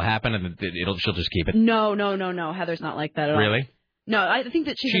it'll happen and she'll just keep it. No. Heather's not like that at all. Really? No, I think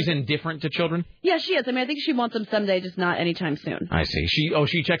that she's indifferent to children. Yeah, she is. I mean, I think she wants them someday, just not anytime soon. I see.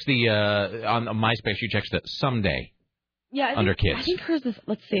 She checks the on MySpace. She checks the someday. Yeah, under kids. I think hers is.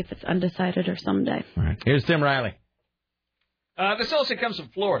 Let's see if it's undecided or someday. All right. Here's Tim Riley. This also comes from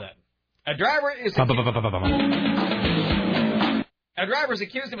Florida. A driver is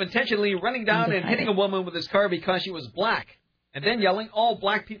accused of intentionally running down and hitting a woman with his car because she was black, and then yelling, "All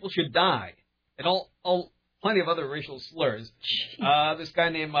black people should die," and all plenty of other racial slurs. This guy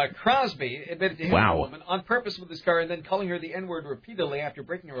named Crosby admitted to hitting a woman on purpose with his car and then calling her the N-word repeatedly after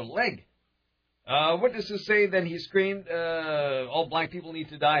breaking her leg. Witnesses say then he screamed, "All black people need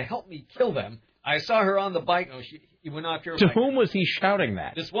to die. Help me kill them. I saw her on the bike." Oh, he went off her. To whom was he shouting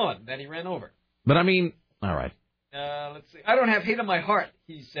that? This one that he ran over. But I mean, all right. Let's see. I don't have hate in my heart,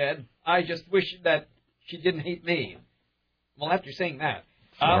 he said. I just wish that she didn't hate me. Well, after saying that.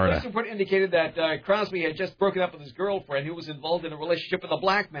 Police report indicated that Crosby had just broken up with his girlfriend who was involved in a relationship with a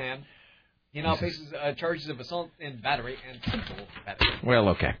black man. He now faces charges of assault and battery and simple battery. Well,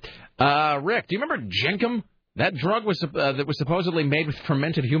 okay. Rick, do you remember Jenkum? That drug that was supposedly made with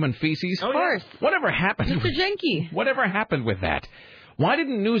fermented human feces? Of course. Whatever happened? Mr. Jenky. Whatever happened with that? Why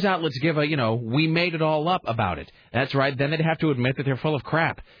didn't news outlets give we made it all up about it? That's right. Then they'd have to admit that they're full of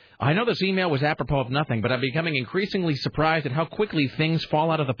crap. I know this email was apropos of nothing, but I'm becoming increasingly surprised at how quickly things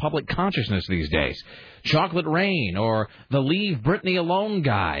fall out of the public consciousness these days. Chocolate Rain, or the Leave Britney Alone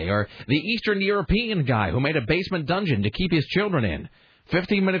guy, or the Eastern European guy who made a basement dungeon to keep his children in.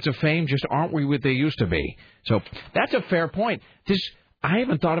 15 minutes of fame just aren't what they used to be. So that's a fair point. I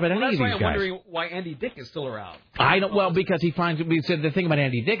haven't thought about any of these guys. That's why I'm wondering why Andy Dick is still around. I don't. Well, because we said the thing about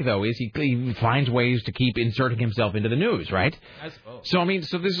Andy Dick though is he finds ways to keep inserting himself into the news, right? I suppose.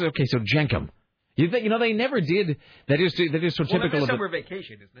 So this is okay. So Jenkum, they never did. That is so typical of summer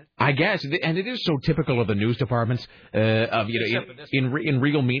vacation, isn't it? I guess, and it is so typical of the news departments in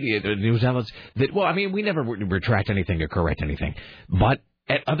real media, the news outlets. We never retract anything to correct anything, but.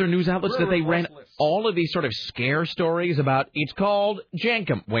 At other news outlets that they ran all of these sort of scare stories about, it's called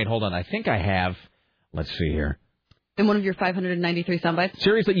Jenkum. Wait, hold on. I think I have. Let's see here. In one of your 593 sound bites?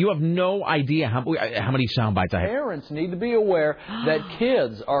 Seriously, you have no idea how many sound bites I have. Parents need to be aware that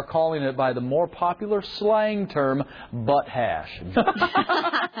kids are calling it by the more popular slang term, butt hash.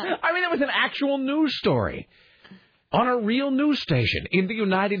 That was an actual news story. On a real news station in the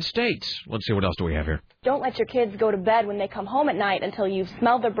United States. Let's see, what else do we have here? Don't let your kids go to bed when they come home at night until you've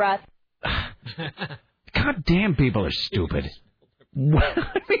smelled their breath. God damn, people are stupid. I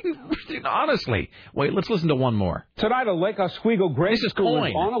mean, honestly. Wait, let's listen to one more. Tonight, a Lake Oswego grade school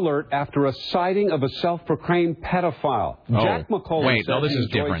is on alert after a sighting of a self-proclaimed pedophile. Jack McCullough says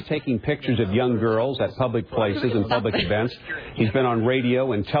he enjoys taking pictures of young girls at public places and public events. He's been on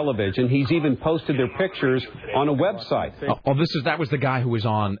radio and television. He's even posted their pictures on a website. That was the guy who was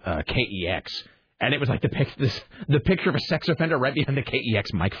on KEX. And it was like the picture of a sex offender right behind the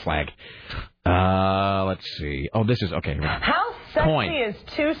KEX mic flag. Let's see. Oh, this is okay. How sexy is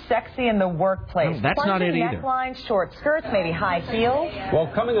too sexy in the workplace? No, that's not it either. Necklines, short skirts, maybe high heels. Well,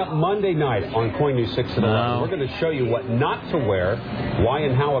 coming up Monday night on Coin News 6 at 11, we're going to show you what not to wear, why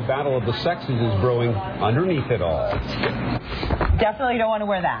and how a battle of the sexes is brewing underneath it all. Definitely don't want to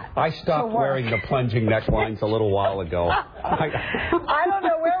wear that. I stopped wearing the plunging necklines a little while ago. I don't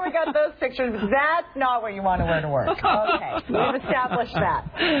know where we got those pictures. That's not what you want to wear to work. Okay, we've established that.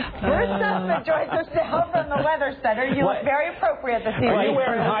 Bruce Sussman joins us now from the Weather Center. You look very appropriate this evening. Are you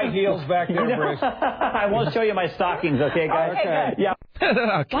wearing high heels back there, Bruce? I won't show you my stockings, okay, guys? Okay. Yeah.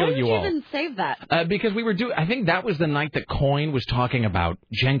 I'll kill Why did you you all. even save that? Because we were I think that was the night that Coyne was talking about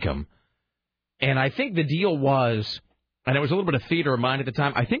Jenkum. And I think the deal was, and it was a little bit of theater of mine at the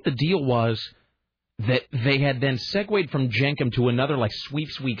time, I think the deal was that they had then segued from Jenkum to another, like,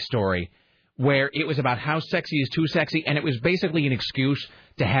 Sweeps Week story where it was about how sexy is too sexy, and it was basically an excuse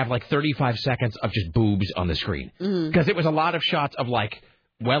to have, like, 35 seconds of just boobs on the screen. Because it was a lot of shots of, like,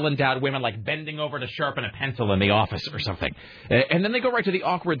 well-endowed women, like, bending over to sharpen a pencil in the office or something. And then they go right to the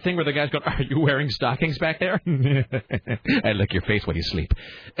awkward thing where the guy's go, are you wearing stockings back there? I lick your face when you sleep.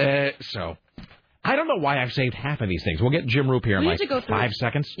 So, I don't know why I've saved half of these things. We'll get Jim Roop here in like 5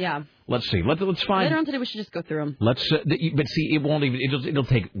 seconds. Yeah. Let's see. Let's find. Later on today, we should just go through them. Let's. But see, it won't even. It'll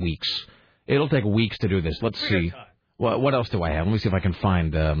take weeks. It'll take weeks to do this. Let's see. What else do I have? Let me see if I can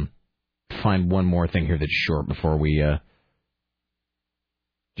find one more thing here that's short before we.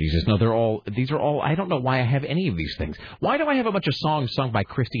 Jesus, no, these are all, I don't know why I have any of these things. Why do I have a bunch of songs sung by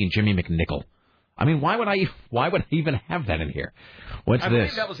Christy and Jimmy McNichol? I mean, why would I even have that in here? What's I this?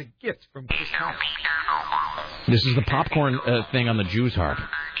 believe that was a gift from Chris Thomas. This is the popcorn thing on the Jew's heart.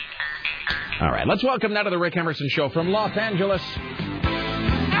 All right, let's welcome now to the Rick Emerson Show from Los Angeles,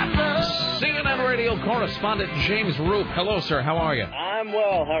 CNN radio correspondent James Roop. Hello, sir. How are you? I'm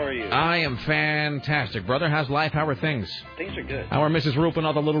well. How are you? I am fantastic, brother. How's life? How are things? Things are good. How are Mrs. Roop and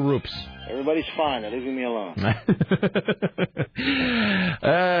all the little Roops? Everybody's fine. They're leaving me alone.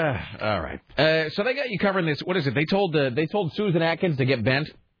 All right. So they got you covering this. What is it? They told Susan Atkins to get bent.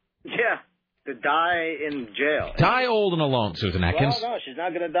 Yeah, to die in jail. Die old and alone, Susan Atkins. Well, no, she's not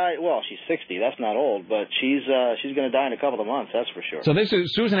going to die. Well, she's 60. That's not old, but she's going to die in a couple of months. That's for sure. So this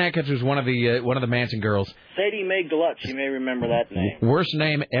is Susan Atkins, who's one of the Manson girls. Sadie Mae Deluxe. You may remember that name. Worst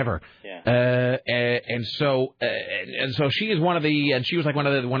name ever. Yeah. And so she is one of the, and she was like one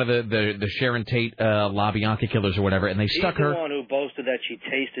of the Sharon Tate LaBianca killers or whatever, and they stuck her. She's the one who boasted that she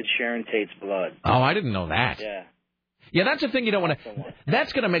tasted Sharon Tate's blood. Oh, I didn't know that. Yeah. Yeah, that's the thing you don't want to.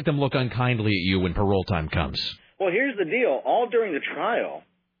 That's going to make them look unkindly at you when parole time comes. Well, here's the deal. All during the trial,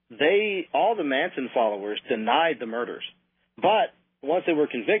 all the Manson followers denied the murders. But once they were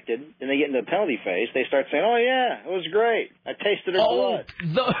convicted and they get into the penalty phase, they start saying, oh, yeah, it was great. I tasted her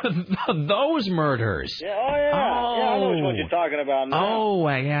blood. Those murders. Yeah, oh, yeah. Oh. Yeah, I know which one you're talking about now. Oh,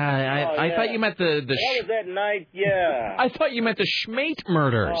 yeah. I thought you meant the That was that night, yeah. I thought you meant the Schmate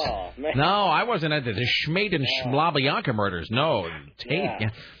murders. Oh, man. No, I wasn't at the Schmate and LaBianca murders. No, Tate. Yeah.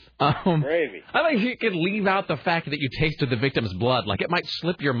 Gravy. I think you could leave out the fact that you tasted the victim's blood. Like, it might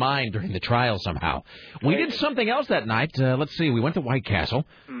slip your mind during the trial somehow. We did something else that night. Let's see. We went to White Castle.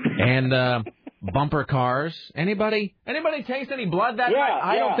 And bumper cars. Anybody taste any blood that night?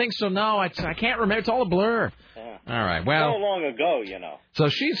 I don't think so. No, I can't remember. It's all a blur. Yeah. All right. Well, so long ago, you know. So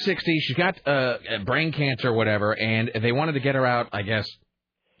she's 60. She's got brain cancer or whatever, and they wanted to get her out, I guess.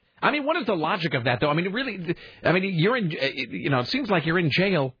 I mean, what is the logic of that, though? I mean, really, you're in, it seems like you're in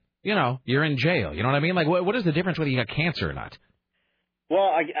jail. You're in jail. You know what I mean? Like, what is the difference whether you got cancer or not? Well,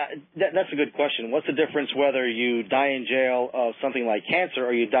 that's a good question. What's the difference whether you die in jail of something like cancer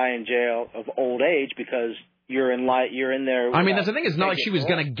or you die in jail of old age because you're in there? I mean, that's the thing. It's not like she was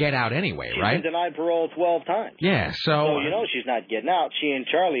going to get out anyway, right? She's been denied parole 12 times. Yeah, so she's not getting out. She and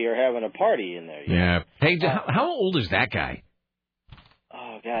Charlie are having a party in there. Yeah. Hey, how old is that guy?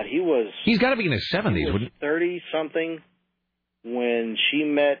 Oh, God, he's got to be in his 70s, wouldn't he? 30-something. when she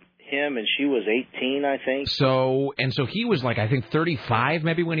met him, and she was 18, I think. So he was like, I think 35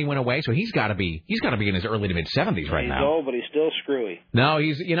 maybe when he went away. So he's got to be in his early to mid 70s right now. He's old, but he's still screwy. No,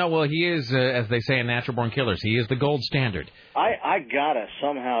 he is, as they say in Natural Born Killers, he is the gold standard. I gotta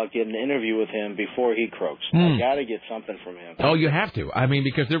somehow get an interview with him before he croaks. I gotta get something from him. Oh, you have to. I mean,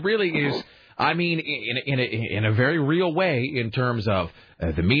 because there really is. I mean, in a very real way, in terms of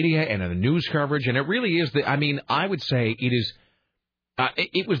the media and the news coverage, and it really is. I would say it is.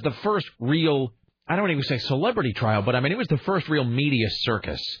 It was the first real, I don't even say celebrity trial, but I mean, it was the first real media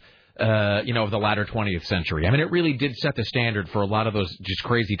circus, of the latter 20th century. I mean, it really did set the standard for a lot of those just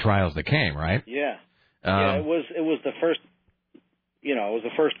crazy trials that came, right? Yeah. It was the first, it was the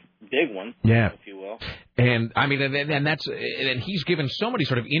first big one, if you will. And I mean, and he's given so many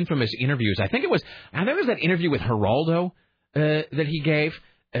sort of infamous interviews. I think it was that interview with Geraldo that he gave.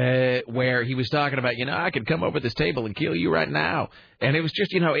 Where he was talking about, I could come over this table and kill you right now. And it was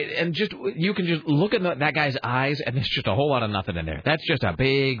just, you can just look at that guy's eyes, and there's just a whole lot of nothing in there. That's just a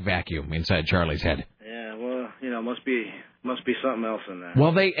big vacuum inside Charlie's head. Yeah, well, must be something else in there.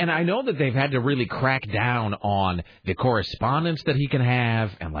 Well, and I know that they've had to really crack down on the correspondence that he can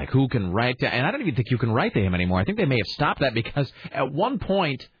have, and like who can write to, and I don't even think you can write to him anymore. I think they may have stopped that because at one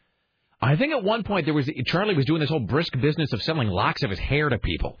point, Charlie was doing this whole brisk business of selling locks of his hair to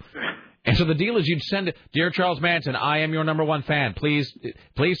people. And so the deal is you'd send, Dear Charles Manson, I am your #1 fan. Please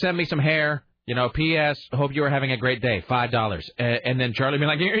send me some hair. P.S. Hope you are having a great day. $5. And then Charlie would be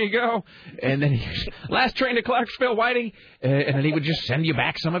like, here you go. And then last train to Clarksville, Whitey. And then he would just send you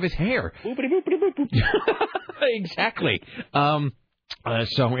back some of his hair. Exactly.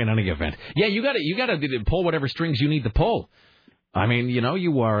 So in any event, yeah, you gotta pull whatever strings you need to pull. I mean,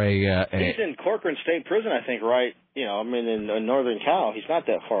 you are he's in Corcoran State Prison, I think, right? In Northern Cal. He's not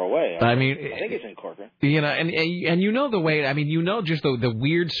that far away. I think he's in Corcoran. And the way, just the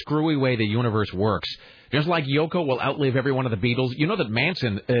weird, screwy way the universe works. Just like Yoko will outlive every one of the Beatles, that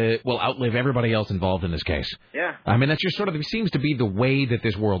Manson will outlive everybody else involved in this case. Yeah. I mean, that's just sort of seems to be the way that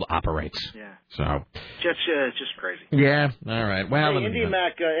this world operates. Yeah. So. Just crazy. Yeah. All right. Well. Hey,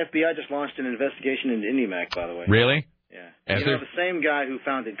 IndyMac, FBI just launched an investigation into IndyMac, by the way. Really? Yeah. The same guy who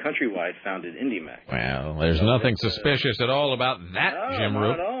founded Countrywide founded IndyMac. Well, there's nothing suspicious at all about that, Jim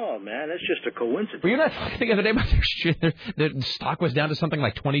Roop. Not at all, man. It's just a coincidence. Were you not talking the other day about their shit? Their stock was down to something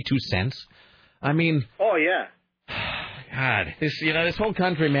like 22 cents. I mean... Oh, yeah. God, this whole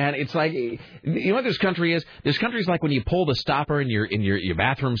country, man, it's like, what this country is? This country's like when you pull the stopper in your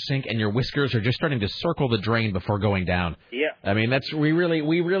bathroom sink and your whiskers are just starting to circle the drain before going down. Yeah. I mean, we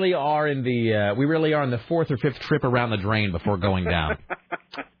really are in the fourth or fifth trip around the drain before going down.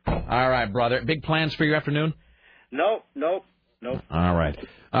 All right, brother. Big plans for your afternoon? Nope. All right,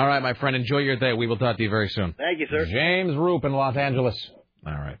 my friend. Enjoy your day. We will talk to you very soon. Thank you, sir. James Roop in Los Angeles.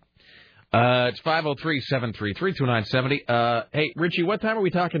 All right. It's 503-733-2970. Hey, Richie, what time are we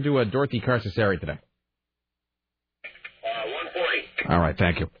talking to Dorothy Carcassari today? 1:40. All right,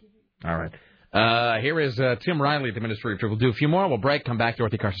 thank you. All right. Here is Tim Riley at the Ministry of Truth. We'll do a few more. We'll break, come back to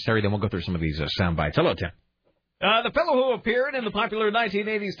Dorothy Carcassari, then we'll go through some of these sound bites. Hello, Tim. The fellow who appeared in the popular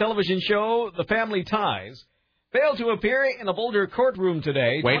 1980s television show The Family Ties failed to appear in a Boulder courtroom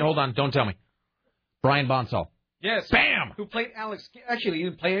today. Wait, hold on. Don't tell me. Brian Bonsall. Yes. Bam! Who played Alex... Actually, he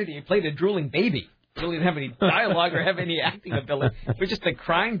didn't play anything. He played a drooling baby. He really didn't have any dialogue or have any acting ability. He was just a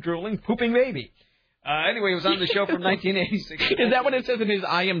crying, drooling, pooping baby. Anyway, he was on the show from 1986. Is that what it says in his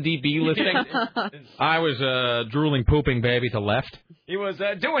IMDb listing? I was a drooling, pooping baby to left. He was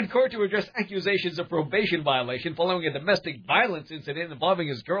due in court to address accusations of probation violation following a domestic violence incident involving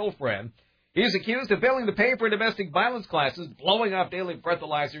his girlfriend. He is accused of failing to pay for domestic violence classes, blowing off daily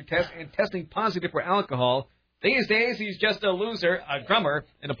breathalyzer tests, and testing positive for alcohol. These days, he's just a loser, a drummer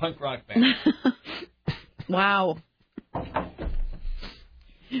in a punk rock band. Wow.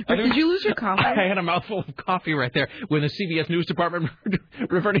 Did you lose your coffee? I had a mouthful of coffee right there when the CBS News Department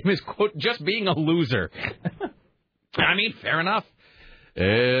referred to him as, quote, just being a loser. I mean, fair enough.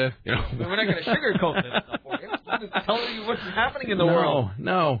 We're not going to sugarcoat this stuff for you. We're just telling you what's happening in the world.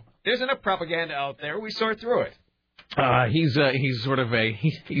 No. There's enough propaganda out there. We sort through it. He's sort of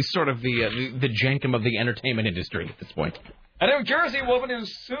the Jankum of the entertainment industry at this point. A New Jersey woman who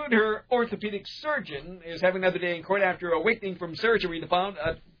sued her orthopedic surgeon is having another day in court after awakening from surgery.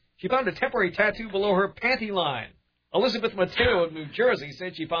 She found a temporary tattoo below her panty line. Elizabeth Mateo of New Jersey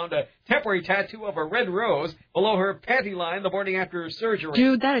said she found a temporary tattoo of a red rose below her panty line the morning after her surgery.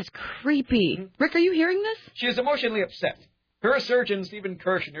 Dude, that is creepy. Rick, are you hearing this? She is emotionally upset. Her surgeon, Stephen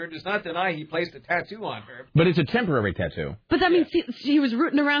Kirshner, does not deny he placed a tattoo on her. But it's a temporary tattoo. But that means she was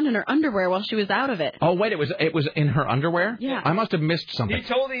rooting around in her underwear while she was out of it. Oh, wait, it was in her underwear? Yeah. I must have missed something. He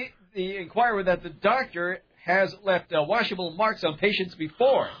told the Inquirer that the doctor has left washable marks on patients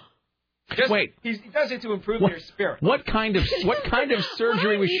before. Wait. He does it to improve their spirit. What kind of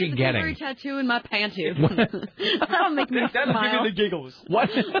surgery was she getting? A tattoo in my panties. That'll make me That'll smile. give you the giggles. What?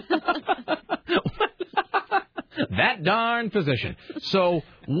 That darn physician. So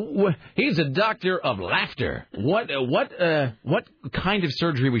he's a doctor of laughter. What kind of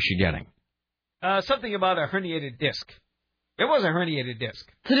surgery was she getting? Something about a herniated disc. It was a herniated disc.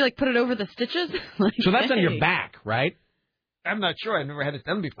 So they put it over the stitches? So that's on your back, right? I'm not sure. I've never had it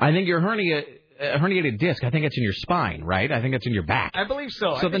done before. I think your herniated disc, I think it's in your spine, right? I think it's in your back. I believe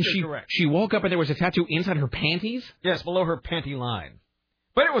so. So then correct. she woke up and there was a tattoo inside her panties? Yes, below her panty line.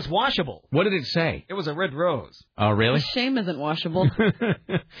 But it was washable. What did it say? It was a red rose. Oh, really? Shame isn't washable.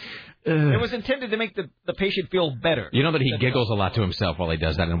 It was intended to make the patient feel better. You know that he giggles a lot to himself while he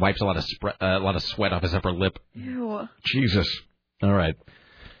does that and wipes a lot of sweat off his upper lip. Ew. Jesus. All right.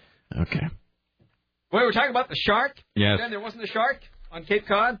 Okay. Well, we were talking about the shark. Yes. Then there wasn't a shark on Cape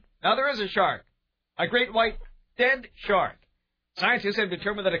Cod. Now there is a shark. A great white dead shark. Scientists have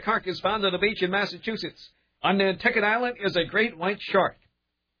determined that a carcass found on a beach in Massachusetts on Nantucket Island is a great white shark.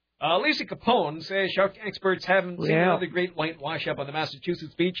 Lisa Capone says shark experts haven't seen another great white wash up on the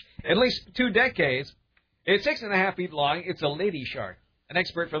Massachusetts beach in at least 2 decades. It's 6.5 feet long. It's a lady shark. An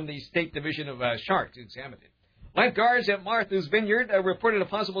expert from the State Division of Sharks examined it. Lifeguards at Martha's Vineyard reported a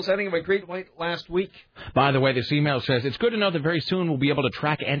possible sighting of a great white last week. By the way, this email says, it's good to know that very soon we'll be able to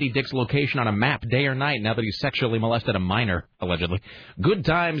track Andy Dick's location on a map day or night now that he's sexually molested a minor, allegedly. Good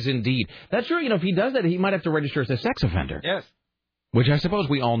times indeed. That's true. If he does that, he might have to register as a sex offender. Yes. Which I suppose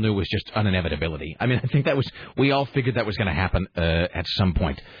we all knew was just an inevitability. I mean, I think we all figured that was going to happen at some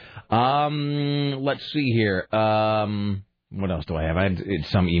point. Let's see here. What else do I have? I had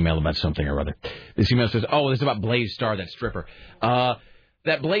some email about something or other. This email says, this is about Blaze Starr, that stripper.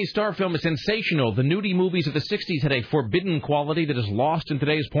 That Blaze Starr film is sensational. The nudie movies of the 60s had a forbidden quality that is lost in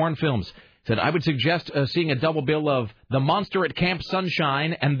today's porn films. Said, I would suggest seeing a double bill of The Monster at Camp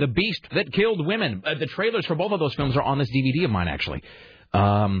Sunshine and The Beast That Killed Women. The trailers for both of those films are on this DVD of mine, actually.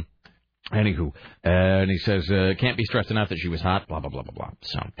 Anywho, and he says, can't be stressed enough that she was hot, blah, blah, blah, blah, blah.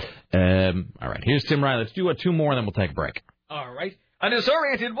 So, all right, here's Tim Riley. Let's do 2 more, and then we'll take a break. All right. A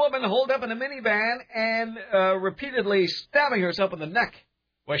disoriented woman holed up in a minivan and repeatedly stabbing herself in the neck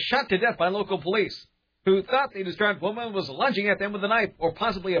was shot to death by local police, who thought the distraught woman was lunging at them with a knife or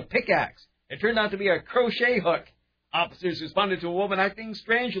possibly a pickaxe. It turned out to be a crochet hook. Officers responded to a woman acting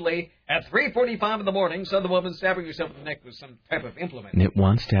strangely at 3:45 in the morning, saw the woman stabbing herself in the neck with some type of implement. Knit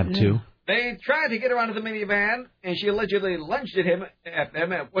 1, stab 2. They tried to get her out of the minivan, and she allegedly lunged at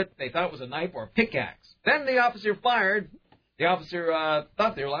them at what they thought was a knife or a pickaxe. Then the officer fired. The officer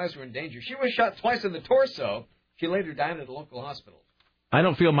thought their lives were in danger. She was shot twice in the torso. She later died at a local hospital. I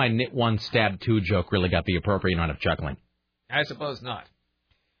don't feel my knit 1, stab 2 joke really got the appropriate amount of chuckling. I suppose not.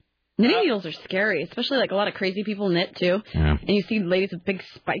 Knitting needles are scary, especially a lot of crazy people knit, too. Yeah. And you see ladies with big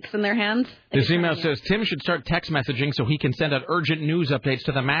spikes in their hands. This email says, Tim should start text messaging so he can send out urgent news updates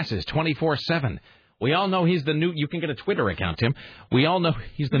to the masses 24/7. We all know he's the new... You can get a Twitter account, Tim. We all know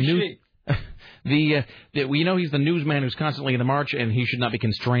he's the new... we know he's the newsman who's constantly in the march, and he should not be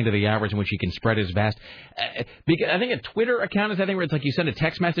constrained to the hours in which he can spread his vast... because I think a Twitter account is where it's like you send a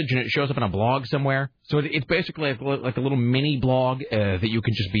text message and it shows up on a blog somewhere. So it's basically like a little mini blog that you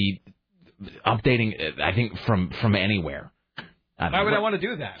can just be updating, I think, from anywhere. Why would I want to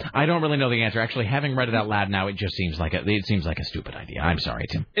do that? I don't really know the answer. Actually, having read it out loud now, it just seems like a stupid idea. I'm sorry,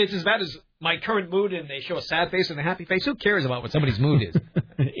 Tim. It's as bad as my current mood, and they show a sad face and a happy face. Who cares about what somebody's mood is?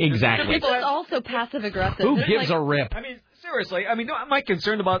 Exactly. It's also passive-aggressive. Who gives a rip? I mean, seriously. I mean, am I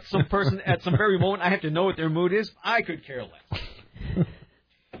concerned about some person at some very moment? I have to know what their mood is? I could care less.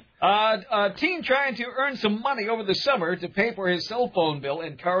 A teen trying to earn some money over the summer to pay for his cell phone bill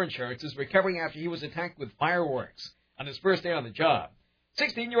and car insurance is recovering after he was attacked with fireworks on his first day on the job.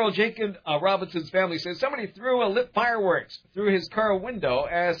 16-year-old Jacob Robinson's family says somebody threw a lit fireworks through his car window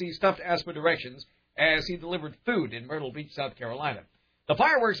as he stopped to ask for directions as he delivered food in Myrtle Beach, South Carolina. The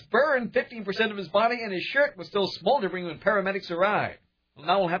fireworks burned 15% of his body, and his shirt was still smoldering when paramedics arrived. Well,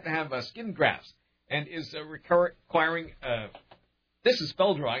 now we'll have to have skin grafts and is requiring... this is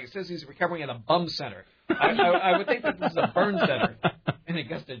spelled wrong. It says he's recovering at a bum center. I would think that this is a burn center in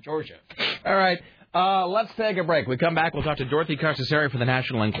Augusta, Georgia. All right. Let's take a break. We come back. We'll talk to Dorothy Carcassari for the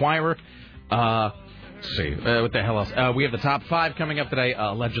National Enquirer. Let's see. What the hell else? We have the top 5 coming up today,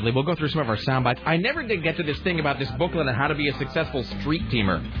 allegedly. We'll go through some of our sound bites. I never did get to this thing about this booklet on how to be a successful street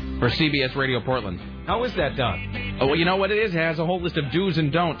teamer for CBS Radio Portland. How is that done? Oh, well, you know what it is? It has a whole list of do's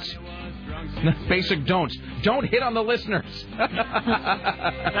and don'ts. Basic don'ts. Don't hit on the listeners.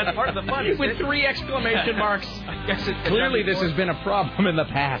 That's part of the fun. With 3 exclamation marks. I guess Clearly, this has been a problem in the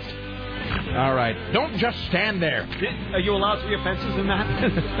past. All right. Don't just stand there. Are you allowed 3 offenses in that?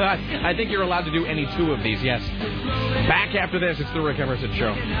 I think you're allowed to do any 2 of these, yes. Back after this, it's the Rick Emerson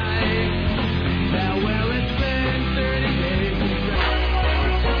Show.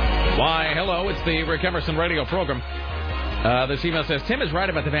 Why, hello, it's the Rick Emerson radio program. This email says, Tim is right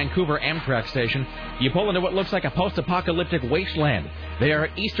about the Vancouver Amtrak station. You pull into what looks like a post-apocalyptic wasteland. They are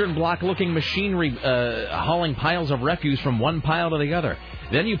Eastern Bloc-looking machinery hauling piles of refuse from one pile to the other.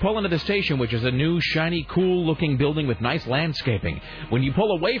 Then you pull into the station, which is a new, shiny, cool-looking building with nice landscaping. When you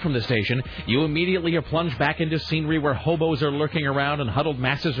pull away from the station, you immediately are plunged back into scenery where hobos are lurking around and huddled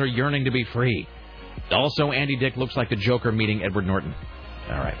masses are yearning to be free. Also, Andy Dick looks like the Joker meeting Edward Norton.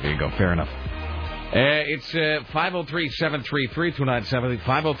 All right, there you go. Fair enough. It's 503-733-2970,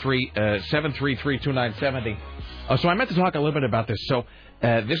 503-733-2970. Oh, so I meant to talk a little bit about this. So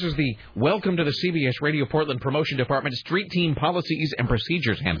this is the Welcome to the CBS Radio Portland Promotion Department Street Team Policies and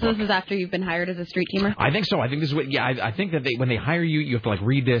Procedures Handbook. So this is after you've been hired as a street teamer? I think so. I think this is what, I think that when they hire you, you have to, like,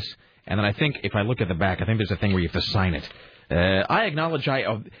 read this. And then I think, if I look at the back, I think there's a thing where you have to sign it. I acknowledge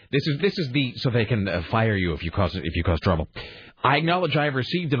this is the, so they can fire you if you cause trouble. I acknowledge I have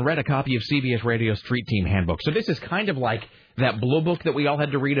received and read a copy of CBS Radio Street Team Handbook. So this is kind of like that blue book that we all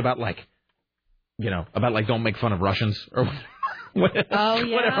had to read about, like, don't make fun of Russians or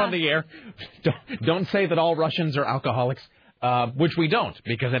whatever on the air. Don't say that all Russians are alcoholics, which we don't,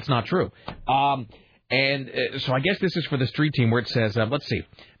 because that's not true. So I guess this is for the street team where it says, let's see,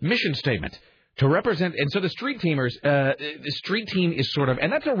 mission statement. To represent, and so the street teamers, the street team is sort of,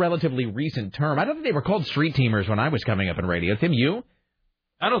 and that's a relatively recent term. I don't think they were called street teamers when I was coming up in radio. Tim, you?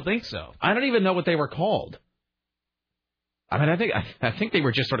 I don't think so. I don't even know what they were called. I mean, I think they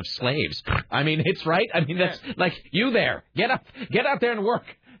were just sort of slaves. I mean, it's right. I mean, that's like, you there, get out there and work.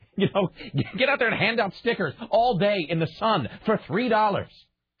 Get out there and hand out stickers all day in the sun for $3.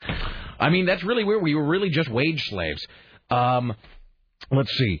 I mean, that's really where we were really just wage slaves.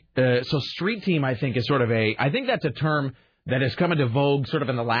 Let's see. So street team, I think, is sort of I think that's a term that has come into vogue sort of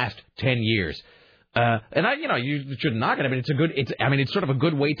in the last 10 years. And you shouldn't knock it. I mean, it's sort of a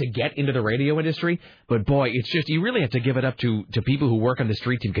good way to get into the radio industry. But boy, it's just, you really have to give it up to people who work on the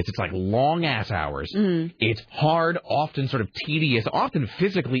street team, because it's like long ass hours. Mm. It's hard, often sort of tedious, often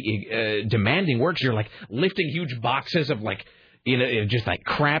physically demanding work. So you're like lifting huge boxes of like, just like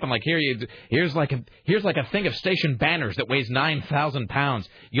crap, and like here's like a thing of station banners that weighs 9,000 pounds.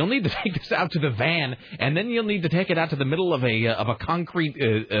 You'll need to take this out to the van, and then you'll need to take it out to the middle of a concrete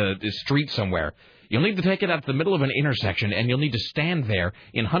street somewhere. You'll need to take it out to the middle of an intersection, and you'll need to stand there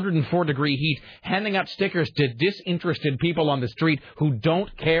in 104-degree heat, handing out stickers to disinterested people on the street who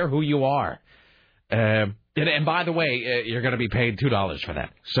don't care who you are. And by the way, you're going to be paid $2 for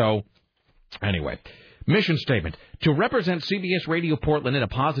that. So, anyway. Mission statement. To represent CBS Radio Portland in a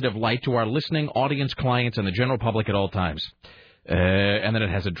positive light to our listening audience, clients, and the general public at all times. And then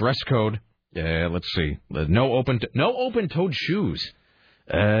it has a dress code. Let's see. No open-toed shoes.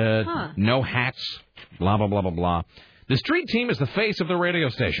 No hats. Blah, blah, blah, blah, blah. The street team is the face of the radio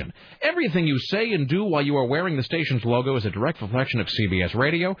station. Everything you say and do while you are wearing the station's logo is a direct reflection of CBS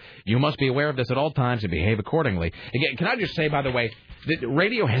Radio. You must be aware of this at all times and behave accordingly. Again, can I just say, by the way, that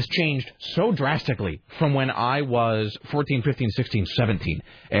radio has changed so drastically from when I was 14, 15, 16, 17,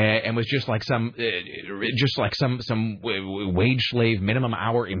 and was just like some wage slave, minimum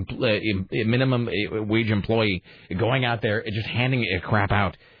wage employee going out there and just handing crap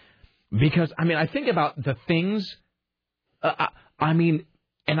out. Because, I mean, I think about the things... and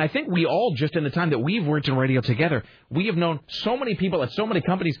I think we all, just in the time that we've worked in radio together, we have known so many people at so many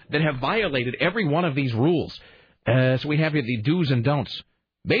companies that have violated every one of these rules. So we have here the do's and don'ts.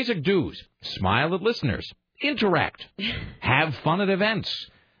 Basic do's: smile at listeners, interact, have fun at events,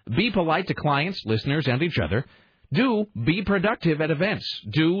 be polite to clients, listeners, and each other. Do be productive at events.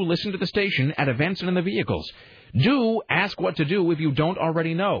 Do listen to the station at events and in the vehicles. Do ask what to do if you don't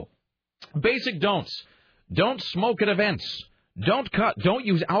already know. Basic don'ts: don't smoke at events. Don't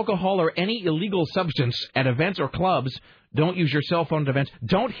use alcohol or any illegal substance at events or clubs. Don't use your cell phone at events.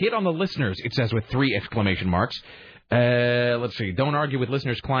 Don't hit on the listeners, it says with 3 exclamation marks. Let's see. Don't argue with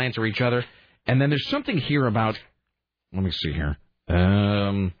listeners, clients, or each other. And then there's something here about... Let me see here.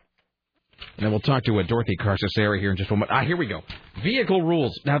 And then we'll talk to Dorothy Carcassari here in just a moment. Here we go. Vehicle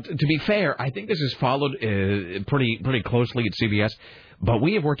rules. Now, to be fair, I think this is followed pretty closely at CBS, but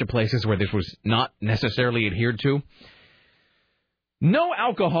we have worked at places where this was not necessarily adhered to. No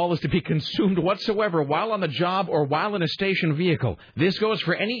alcohol is to be consumed whatsoever while on the job or while in a station vehicle. This goes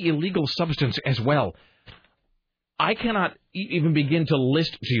for any illegal substance as well. I cannot even begin to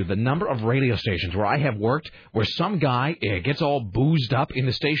list to you the number of radio stations where I have worked where some guy gets all boozed up in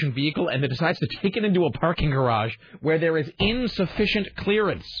the station vehicle and then decides to take it into a parking garage where there is insufficient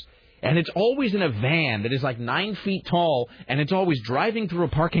clearance. And it's always in a van that is like 9 feet tall, and it's always driving through a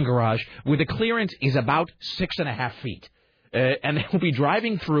parking garage where the clearance is about 6.5 feet. And they'll be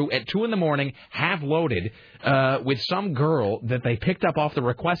driving through at 2 a.m, half loaded, with some girl that they picked up off the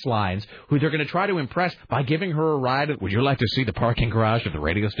request lines, who they're going to try to impress by giving her a ride. Would you like to see the parking garage of the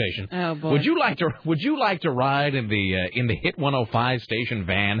radio station? Oh boy. Would you like to ride in the Hit 105 station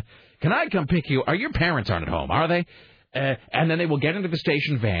van? Can I come pick you? Your parents aren't at home, are they? And then they will get into the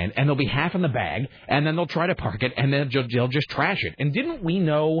station van, and they'll be half in the bag, and then they'll try to park it, and then they'll just trash it. And didn't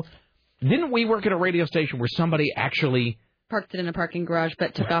we work at a radio station where somebody actually parked it in a parking garage,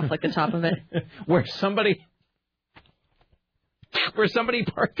 but took off like the top of it? where somebody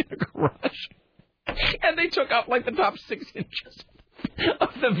parked in a garage, and they took off like the top 6 inches of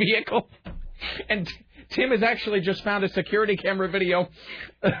the vehicle. And Tim has actually just found a security camera video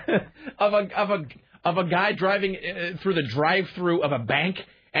of a guy driving through the drive-through of a bank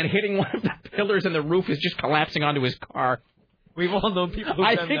and hitting one of the pillars, and the roof is just collapsing onto his car. We've all known people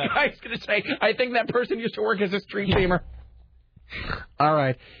who've done that. I was going to say, I think that person used to work as a street steamer. All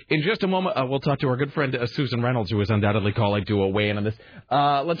right. In just a moment, we'll talk to our good friend Susan Reynolds, who is undoubtedly calling to weigh in on this.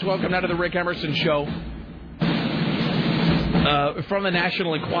 Let's welcome now to the Rick Emerson Show, from the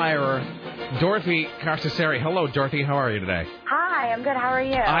National Enquirer, Dorothy Carcassari. Hello, Dorothy. How are you today? Hi, I'm good. How are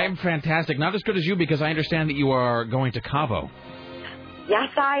you? I'm fantastic. Not as good as you, because I understand that you are going to Cabo. Yes,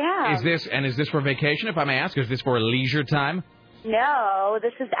 I am. Is this for vacation, if I may ask? Is this for leisure time? No,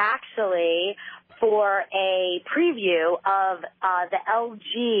 this is actually for a preview of the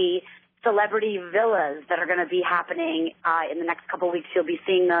LG celebrity villas that are going to be happening in the next couple of weeks. You'll be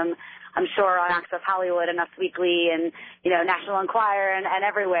seeing them, I'm sure, on Access Hollywood and Us Weekly and, National Enquirer and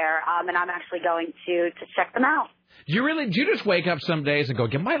everywhere. And I'm actually going to check them out. Do you just wake up some days and go,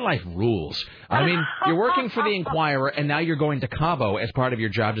 "Yeah, my life rules"? I mean, you're working for the Enquirer, and now you're going to Cabo as part of your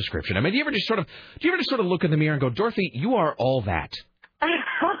job description. I mean, do you ever just sort of look in the mirror and go, "Dorothy, you are all that"?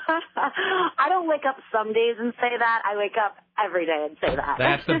 I don't wake up some days and say that. I wake up every day and say that.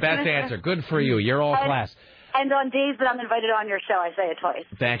 That's the best answer. Good for you. You're all class. And on days that I'm invited on your show, I say it twice.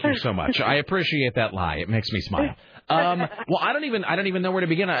 Thank you so much. I appreciate that lie. It makes me smile. Well, I don't even know where to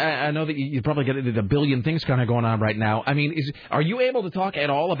begin. I know that you probably get a billion things kind of going on right now. I mean, are you able to talk at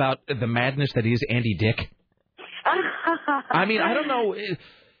all about the madness that is Andy Dick? I mean, I don't know.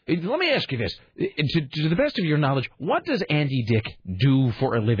 Let me ask you this. To the best of your knowledge, what does Andy Dick do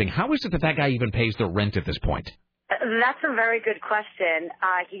for a living? How is it that guy even pays the rent at this point? That's a very good question.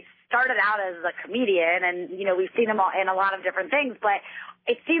 He started out as a comedian, and, we've seen him in a lot of different things, but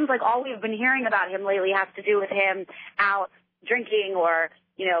it seems like all we've been hearing about him lately has to do with him out drinking or,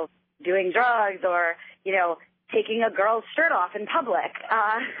 doing drugs or, taking a girl's shirt off in public.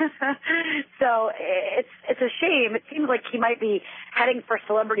 So it's a shame. It seems like he might be heading for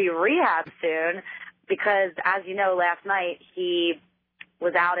celebrity rehab soon because, as you know, last night he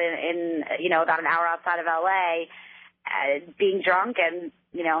was out in about an hour outside of L.A. Being drunk and,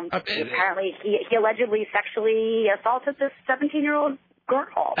 apparently he allegedly sexually assaulted this 17-year-old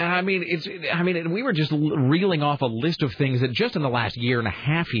girl. I mean, we were just reeling off a list of things that just in the last year and a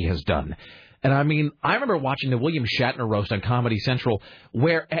half he has done. And I mean, I remember watching the William Shatner roast on Comedy Central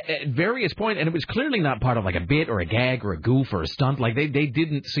where at various points, and it was clearly not part of like a bit or a gag or a goof or a stunt, like they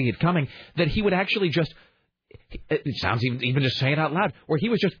didn't see it coming, that he would actually just, it sounds even just say it out loud, where he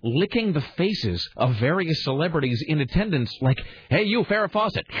was just licking the faces of various celebrities in attendance, like, "Hey, you, Farrah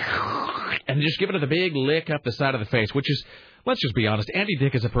Fawcett," and just giving it a big lick up the side of the face, which is, let's just be honest, Andy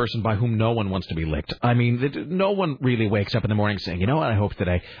Dick is a person by whom no one wants to be licked. I mean, no one really wakes up in the morning saying, "You know what, I hope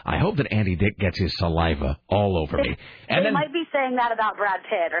that Andy Dick gets his saliva all over me." And they might be saying that about Brad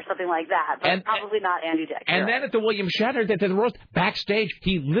Pitt or something like that, but probably not Andy Dick. And then at the William Shatner, at the roast, backstage,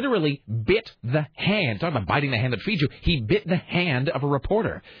 he literally bit the hand. Talking about biting the hand that feeds you. He bit the hand of a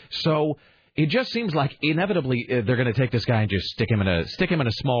reporter. So it just seems like inevitably they're going to take this guy and just stick him in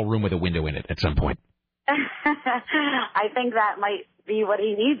a small room with a window in it at some point. I think that might be what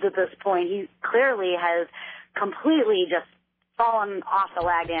he needs at this point. He clearly has completely just fallen off the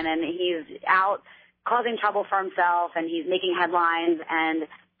wagon, and he's out causing trouble for himself, and he's making headlines, and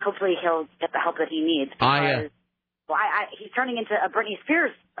hopefully he'll get the help that he needs. He's turning into a Britney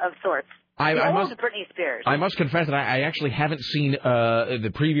Spears of sorts. Britney Spears. I must confess that I actually haven't seen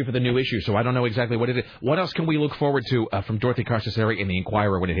the preview for the new issue, so I don't know exactly what it is. What else can we look forward to from Dorothy Carcasseri in the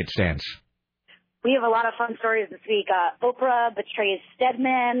Inquirer when it hits stands? We have a lot of fun stories this week. Oprah betrays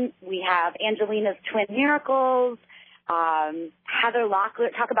Stedman. We have Angelina's twin miracles. Heather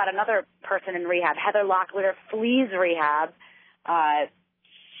Locklear, talk about another person in rehab. Heather Locklear flees rehab.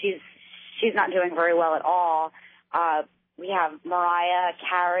 She's not doing very well at all. We have Mariah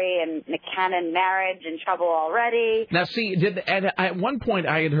Carey and McKinnon marriage in trouble already. Now, see, at one point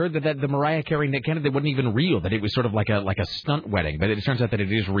I had heard that the Mariah Carey and McKinnon, that wasn't even real, that it was sort of like a stunt wedding, but it turns out that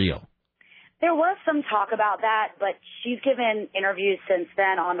it is real. There was some talk about that, but she's given interviews since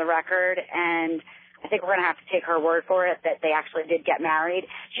then on the record, and I think we're going to have to take her word for it that they actually did get married.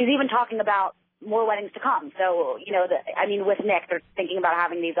 She's even talking about more weddings to come. So, with Nick, they're thinking about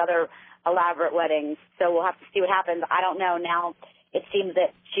having these other elaborate weddings. So we'll have to see what happens. I don't know. Now it seems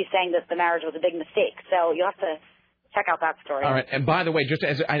that she's saying that the marriage was a big mistake. So you'll have to check out that story. All right. And by the way, just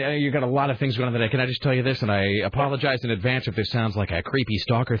as I know you've got a lot of things going on today, can I just tell you this? And I apologize in advance if this sounds like a creepy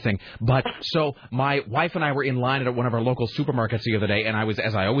stalker thing. But so my wife and I were in line at one of our local supermarkets the other day, and I was,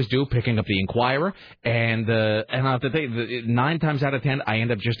 as I always do, picking up the Inquirer. And 9 times out of 10, I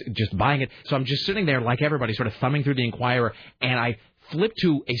end up just buying it. So I'm just sitting there like everybody, sort of thumbing through the Inquirer, and I flipped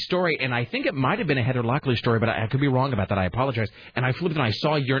to a story, and I think it might have been a Heather Locklear story, but I could be wrong about that. I apologize. And I flipped and I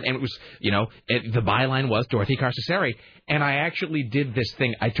saw and it was, the byline was Dorothy Carcasseri, and I actually did this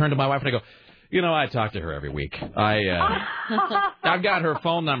thing. I turned to my wife and I go, I talk to her every week. I've got her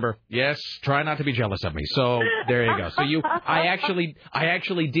phone number. Yes, try not to be jealous of me. So there you go. So I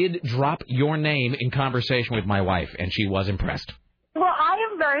actually did drop your name in conversation with my wife, and she was impressed. Well, I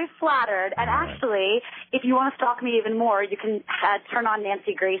am very flattered, and actually, if you want to stalk me even more, you can turn on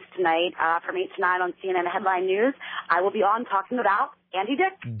Nancy Grace tonight from 8 to 9 on CNN Headline News. I will be on talking about Andy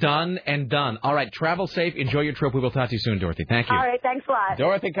Dick. Done and done. All right, travel safe. Enjoy your trip. We will talk to you soon, Dorothy. Thank you. All right, thanks a lot.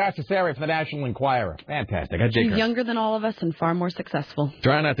 Dorothy Carcasseri from the National Enquirer. Fantastic. She's younger than all of us and far more successful.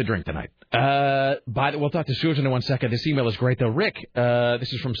 Try not to drink tonight. We'll talk to Susan in 1 second. This email is great, though. Rick,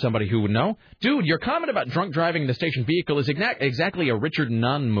 this is from somebody who would know. Dude, your comment about drunk driving in the station vehicle is exactly a Richard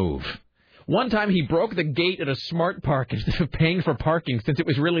Nunn move. One time he broke the gate at a Smart Park instead of paying for parking since it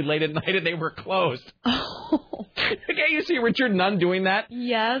was really late at night and they were closed. Oh. Okay, you see Richard Nunn doing that?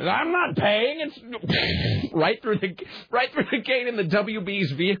 Yes. I'm not paying. It's right through the gate in the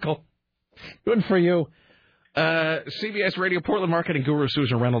WB's vehicle. Good for you. CBS Radio Portland marketing guru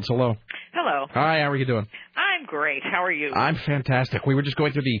Susan Reynolds. Hello. Hello. Hi, how are you doing? I'm great. How are you? I'm fantastic. We were just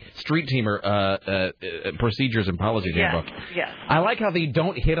going through the Street Teamer procedures and policies handbook. Yes. I like how the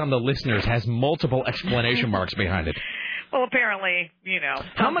don't hit on the listeners has multiple exclamation marks behind it. Well, apparently,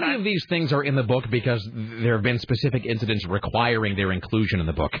 How many of these things are in the book because there have been specific incidents requiring their inclusion in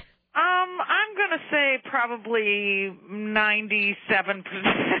the book? I'm going to say probably 97%.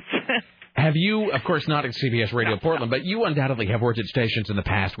 Have you, of course, not at CBS Radio Portland, but you undoubtedly have worked at stations in the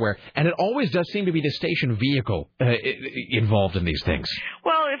past and it always does seem to be the station vehicle involved in these things.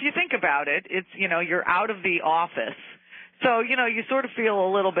 Well, if you think about it, it's, you're out of the office. So, you sort of feel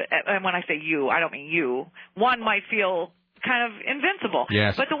a little bit, and when I say you, I don't mean you, one might feel kind of invincible.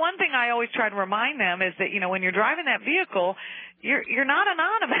 Yes. But the one thing I always try to remind them is that, when you're driving that vehicle, you're not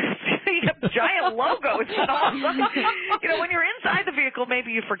anonymous. You have giant logos and all. When you're inside the vehicle,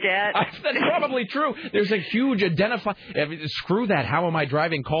 maybe you forget. That's probably true. There's a huge identify. Screw that. How am I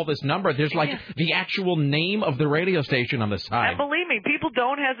driving? Call this number. There's the actual name of the radio station on the side. And believe me, people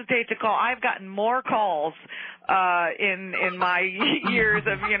don't hesitate to call. I've gotten more calls in my years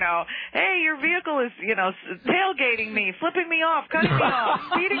of, hey, your vehicle is, tailgating me, flipping me off, cutting me off,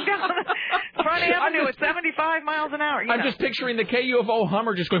 speeding down front avenue at 75 miles an hour. I'm just picturing the KUFO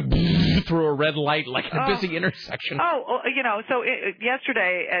Hummer just going through a red light like a busy intersection. So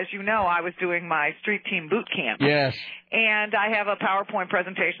yesterday, as you know, I was doing my street team boot camp. Yes. And I have a PowerPoint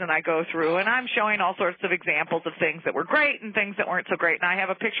presentation that I go through, and I'm showing all sorts of examples of things that were great and things that weren't so great. And I have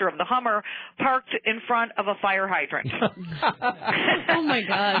a picture of the Hummer parked in front of a fire hydrant. Oh, my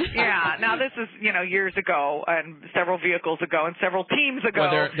God. Yeah. Now, this is, years ago and several vehicles ago and several teams ago.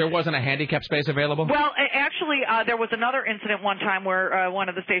 Well, there wasn't a handicap space available? Well, actually, there was another incident one time where one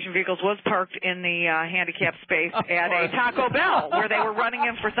of the station vehicles was parked in the handicap space at a Taco Bell where they were running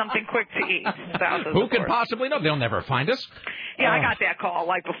in for something quick to eat. Who could possibly know? They'll never find us. Yeah, I got that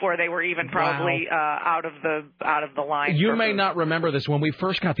call before they were even probably out of the line. You may not remember this. When we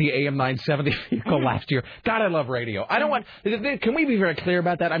first got the AM 970 vehicle last year, God, I love radio. I don't want. Can we be very clear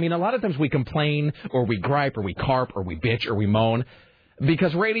about that? I mean, a lot of times we complain or we gripe or we carp or we bitch or we moan.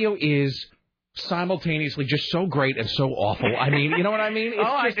 because radio is simultaneously just so great and so awful. I mean, you know what I mean?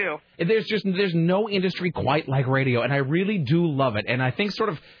 I do. There's no industry quite like radio, and I really do love it. And I think sort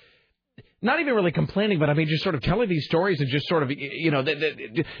of, not even really complaining, but I mean just sort of telling these stories and just sort of,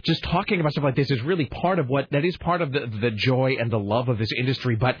 just talking about stuff like this is really part of the joy and the love of this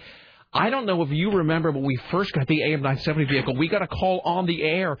industry. But I don't know if you remember when we first got the AM 970 vehicle, we got a call on the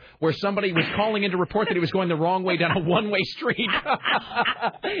air where somebody was calling in to report that he was going the wrong way down a one-way street.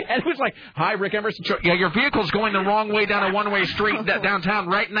 And it was like, hi, Rick Emerson. Yeah, your vehicle's going the wrong way down a one-way street downtown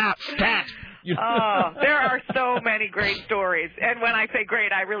right now. Stat. There are so many great stories. And when I say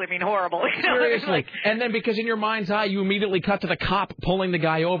great, I really mean horrible. Seriously. And then because in your mind's eye, you immediately cut to the cop pulling the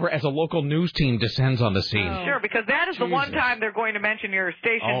guy over as a local news team descends on the scene. Sure, because that is the one time they're going to mention your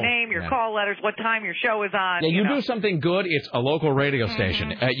station name, your call letters, what time your show is on. Yeah, you do something good, it's a local radio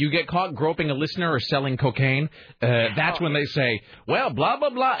station. You get caught groping a listener or selling cocaine, that's when they say, well, blah, blah,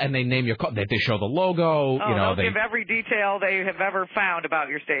 blah, and they name your call. They show the logo. They'll give every detail they have ever found about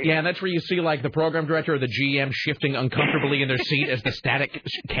your station. Yeah, and that's where you see, like, the program director or the GM shifting uncomfortably in their seat as the static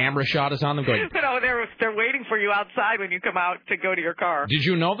camera shot is on them going... They're waiting for you outside when you come out to go to your car. Did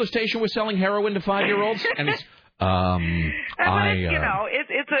you know the station was selling heroin to 5-year-olds? And it's...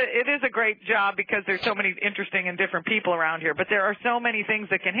 It is a great job because there's so many interesting and different people around here, but there are so many things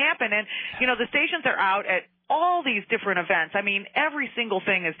that can happen. And, the stations are out at all these different events. I mean, every single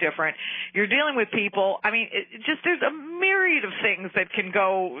thing is different. You're dealing with people. I mean, there's a myriad of things that can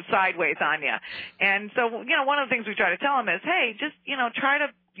go sideways on you. And so, one of the things we try to tell them is, hey, just, try to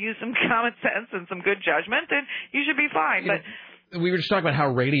use some common sense and some good judgment, and you should be fine. But we were just talking about how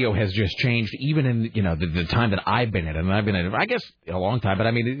radio has just changed, even in the time that I've been in it, and I've been in it, I guess, a long time. But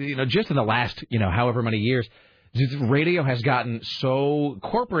I mean, just in the last, however many years, radio has gotten so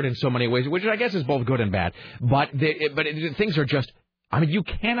corporate in so many ways, which I guess is both good and bad. But things are just. I mean, you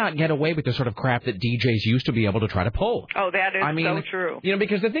cannot get away with the sort of crap that DJs used to be able to try to pull. Oh, that is so true.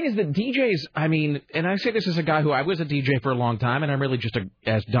 Because the thing is that DJs, I mean, and I say this as a guy who I was a DJ for a long time, and I'm really just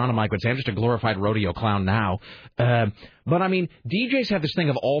as Don and Mike would say, I'm just a glorified rodeo clown now. But I mean, DJs have this thing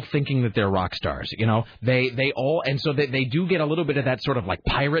of all thinking that they're rock stars. They all, and so they do get a little bit of that sort of like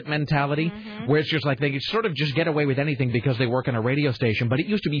pirate mentality, where it's just like they sort of just get away with anything because they work in a radio station. But it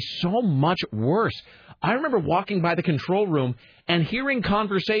used to be so much worse. I remember walking by the control room and hearing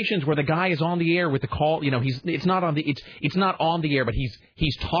conversations where the guy is on the air with the call. It's not on the air, but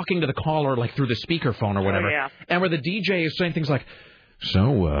he's talking to the caller like through the speakerphone or whatever. Oh, yeah. And where the DJ is saying things like,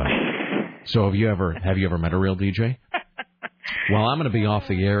 "So have you ever met a real DJ? Well, I'm going to be off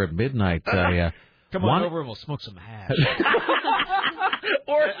the air at midnight. Come on over and we'll smoke some hash."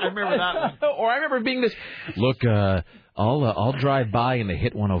 I remember that one. Or I remember being this. Look, I'll drive by in the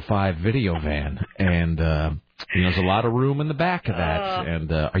Hit 105 video van, and there's a lot of room in the back of that.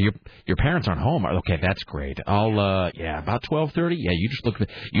 And are your parents aren't home? Okay, that's great. I'll about 12:30. Yeah, you just look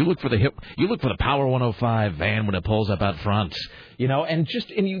for the Power 105 van when it pulls up out front. And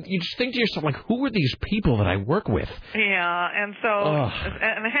you just think to yourself, like, who are these people that I work with? Yeah, and so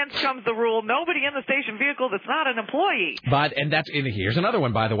and hence comes the rule: nobody in the station vehicle that's not an employee. And here's another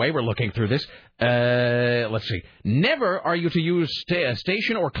one, by the way. We're looking through this. Let's see. Never are you to use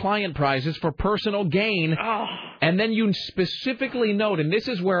station or client prizes for personal gain. Oh. And then you specifically note, and this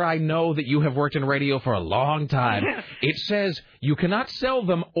is where I know that you have worked in radio for a long time. It says you cannot sell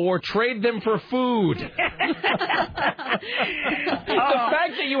them or trade them for food. The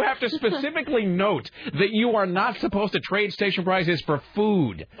fact that you have to specifically note that you are not supposed to trade station prizes for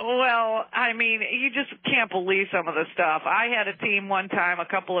food. Well, I mean, you just can't believe some of the stuff. I had a team one time, a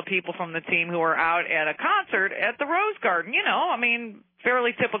couple of people from the team who were out at a concert at the Rose Garden,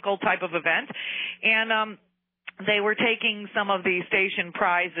 fairly typical type of event. And they were taking some of the station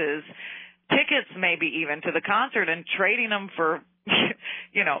prizes, tickets maybe even, to the concert and trading them for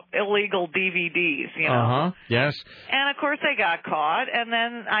illegal DVDs, Yes. And, of course, they got caught, and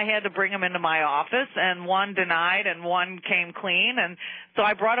then I had to bring them into my office, and one denied and one came clean, and so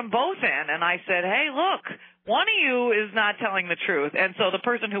I brought them both in, and I said, hey, look, one of you is not telling the truth. And so the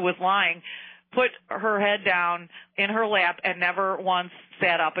person who was lying put her head down in her lap and never once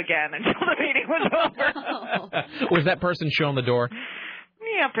sat up again until the meeting was over. Was that person shown the door?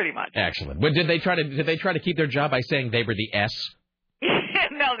 Yeah, pretty much. Excellent. But did they try to keep their job by saying they were the S?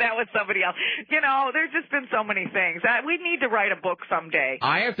 No, that was somebody else. There's just been so many things. We need to write a book someday.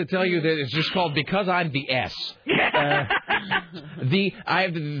 I have to tell you that it's just called Because I'm the S.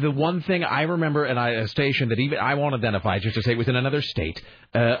 The one thing I remember at a station that even I won't identify, just to say it was in another state,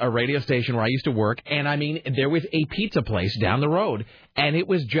 a radio station where I used to work, and I mean there was a pizza place down the road, and it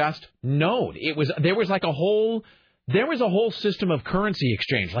was just known. There was like a whole There was a whole system of currency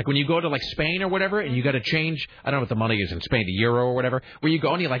exchange, like when you go to like Spain or whatever, and you got to change. I don't know what the money is in Spain, the euro or whatever. Where you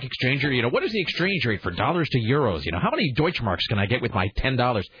go and you like exchange your, what is the exchange rate for dollars to euros? How many Deutschmarks can I get with my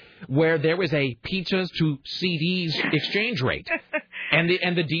 $10? Where there was a pizzas to CDs exchange rate, and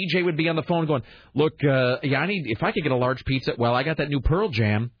the DJ would be on the phone going, look, if I could get a large pizza. Well, I got that new Pearl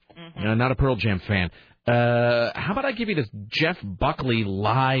Jam. Not a Pearl Jam fan. How about I give you this Jeff Buckley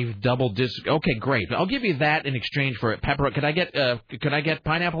live double disc? Okay, great. I'll give you that in exchange for pepper. Could I get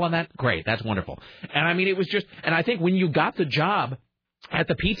pineapple on that? Great, that's wonderful. And I mean, it was just. And I think when you got the job at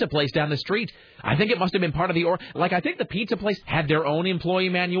the pizza place down the street, I think it must have been part of the I think the pizza place had their own employee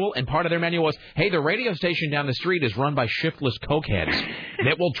manual, and part of their manual was, hey, the radio station down the street is run by shiftless cokeheads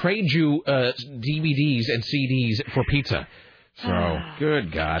that will trade you DVDs and CDs for pizza. So,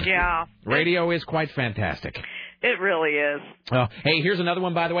 good God. Yeah. Radio is quite fantastic. It really is. Hey, here's another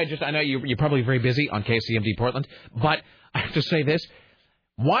one, by the way. Just I know you're probably very busy on KCMD Portland, but I have to say this.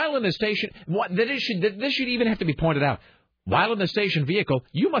 While in the station, this should even have to be pointed out. While in the station vehicle,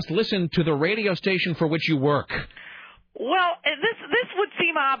 you must listen to the radio station for which you work. Well, this would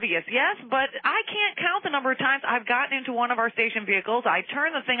seem obvious, yes, but I can't count the number of times I've gotten into one of our station vehicles, I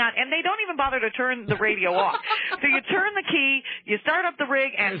turn the thing on, and they don't even bother to turn the radio off. So you turn the key, you start up the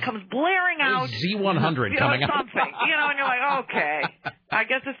rig, and it comes blaring out. Z100 coming out. Something, and you're like, okay, I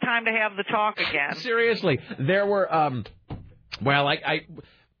guess it's time to have the talk again. Seriously, there were, shall I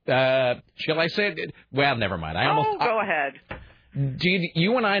say it? Well, never mind. Go ahead. Did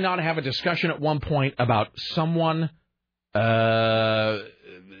you and I not have a discussion at one point about someone in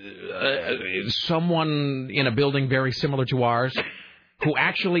a building very similar to ours who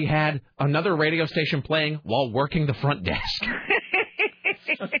actually had another radio station playing while working the front desk?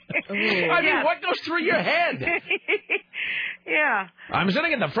 I mean, what goes through your head? Yeah. I'm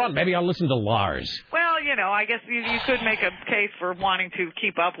sitting in the front. Maybe I'll listen to Lars. Well, I guess you could make a case for wanting to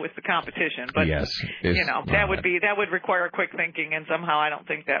keep up with the competition, but yes, that would require quick thinking, and somehow I don't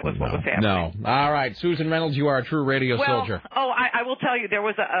think that was what was happening. No. All right, Susan Reynolds, you are a true radio soldier. I will tell you, there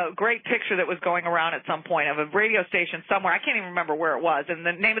was a great picture that was going around at some point of a radio station somewhere. I can't even remember where it was, and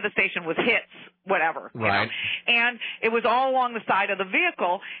the name of the station was Hits, whatever. Right. And it was all along the side of the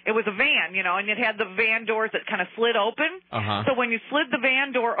vehicle. It was a van, and it had the van doors that kind of slid open. Uh-huh. So when you slid the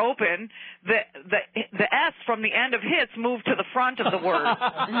van door open, the S from the end of Hits moved to the front of the word.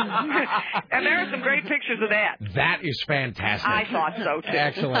 And there are some great pictures of that. That is fantastic. I thought so, too.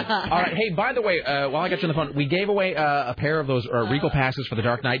 Excellent. All right. Hey, by the way, while I got you on the phone, we gave away a pair of those Regal passes for the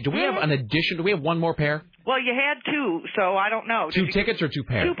Dark Knight. Do we have an addition? Do we have one more pair? Well, you had two, so I don't know. Two tickets or two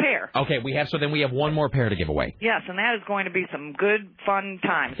pair? Two pair. Okay, then we have one more pair to give away. Yes, and that is going to be some good, fun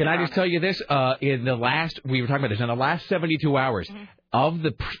times. Can I just tell you this? We were talking about this, in the last 72 hours, of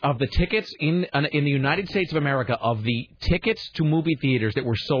the tickets in the United States of America, of the tickets to movie theaters that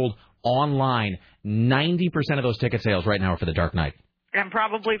were sold online, 90% of those ticket sales right now are for the Dark Knight. And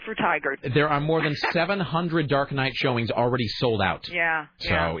probably for Tiger. There are more than 700 Dark Knight showings already sold out. Yeah.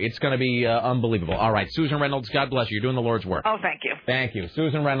 So it's going to be unbelievable. All right, Susan Reynolds, God bless you. You're doing the Lord's work. Oh, thank you. Thank you.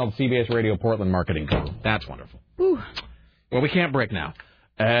 Susan Reynolds, CBS Radio Portland Marketing Guru. That's wonderful. Whew. Well, we can't break now.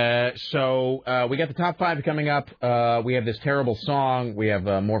 So we got the top 5 coming up. We have this terrible song. We have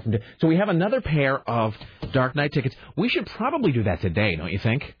more from... So we have another pair of Dark Knight tickets. We should probably do that today, don't you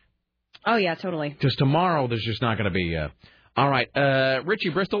think? Oh, yeah, totally. Because tomorrow there's just not going to be... All right, Richie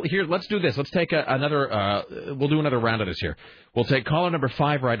Bristol, here, let's do this. Let's take we'll do another round of this here. We'll take caller number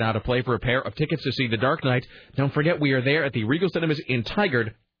 5 right now to play for a pair of tickets to see The Dark Knight. Don't forget, we are there at the Regal Cinemas in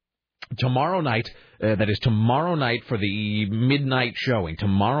Tigard tomorrow night. That is tomorrow night for the midnight showing.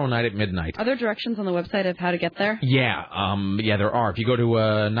 Tomorrow night at midnight. Are there directions on the website of how to get there? Yeah, there are. If you go to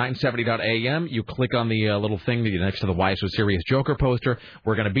 970.am, you click on the little thing next to the Why So Serious Joker poster.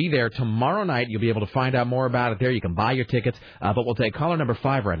 We're going to be there tomorrow night. You'll be able to find out more about it there. You can buy your tickets. But we'll take caller number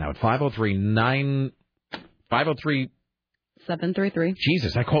 5 right now at 503-733.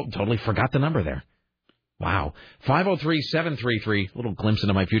 Jesus, I totally forgot the number there. Wow. 503-733, little glimpse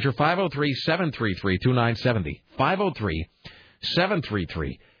into my future, 503-733-2970.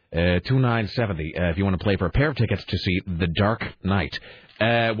 503-733-2970 if you want to play for a pair of tickets to see The Dark Knight.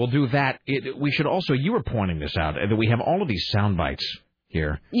 We'll do that. We should also, you were pointing this out, that we have all of these sound bites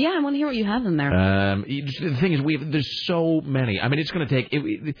here. Yeah, I want to hear what you have in there. The thing is, there's so many. I mean, it's going to take...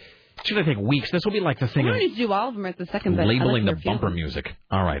 It's going to take weeks. This will be like the thing... We don't need to do all of them at the second bit. Labeling the bumper music.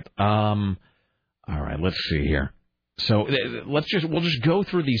 All right. All right, let's see here. So we'll just go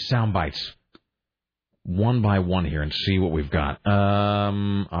through these sound bites one by one here and see what we've got.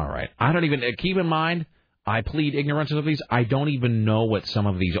 All right. I don't even keep in mind I plead ignorance of these. I don't even know what some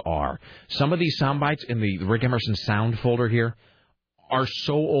of these are. Some of these sound bites in the Rick Emerson sound folder here are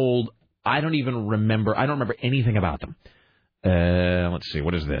so old, I don't even remember. I don't remember anything about them. Let's see.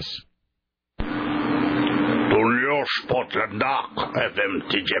 What is this?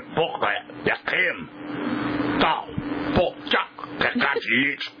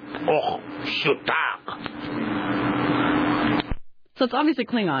 So it's obviously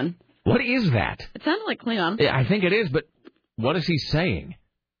Klingon. What is that? It sounded like Klingon. I think it is, but what is he saying?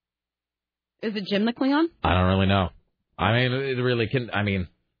 Is it Jim the Klingon? I don't really know. I mean, it really can. I mean,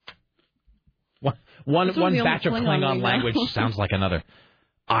 one batch of Klingon language sounds like another.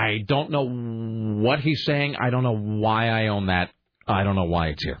 I don't know what he's saying. I don't know why I own that. I don't know why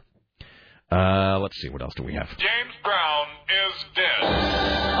it's here. Let's see. What else do we have? James Brown is dead.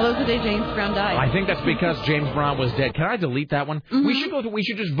 Oh, that was the day James Brown died. I think that's because James Brown was dead. Can I delete that one? Mm-hmm. We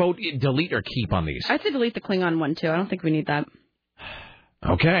should just vote delete or keep on these. I'd say delete the Klingon one, too. I don't think we need that.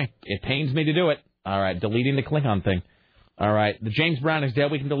 Okay. It pains me to do it. All right. Deleting the Klingon thing. All right. The James Brown is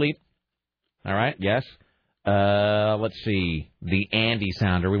dead. We can delete. All right. Yes. Let's see. The Andy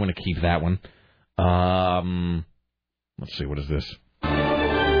sounder. We want to keep that one. Let's see. What is this?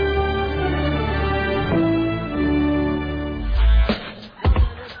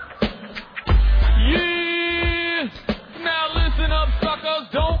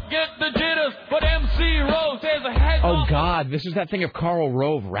 Oh, God, this is that thing of Karl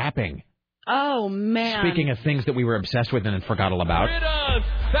Rove rapping. Oh, man. Speaking of things that we were obsessed with and forgot all about.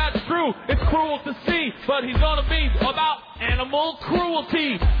 That's true. It's cruel to see, but he's going to be about animal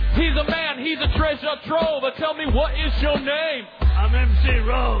cruelty. He's a man. He's a treasure trove. But tell me, what is your name? I'm MC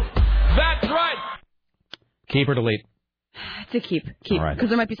Rove. That's right. Keep or delete? To keep. Keep. All right. Because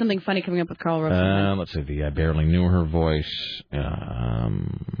there might be something funny coming up with Karl Rove. Let's see. I barely knew her voice.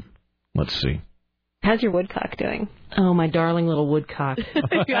 Let's see. How's your woodcock doing? Oh, my darling little woodcock. I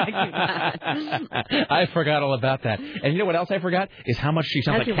forgot all about that. And you know what else I forgot? Is how much she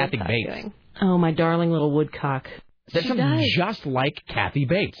sounds like Kathy Bates. Doing? Oh, my darling little woodcock. That sounds just like Kathy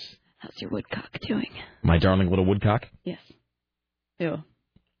Bates. How's your woodcock doing? My darling little woodcock? Yes. Ew.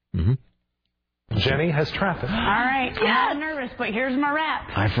 Mm-hmm. Jenny has traffic. All right. I'm a little nervous, but here's my rap.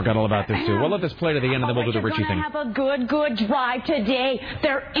 I forgot all about this, too. We'll let this play to the end, and then we'll do the Richie thing. Have a good drive today.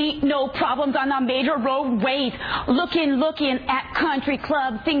 There ain't no problems on the major roadways. Looking at country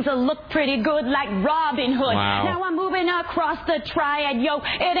clubs. Things will look pretty good like Robin Hood. Wow. Now I'm moving across the triad, yo.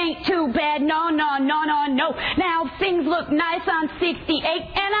 It ain't too bad. No. Now things look nice on 68,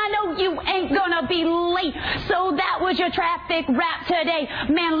 and I know you ain't gonna be late. So that was your traffic rap today.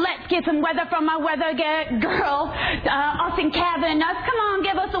 Man, let's get some weather from my weather girl, Austin Cavanaugh. Come on,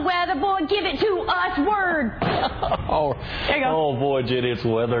 give us a weather, boy. Give it to us. Word. Oh, boy, Jenny, it's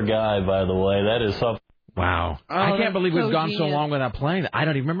weather guy, by the way. That is something. Wow. I can't believe we've gone so long without playing that. I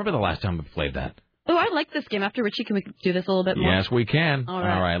don't even remember the last time we played that. Oh, I like this game. After Richie, can we do this a little bit more? Yes, we can. All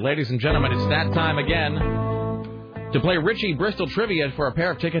right. Ladies and gentlemen, it's that time again to play Richie Bristol Trivia for a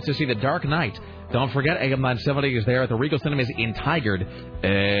pair of tickets to see The Dark Knight. Don't forget, AM 970 is there at the Regal Cinemas in Tigard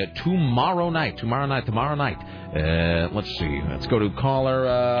tomorrow night. Let's see. Let's go to caller.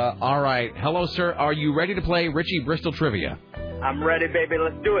 All right. Hello, sir. Are you ready to play Richie Bristol Trivia? I'm ready, baby.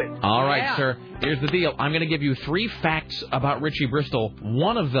 Let's do it. All right, sir. Here's the deal. I'm going to give you 3 facts about Richie Bristol.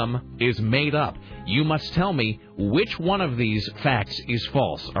 One of them is made up. You must tell me which one of these facts is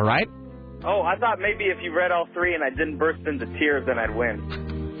false. All right? Oh, I thought maybe if you read all 3 and I didn't burst into tears, then I'd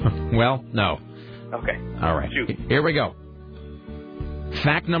win. Well, no. Okay. All right. Shoot. Here we go.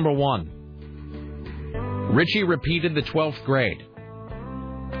 Fact number 1. Richie repeated the 12th grade.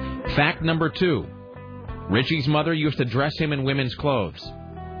 Fact number 2. Richie's mother used to dress him in women's clothes.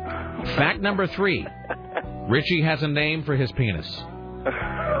 Fact number 3. Richie has a name for his penis. This is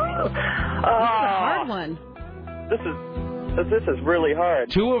a hard one. This is really hard.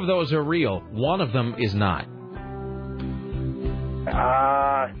 2 of those are real. 1 of them is not.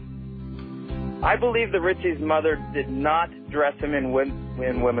 I believe that Richie's mother did not dress him in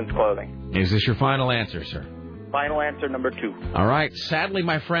women's clothing. Is this your final answer, sir? Final answer number 2. All right. Sadly,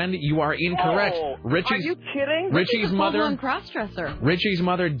 my friend, you are incorrect. Oh, are you kidding? Richie's mother. Cross-dresser. Richie's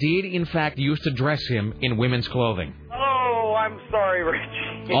mother did, in fact, used to dress him in women's clothing. Oh, I'm sorry,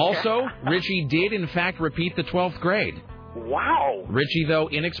 Richie. Also, Richie did, in fact, repeat the 12th grade. Wow. Richie, though,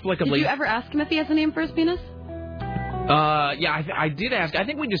 inexplicably... Did you ever ask him if he has a name for his penis? Yeah, I did ask. I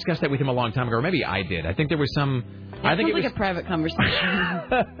think we discussed that with him a long time ago, or maybe I did. I think there was some... I think it was like a private conversation.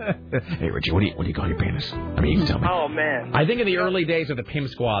 Hey, Richie, what do you call your penis? I mean, you can tell me. Oh, man. I think in the early days of the Pim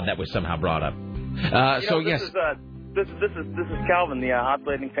Squad, that was somehow brought up. This This is Calvin, the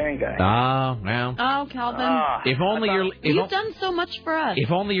oscillating fan guy. Ah, well. Oh, Calvin. If only you've done so much for us.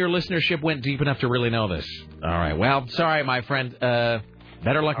 If only your listenership went deep enough to really know this. All right. Well, sorry, my friend.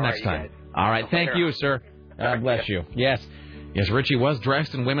 Better luck next time. All right. Thank you, sir. God bless you. Yes. Yes, Richie was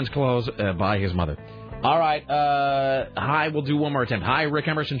dressed in women's clothes by his mother. All right. Hi, we'll do one more attempt. Hi, Rick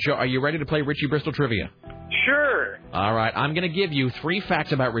Emerson Show. Are you ready to play Richie Bristol Trivia? Sure. All right. I'm going to give you 3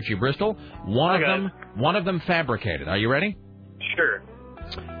 facts about Richie Bristol. One of them fabricated. Are you ready? Sure.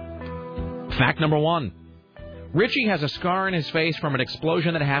 Fact number 1. Richie has a scar on his face from an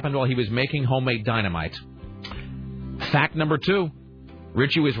explosion that happened while he was making homemade dynamite. Fact number 2.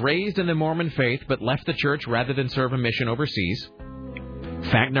 Richie was raised in the Mormon faith but left the church rather than serve a mission overseas.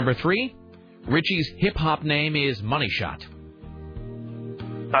 Fact number 3. Richie's hip-hop name is Money Shot.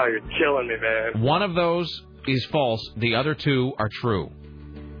 Oh, you're killing me, man. One of those is false. The other 2 are true.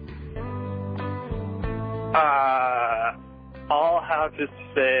 I'll have to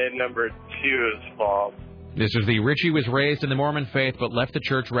say number 2 is false. This is the Richie was raised in the Mormon faith but left the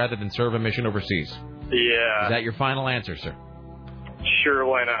church rather than serve a mission overseas. Yeah. Is that your final answer, sir? Sure,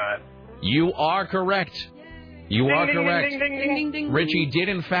 why not? You are correct. You are correct. Ding, ding, ding, ding, ding. Richie did,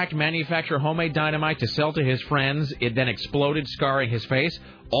 in fact, manufacture homemade dynamite to sell to his friends. It then exploded, scarring his face.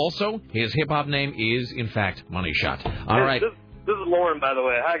 Also, his hip-hop name is, in fact, Money Shot. All right. This is Lauren, by the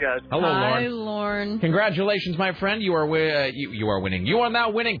way. Hi, guys. Hello, Lauren. Hi, Lauren. Congratulations, my friend. You are you are winning. You are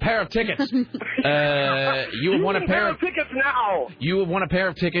now winning pair of tickets. You have won a pair of tickets now. You have won a pair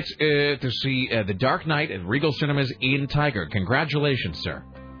of tickets to see The Dark Knight at Regal Cinemas in Tiger. Congratulations, sir.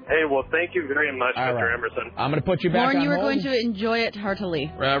 Hey, well, thank you very much, All Mr. right. Emerson. I'm going to put you back Lauren, on you are hold. going to enjoy it heartily.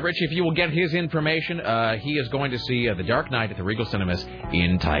 Richie, if you will get his information, he is going to see The Dark Knight at the Regal Cinemas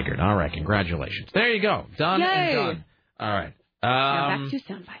in Tigard. All right, congratulations. There you go. Done Yay. and done. All right. Now back to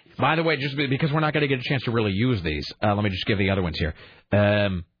sound bites. By the way, just because we're not going to get a chance to really use these, let me just give the other ones here.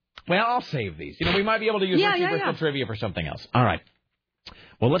 Well, I'll save these. You know, we might be able to use Richie Bristol Trivia for something else. All right.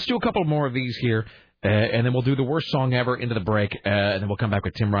 Well, let's do a couple more of these here. And then we'll do the worst song ever into the break, and then we'll come back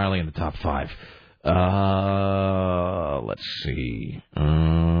with Tim Riley in the top 5. Let's see.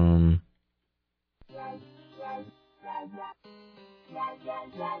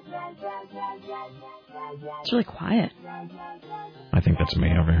 It's really quiet. I think that's me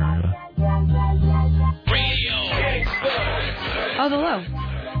over here. Oh, the low.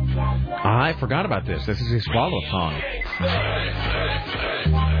 I forgot about this. This is his Swallow song.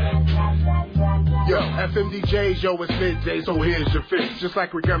 Yo, FMDJs, yo, it's midday, so here's your fix. Just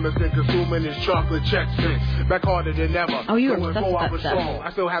like Rick Emerson consuming his chocolate check fix. Back harder than ever. Oh, you Going obsessed 4 with hours that long.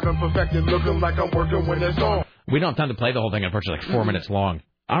 I still haven't perfected looking like I'm working when it's on. We don't have time to play the whole thing. Unfortunately, like 4 minutes long.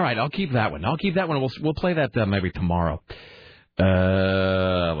 All right, I'll keep that one. We'll play that maybe tomorrow.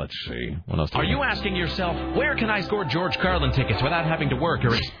 Let's see. What else? Are you asking yourself, where can I score George Carlin tickets without having to work?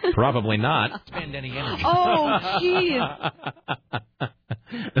 Or probably not. Spend any energy. Oh, jeez.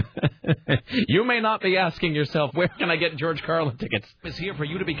 You may not be asking yourself, where can I get George Carlin tickets? It's here for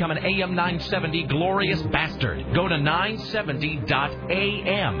you to become an AM 970 glorious bastard. Go to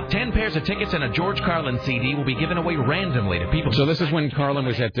 970.am. 10 pairs of tickets and a George Carlin CD will be given away randomly to people. So this is when Carlin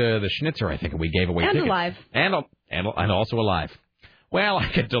was at the Schnitzer, I think, and we gave away tickets. And alive. And also alive. Well, I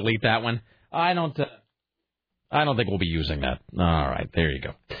could delete that one. I don't think we'll be using that. All right, there you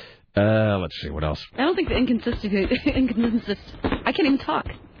go. Let's see, what else? I don't think the inconsistency. I can't even talk.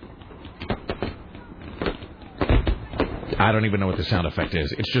 I don't even know what the sound effect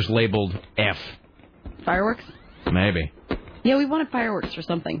is. It's just labeled F. Fireworks? Maybe. Yeah, we wanted fireworks or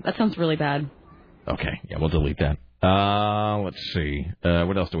something. That sounds really bad. Okay, yeah, we'll delete that. Let's see.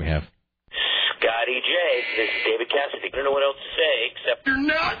 What else do we have? Scotty J, this is David Cassidy. I don't know what else to say except... You're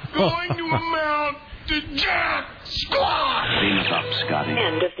not going to amount to jack squat! Clean up, Scotty.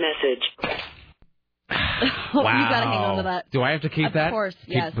 End of message. Wow. You gotta hang on to that. Do I have to keep that? Of course,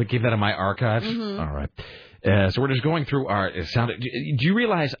 yes. Keep that in my archives? Mm-hmm. All right. So we're just going through our sound. Do you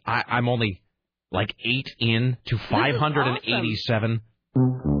realize I'm only like 8 in to 587?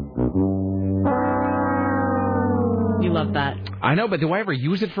 You love that. I know, but do I ever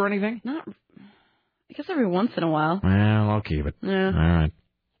use it for anything? Not. I guess every once in a while. Well, I'll keep it. Yeah. All right.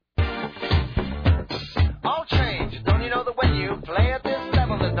 All change. Don't you know that when you play at this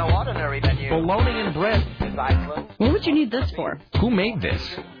level, there's no ordinary venue? Bologna and bread. It's Iceland. What would you need this for? Who made this?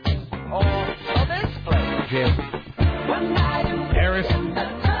 Or this place. Jim. Harris.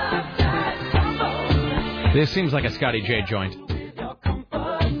 This seems like a Scotty J joint.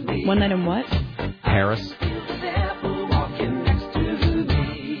 One night in what? Harris.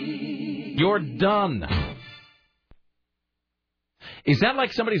 You're done. Is that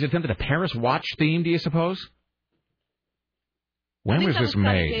like somebody's attempted a Paris watch theme, do you suppose? When was this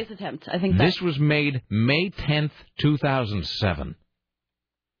made? Jay's attempt. I think this was made May 10th, 2007.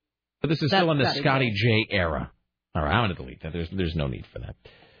 But this is still in the Scotty J era. All right, I'm going to delete that. There's no need for that.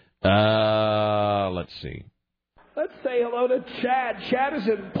 Let's see. Let's say hello to Chad. Chad is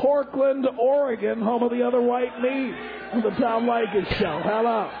in Portland, Oregon, home of the other white meat on the Tom Leykis Show.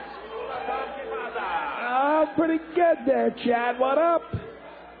 Hello. Oh, pretty good there, Chad. What up?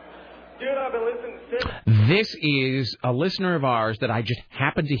 Dude, I've been listening since. This is a listener of ours that I just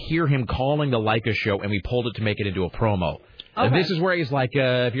happened to hear him calling the Leykis Show, and we pulled it to make it into a promo. Okay. And this is where he's like,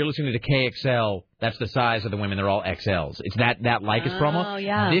 if you're listening to KXL, that's the size of the women. They're all XLs. It's that Leykis promo. Oh,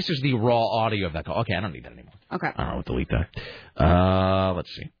 yeah. This is the raw audio of that call. Okay, I don't need that anymore. Okay. All right, we'll delete that.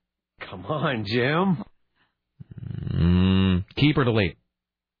 Let's see. Come on, Jim. Keep or delete?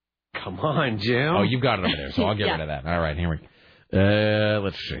 Come on, Jim. Oh, you've got it over there, so I'll get rid of that. All right, here we go.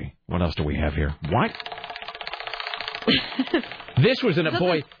 Let's see. What else do we have here? What? This was an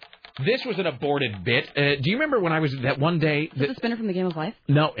aborted bit. Do you remember when I was that one day? Is this a spinner from the Game of Life?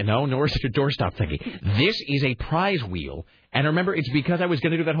 No, nor is it a doorstop thingy. This is a prize wheel. And remember, it's because I was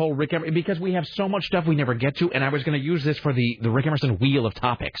going to do that whole Rick Emerson, because we have so much stuff we never get to, and I was going to use this for the Rick Emerson wheel of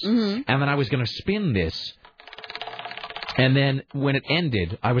topics. Mm-hmm. And then I was going to spin this. And then when it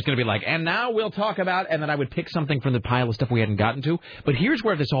ended, I was going to be like, and now we'll talk about, and then I would pick something from the pile of stuff we hadn't gotten to. But here's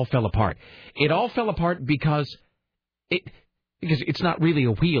where this all fell apart. It all fell apart because it's not really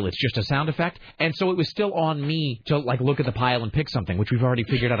a wheel, it's just a sound effect. And so it was still on me to look at the pile and pick something, which we've already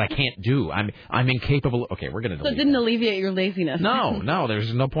figured out I can't do. I'm incapable. Okay, we're going to delete. So it didn't alleviate your laziness. No,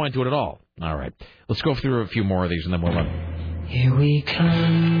 there's no point to it at all. All right. Let's go through a few more of these and then we'll Here we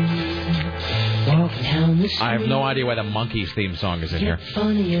come. Walk down the street. I have no idea why the Monkees theme song is in here.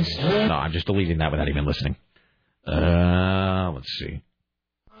 No, I'm just deleting that without even listening. Let's see.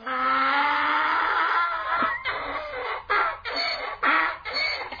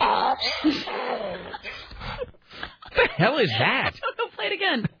 What the hell is that? Go play it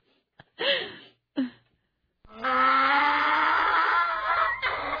again.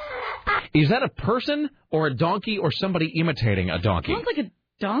 Is that a person or a donkey or somebody imitating a donkey? Sounds like a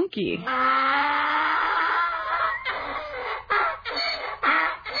donkey.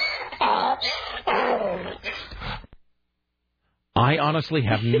 I honestly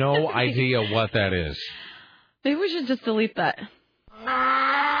have no idea what that is. Maybe we should just delete that.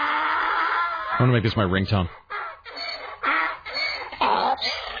 I'm going to make this my ringtone.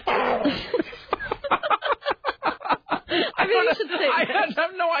 I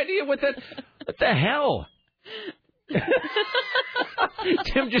have no idea what that... What the hell?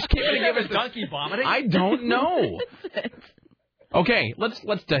 Tim just came in and gave us donkey vomiting. I don't know. Okay,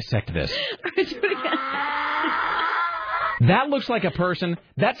 let's dissect this. That looks like a person.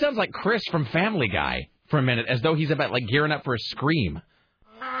 That sounds like Chris from Family Guy for a minute, as though he's about gearing up for a scream.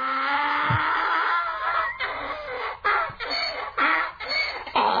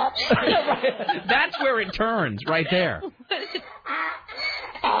 That's where it turns, right there.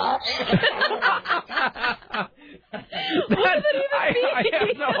 I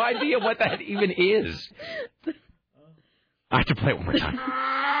have no idea what that even is. I have to play it one more time.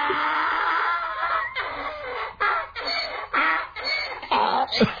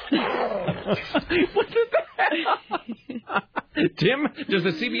 What the hell? Tim, does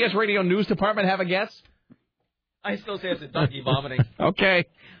the CBS Radio News Department have a guess? I still say it's a donkey vomiting. Okay.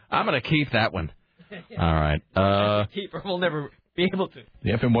 I'm going to keep that one. All right. Keeper will never be able to.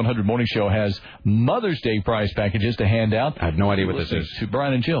 The FM 100 Morning Show has Mother's Day prize packages to hand out. I have no idea what this is. To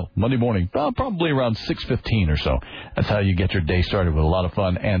Brian and Jill, Monday morning, probably around 6:15 or so. That's how you get your day started with a lot of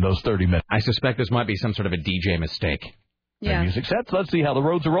fun and those 30 minutes. I suspect this might be some sort of a DJ mistake. Yeah. And music sets. Let's see how the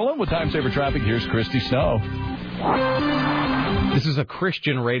roads are rolling with Time Saver Traffic. Here's Christy Snow. This is a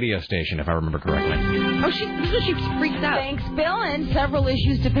Christian radio station, if I remember correctly. Oh, she freaks out. Thanks, Bill. And several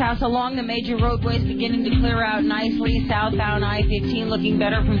issues to pass along. The major roadways beginning to clear out nicely. Southbound I-15 looking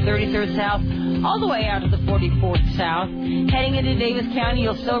better from 33rd South all the way out to the 44th South. Heading into Davis County,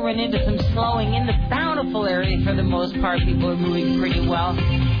 you'll still run into some slowing in the Bountiful area. For the most part, people are moving pretty well.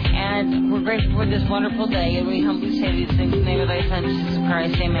 And we're grateful for this wonderful day. And we humbly say these things in the name of thy Son, Jesus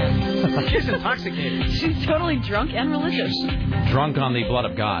Christ. Amen. She's intoxicated. She's totally drunk and religious. Drunk on the blood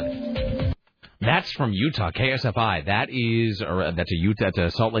of God. That's from Utah, KSFI. That's a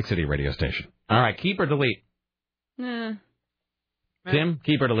Salt Lake City radio station. All right, keep or delete? Tim,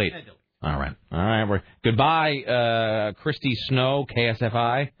 keep or delete? All right. We're goodbye, Christy Snow,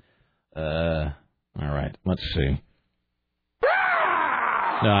 KSFI. All right, let's see.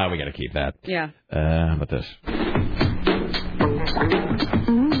 No, we got to keep that. Yeah. How about this?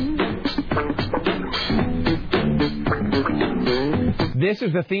 This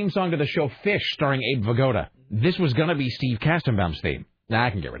is the theme song to the show Fish, starring Abe Vigoda. This was going to be Steve Kastenbaum's theme. Nah, I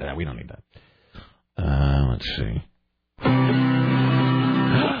can get rid of that. We don't need that. Let's see.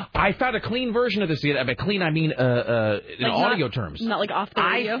 I found a clean version of this. By clean, I mean in audio terms. Not like off the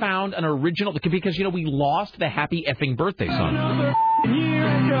radio? I found an original, because, we lost the Happy Effing Birthday song. That's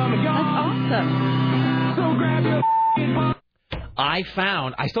awesome. So grab your I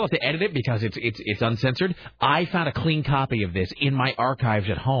still have to edit it because it's uncensored. I found a clean copy of this in my archives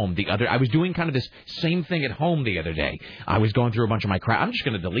at home I was doing kind of this same thing at home the other day. I was going through a bunch of my crap. I'm just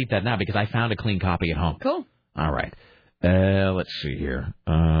going to delete that now because I found a clean copy at home. Cool. All right. Let's see here.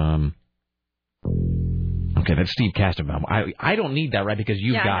 Okay, that's Steve Kastenbaum. I don't need that, right? Because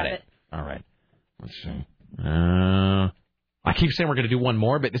you've got it. All right. Let's see. I keep saying we're going to do one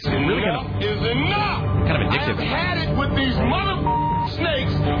more, but this is really kind of addictive. I've had it with these mother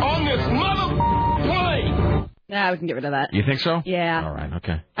snakes on this mother plane. Yeah, we can get rid of that. You think so? Yeah. All right,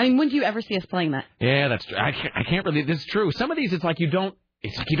 okay. I mean, when do you ever see us playing that? Yeah, that's true. I can't really. This is true. Some of these, it's like you don't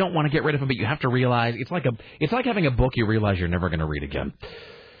want to get rid of them, but you have to realize it's like having a book you realize you're never going to read again.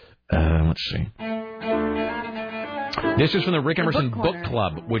 Let's see. This is from the Rick Emerson Book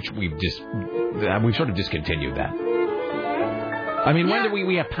Club, which we've sort of discontinued that. I mean, when do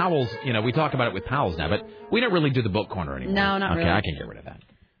we have Powell's? We talk about it with Powell's now, but we don't really do the book corner anymore. No, not really. Okay, I can get rid of that.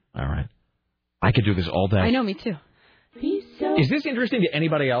 All right. I could do this all day. I know, me too. Is this interesting to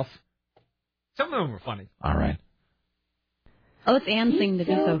anybody else? Some of them were funny. All right. Oh, it's Ann singing the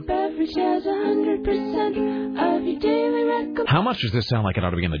Viso. How much does this sound like it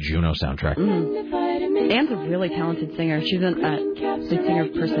ought to be in the Juno soundtrack? Mm-hmm. Ann's a really talented singer. She's a lead singer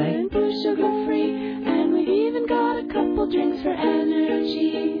per se. And we've even got a couple drinks for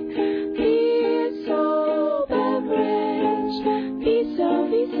energy. Viso beverage. Viso.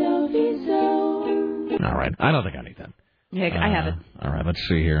 All right. I don't think I need that. Yeah, I have it. All right. Let's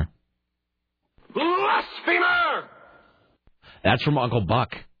see here. Blasphemer! That's from Uncle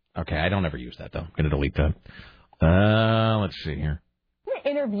Buck. Okay, I don't ever use that, though. I'm going to delete that. Let's see here. We're going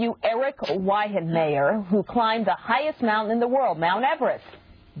to interview Eric Weihenmayer, who climbed the highest mountain in the world, Mount Everest.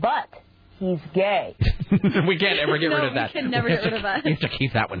 But he's gay. We can't ever get rid of that. We can never get rid of that. We have to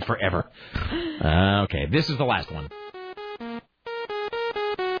keep that one forever. Okay, this is the last one.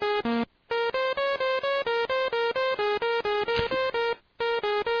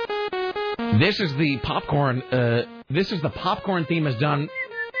 This is the popcorn. This is the popcorn theme is done.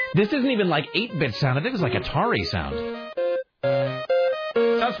 This isn't even like 8-bit sound. I think it's like Atari sound.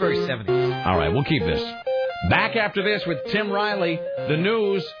 Sounds very 70s. All right, we'll keep this. Back after this with Tim Riley, the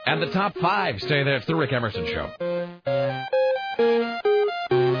news, and the top 5. Stay there. It's the Rick Emerson Show.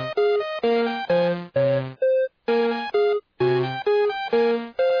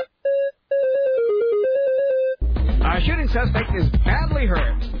 Our shooting suspect is badly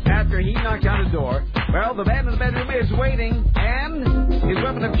hurt after he knocked on a door. Well, the man in the bedroom is waiting, and his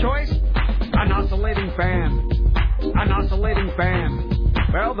weapon of choice, an oscillating fan. An oscillating fan.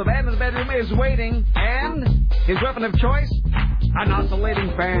 Well, the man in the bedroom is waiting, and his weapon of choice, an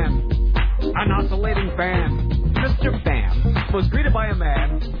oscillating fan. An oscillating fan. Mr. Fan was greeted by a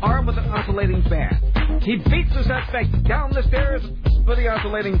man armed with an oscillating fan. He beats the suspect down the stairs with the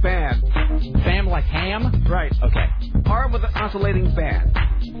oscillating fan. Fan like ham? Right. Okay. Armed with an oscillating fan.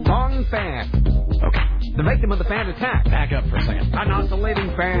 Long fan. Okay. The victim of the fan attack. Back up for a second. An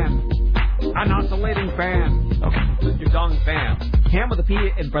oscillating fan. An oscillating fan. Okay. Mr. Dong fan. Ham with a P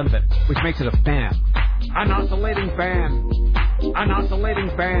in front of it, which makes it a fan. An oscillating fan. An oscillating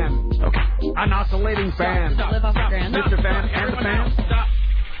fan. Okay. An oscillating fan. Stop. Live off the grand. Mr. Fan and the fan. Stop.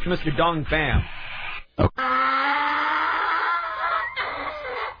 Mr. Dong fan. Okay.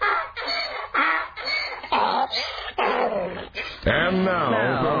 And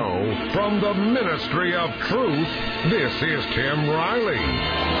now, from the Ministry of Truth, this is Tim Riley.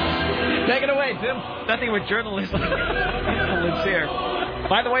 Take it away, Tim. Nothing with journalism. Lives here.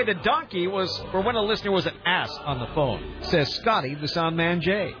 By the way, the donkey was, for when a listener was an ass on the phone, says Scotty, the sound man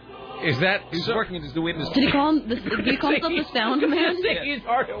Jay. Is that... He's working in his new witness. Did he call him himself the sound man? He's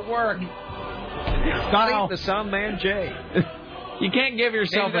hard at work. Scotty, the sound man Jay. You can't give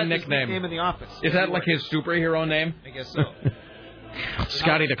yourself a nickname. Name in the office. Is that like his superhero name? I guess so.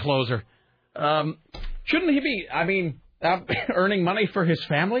 Scotty the closer. Shouldn't he be, earning money for his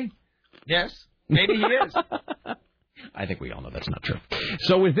family? Yes. Maybe he is. I think we all know that's not true.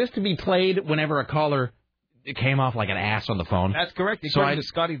 So is this to be played whenever a caller came off like an ass on the phone? That's correct. According to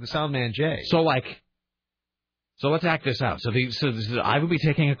Scotty the sound man Jay. So let's act this out. So I would be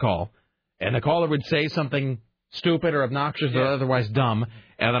taking a call, and the caller would say something stupid or obnoxious or otherwise dumb,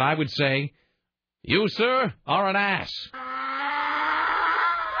 and then I would say, "You, sir, are an ass."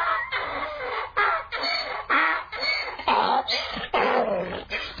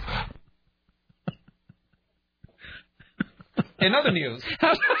 In other news,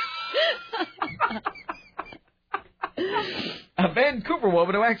 a Vancouver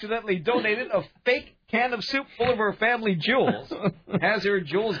woman who accidentally donated a fake can of soup full of her family jewels has her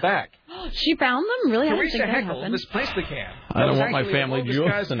jewels back. She found them? Really? Teresa I don't think Heckle misplaced the can. I don't want my family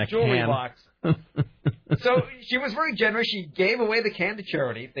jewels in a can. Box. So she was very generous. She gave away the can to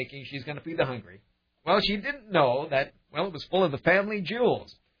charity, thinking she's going to feed the hungry. Well, she didn't know that, it was full of the family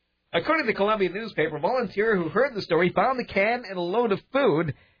jewels. According to the Columbia newspaper, a volunteer who heard the story found the can and a load of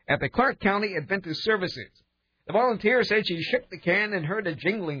food at the Clark County Adventist Services. The volunteer said she shook the can and heard a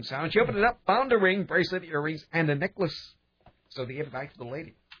jingling sound. She opened it up, found a ring, bracelet, earrings, and a necklace. So they gave it back to the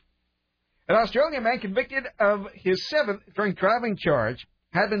lady. An Australian man convicted of his 7th drink driving charge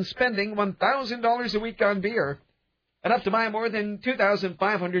had been spending $1,000 a week on beer, enough to buy more than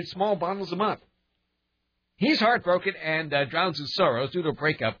 2,500 small bottles a month. He's heartbroken and drowns his sorrows due to a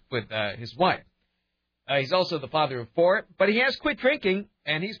breakup with his wife. He's also the father of 4, but he has quit drinking,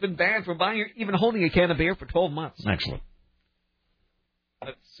 and he's been banned from buying or even holding a can of beer for 12 months. Excellent.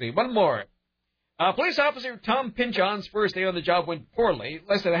 Let's see, one more. Police officer Tom Pinchon's first day on the job went poorly.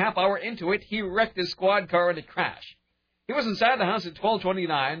 Less than a half hour into it, he wrecked his squad car in a crash. He was inside the house at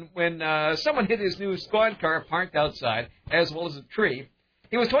 12:29 when someone hit his new squad car parked outside, as well as a tree.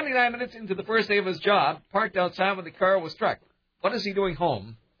 He was 29 minutes into the first day of his job, parked outside when the car was struck. What is he doing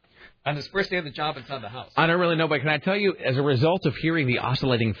home on his first day of the job inside the house? I don't really know, but can I tell you, as a result of hearing the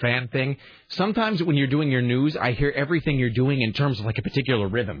oscillating fan thing, sometimes when you're doing your news, I hear everything you're doing in terms of like a particular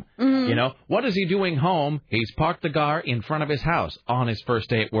rhythm. Mm-hmm. You know, what is he doing home? He's parked the car in front of his house on his first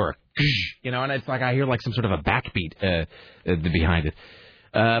day at work. You know, and it's like I hear like some sort of a backbeat behind it.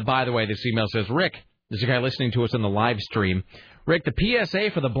 By the way, this email says, Rick, there's a guy listening to us on the live stream. Rick, the PSA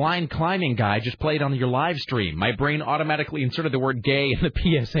for the blind climbing guy just played on your live stream. My brain automatically inserted the word gay in the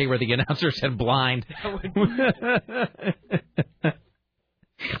PSA where the announcer said blind.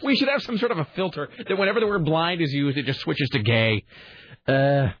 We should have some sort of a filter that whenever the word blind is used, it just switches to gay.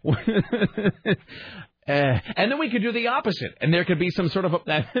 And then we could do the opposite, and there could be some sort of a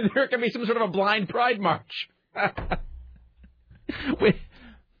blind pride march.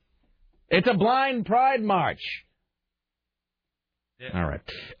 It's a blind pride march. All right.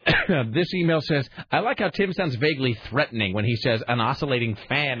 This email says, I like how Tim sounds vaguely threatening when he says an oscillating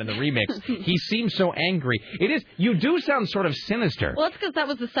fan in the remix. He seems so angry. It is. You do sound sort of sinister. Well, it's because that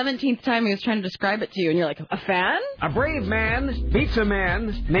was the 17th time he was trying to describe it to you, and you're like, a fan? A brave man beats a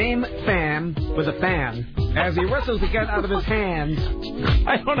man named Fan with a fan as he wrestles the gun out of his hands.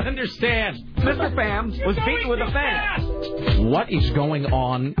 I don't understand. Mr. Fan was beaten with a fan. What is going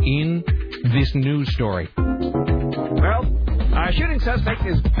on in this news story? Well, our shooting suspect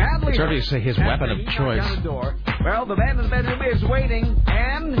is badly hurt. To say his weapon of choice. Well, the man in the bedroom is waiting,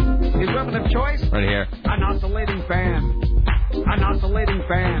 and his weapon of choice? Right here. An oscillating fan. An oscillating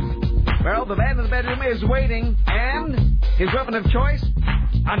fan. Well, the man in the bedroom is waiting, and his weapon of choice?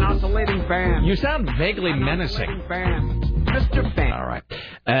 An oscillating fan. You sound vaguely menacing. Fan. Mr. Fan. All right.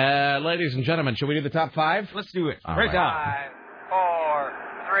 Ladies and gentlemen, shall we do the top 5? Let's do it. Right down. 5, 4,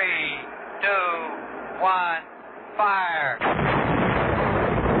 3, 2, 1. Fire!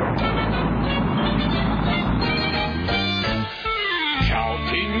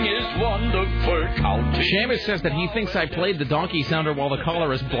 Counting is wonderful. Counting. Seamus says that he thinks I played the donkey sounder while the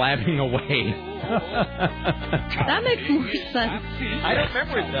caller is blabbing away. That makes more sense. I don't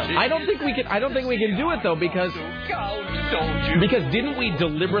remember it though. I don't think we can do it though because didn't we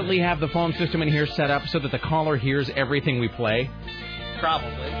deliberately have the phone system in here set up so that the caller hears everything we play?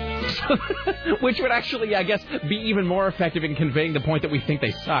 Probably. Which would actually, I guess, be even more effective in conveying the point that we think they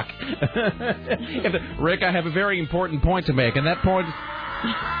suck. Rick, I have a very important point to make, and that point is...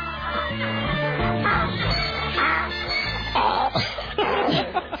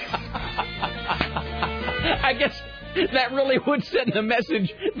 I guess that really would send the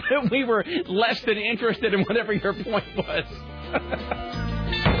message that we were less than interested in whatever your point was.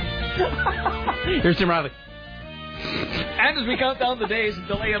 Here's Tim Riley. And as we count down the days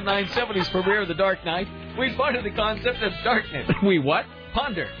until AM 970's premiere of The Dark Knight, we pondered the concept of darkness. We what?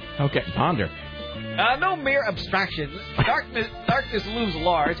 Ponder. Okay, ponder. No mere abstraction. Darkness looms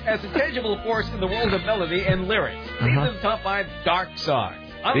large as a tangible force in the world of melody and lyrics. These are the top 5 dark songs.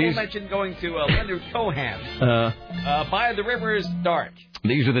 Honorable mention going to Leonard Cohen. By the River's Dark.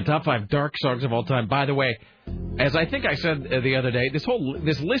 These are the top 5 dark songs of all time. By the way, as I think I said the other day, this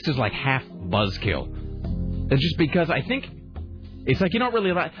list is like half buzzkill. Just because I think it's like you don't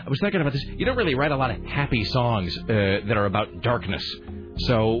really I was thinking about this. You don't really write a lot of happy songs that are about darkness.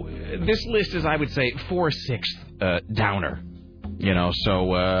 So this list is, I would say, 4/6 downer. You know. So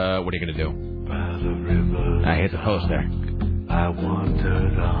what are you gonna do? I hit the post there. I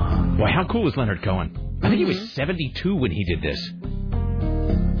wandered on. Boy, how cool is Leonard Cohen? I think he was 72 when he did this.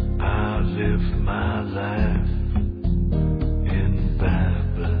 I lived my life in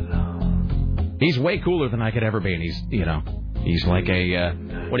Babylon. He's way cooler than I could ever be, and he's, you know, he's like a,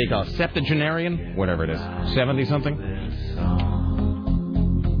 what do you call it, septuagenarian? Whatever it is. 70-something?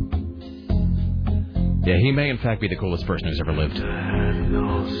 Yeah, he may, in fact, be the coolest person who's ever lived.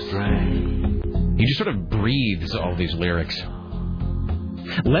 He just sort of breathes all these lyrics.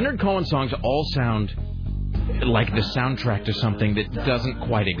 Leonard Cohen songs all sound like the soundtrack to something that doesn't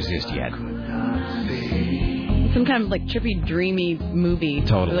quite exist yet. Some kind of like trippy, dreamy movie.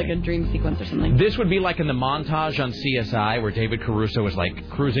 Totally. Or like a dream sequence or something. This would be like in the montage on CSI where David Caruso is like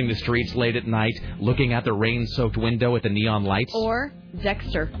cruising the streets late at night, looking out the rain-soaked window at the neon lights. Or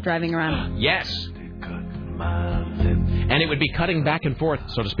Dexter driving around. Yes. And it would be cutting back and forth,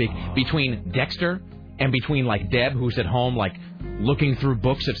 so to speak, between Dexter and between like Deb, who's at home like looking through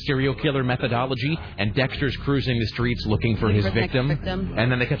books of serial killer methodology, and Dexter's cruising the streets looking for his victim.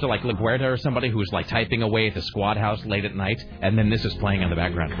 And then they cut to like LaGuardia or somebody who's like typing away at the squad house late at night, and then this is playing in the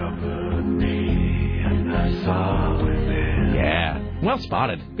background. Yeah. Well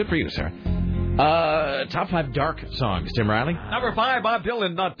spotted. Good for you, sir. Top 5 dark songs, Tim Riley. Number 5, Bob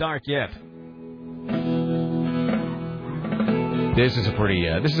Dylan, Not Dark Yet. This is a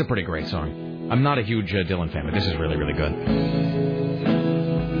pretty great song. I'm not a huge Dylan fan, but this is really, really good.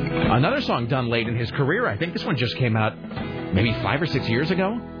 Another song done late in his career. I think this one just came out maybe 5 or 6 years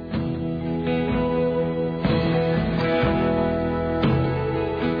ago.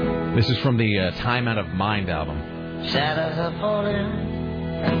 This is from the Time Out of Mind album. Shadows are falling,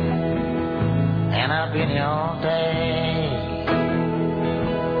 and I've been here all day.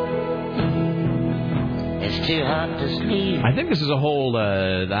 It's too hot to sleep. I think this is a whole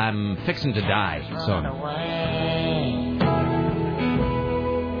I'm fixing to die song.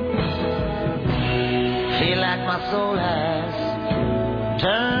 Feel like my soul has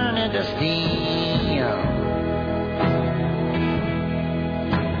turned into steel.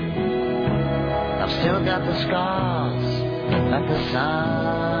 I've still got the scars, but the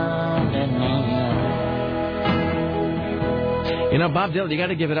sound in me. You know, Bob Dylan, you got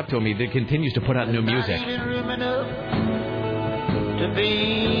to give it up to him. He continues to put out new music. To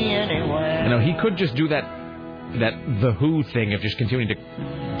be anywhere. You know, he could just do that The Who thing of just continuing to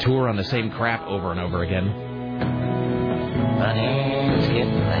tour on the same crap over and over again. But he's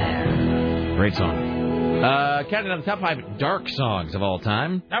getting there. Great song. Counting down the top 5 dark songs of all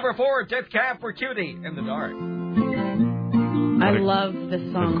time. Number 4, Death Cab for Cutie, In the Dark. I love this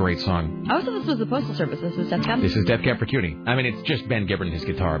song. A great song. I also thought this was the Postal Service. This is Death Cab? This is Death Cab for Cutie. I mean, it's just Ben Gibbard and his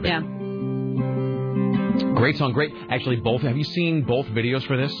guitar. But yeah. Great song. Great. Actually, both. Have you seen both videos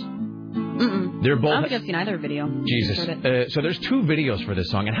for this? Mm-mm. They're both. I don't think I've seen either video. Jesus. So there's 2 videos for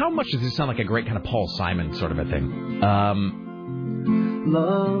this song. And how much does this sound like a great kind of Paul Simon sort of a thing? God,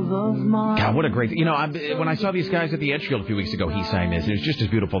 what a great... You know, when I saw these guys at the Edgefield a few weeks ago, he sang this. It was just as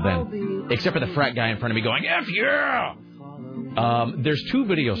beautiful then. Except for the frat guy in front of me going, F yeah! There's 2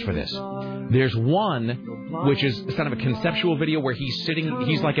 videos for this. There's one which is kind of a conceptual video where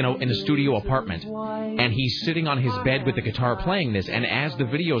he's like in a studio apartment, and he's sitting on his bed with the guitar playing this, and as the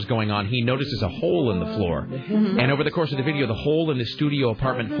video is going on, he notices a hole in the floor. Mm-hmm. And over the course of the video, the hole in the studio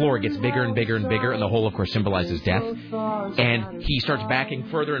apartment floor gets bigger and bigger and bigger, and the hole, of course, symbolizes death. And he starts backing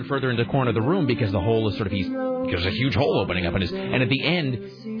further and further into the corner of the room because the hole is there's a huge hole opening up, and at the end,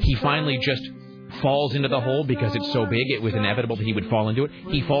 he finally just falls into the hole because it's so big, it was inevitable that he would fall into it.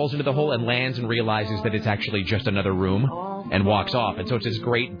 He falls into the hole and lands and realizes that it's actually just another room and walks off. And so it's this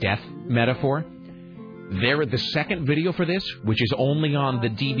great death metaphor. There, the second video for this, which is only on the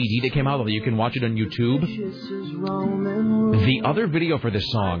DVD that came out, although you can watch it on YouTube. The other video for this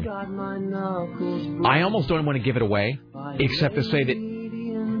song, I almost don't want to give it away, except to say that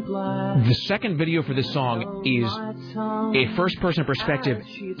the second video for this song is a first-person perspective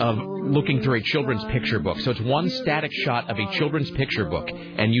of looking through a children's picture book. So it's one static shot of a children's picture book,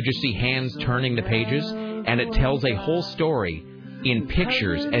 and you just see hands turning the pages, and it tells a whole story in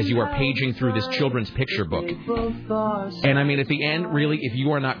pictures as you are paging through this children's picture book. And I mean, at the end, really, if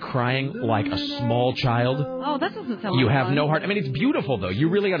you are not crying like a small child, oh, that doesn't sound you like have fun. no heart. I mean, it's beautiful, though. You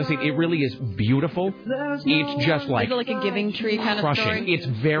really got to see it. It really is beautiful. It's just like... Is it like a Giving Tree kind crushing. of story? It's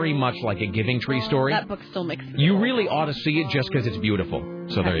very much like a Giving Tree story. That book still makes sense. You really ought to see it just because it's beautiful.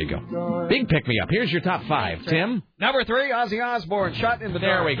 So there you go. Big pick-me-up. Here's your top 5. Tim? Number 3, Ozzy Osbourne, Shot in the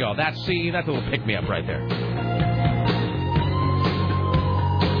Dark. There we go. That's a little pick-me-up right there.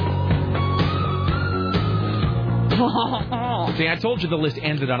 See, I told you the list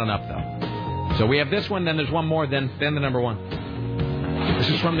ended on an up, though. So we have this one, then there's one more, then the number 1. This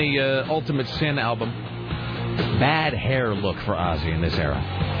is from the Ultimate Sin album. Bad hair look for Ozzy in this era.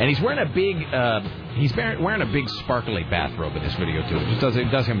 And he's wearing a big wearing a big sparkly bathrobe in this video, too. It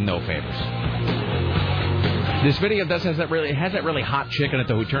does him no favors. This video has that really hot chick in it,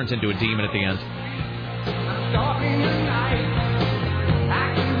 though, who turns into a demon at the end.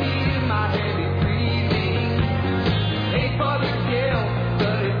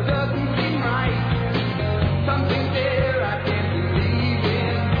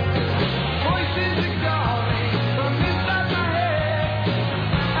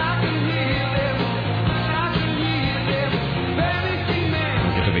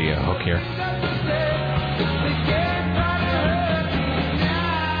 Here.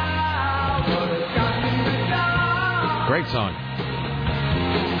 Great song.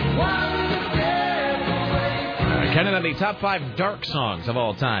 Counting on the top 5 dark songs of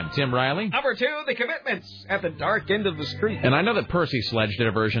all time. Tim Riley. Number 2, The Commitments, At the Dark End of the Street. And I know that Percy Sledge did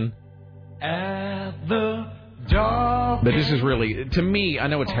a version. At the dark. But this is really, to me, I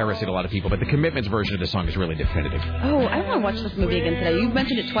know it's heresy to a lot of people, but the Commitments version of this song is really definitive. Oh, I want to watch this movie again today. You've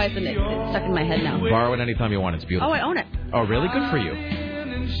mentioned it twice and it's stuck in my head now. Borrow it anytime you want. It's beautiful. Oh, I own it. Oh, really? Good for you.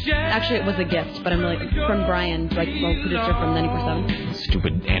 Actually, it was a gift, but I'm really from Brian, producer from 94.7.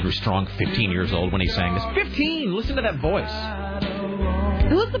 Stupid Andrew Strong, 15 years old when he sang this. 15! Listen to that voice.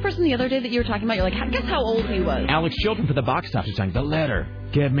 Who was the person the other day that you were talking about? You're like, guess how old he was. Alex Chilton for the Box Tops who sang The Letter.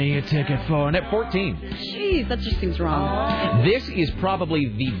 Give me a ticket for... And at 14. Jeez, that just seems wrong. This is probably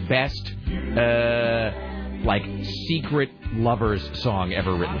the best, secret lovers song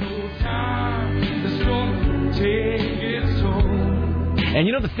ever written. And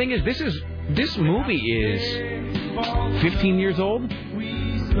you know, the thing is, this movie is 15 years old?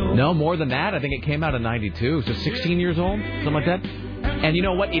 No, more than that. I think it came out in 92, so 16 years old, something like that. And you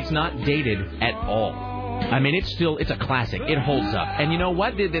know what? It's not dated at all. I mean, it's a classic. It holds up. And you know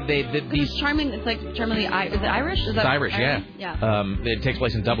what? It's charming. It's like charmingly. Is it Irish? Is that it's Irish, yeah. Yeah. It takes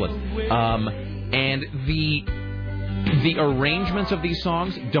place in Dublin. And the arrangements of these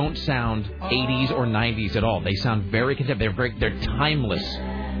songs don't sound 80s or 90s at all. They sound very contemporary. They're timeless.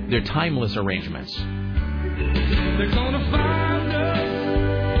 They're timeless arrangements. They're gonna find us.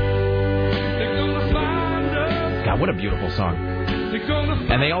 They're gonna find us. God, what a beautiful song.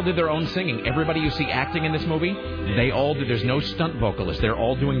 And they all did their own singing. Everybody you see acting in this movie, they all did. There's no stunt vocalists. They're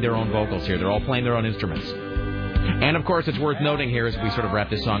all doing their own vocals here. They're all playing their own instruments. And, of course, it's worth noting here as we sort of wrap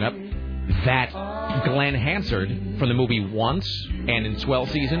this song up that Glenn Hansard from the movie Once and in Swell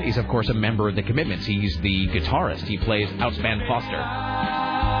Season is, of course, a member of the Commitments. He's the guitarist. He plays Outspanned Foster.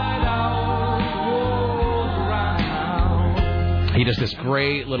 He does this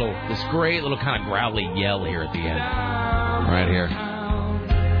great little kind of growly yell here at the end. Right here.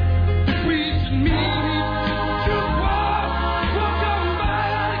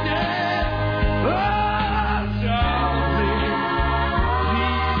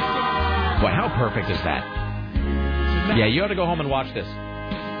 Boy, how perfect is that? Yeah, you ought to go home and watch this.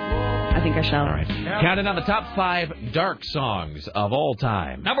 I think I shall. All right. Counting on the top 5 dark songs of all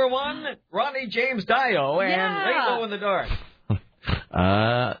time. Number 1, Ronnie James Dio and Rainbow in the Dark.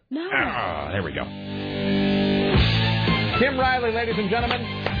 No. There we go. Tim Riley, ladies and gentlemen,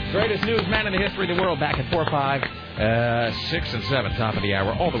 greatest newsman in the history of the world, back at 4, 5, 6, and 7, top of the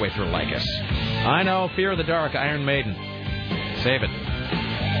hour, all the way through Lycus. I know, Fear of the Dark, Iron Maiden. Save it.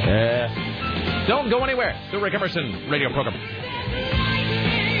 Don't go anywhere. The Rick Emerson radio program.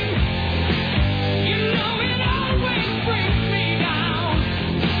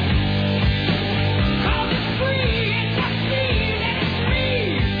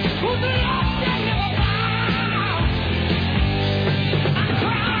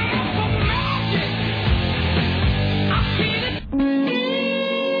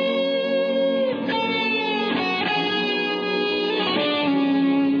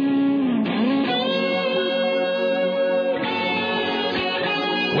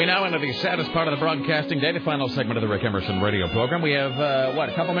 We now enter the saddest part of the broadcasting day, the final segment of the Rick Emerson radio program. We have,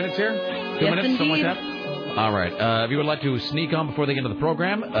 a couple minutes here? 2 minutes, indeed. something like that? All right. If you would like to sneak on before the end of the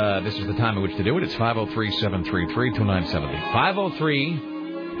program, this is the time in which to do it. It's 503-733-2970.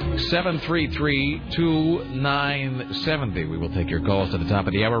 503-733-2970. We will take your calls to the top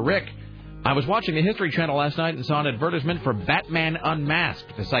of the hour. Rick, I was watching the History Channel last night and saw an advertisement for Batman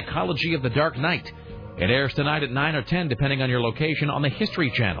Unmasked, the Psychology of the Dark Knight. It airs tonight at 9 or 10, depending on your location, on the History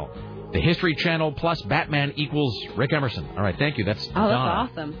Channel. The History Channel plus Batman equals Rick Emerson. All right, thank you. That's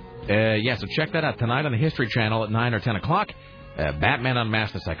awesome. So check that out tonight on the History Channel at 9 or 10 o'clock. Batman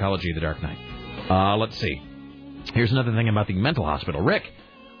Unmasked, the Psychology of the Dark Knight. Let's see. Here's another thing about the mental hospital. Rick,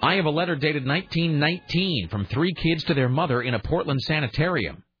 I have a letter dated 1919 from 3 kids to their mother in a Portland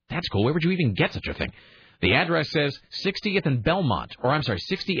sanitarium. That's cool. Where would you even get such a thing? The address says 60th and Belmont,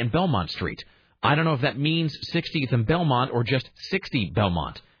 60 and Belmont Street. I don't know if that means 60th and Belmont or just 60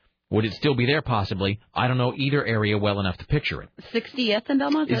 Belmont. Would it still be there, possibly? I don't know either area well enough to picture it. 60th and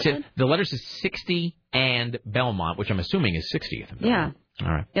Belmont? The letter says 60 and Belmont, which I'm assuming is 60th and Belmont. Yeah.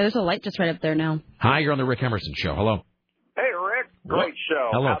 All right. Yeah, there's a light just right up there now. Hi, you're on the Rick Emerson Show. Hello. Hey, Rick. Great show.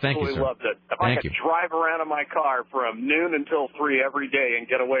 Hello, Absolutely thank you, sir. Loved it. If I could drive around in my car from noon until 3 every day and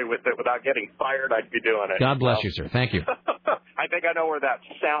get away with it without getting fired, I'd be doing it. God bless you, sir. Thank you. I think I know where that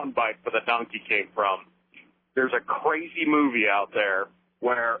sound bite for the donkey came from. There's a crazy movie out there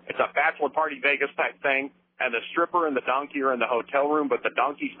where it's a bachelor party Vegas type thing, and the stripper and the donkey are in the hotel room, but the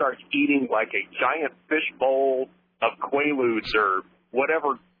donkey starts eating like a giant fish bowl of Quaaludes or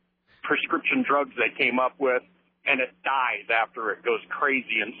whatever prescription drugs they came up with, and it dies after it goes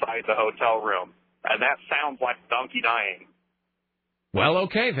crazy inside the hotel room. And that sounds like donkey dying. Well,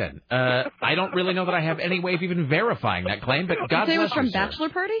 okay, then. I don't really know that I have any way of even verifying that claim, but God bless you, it was from sir. Bachelor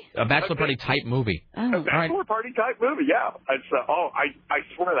Party? A Bachelor Party type movie. Oh. A Bachelor Party type movie, yeah. It's, I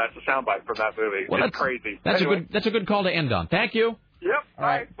swear that's a soundbite from that movie. Well, it's crazy. That's a good call to end on. Thank you. Yep. All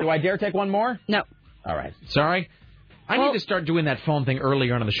right. Do I dare take one more? No. All right. Sorry. I need to start doing that phone thing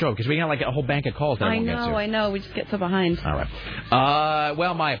earlier on in the show because we got like a whole bank of calls that I won't get to. I know. We just get so behind. All right.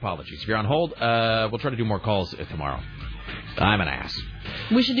 Well, my apologies. If you're on hold, we'll try to do more calls tomorrow. I'm an ass.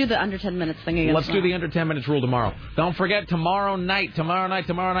 We should do the under 10 minutes thing again. Let's do the under 10 minutes rule tomorrow. Don't forget tomorrow night,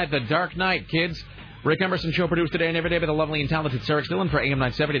 the dark night, kids. Rick Emerson Show produced today and every day by the lovely and talented Sarah Dillon for AM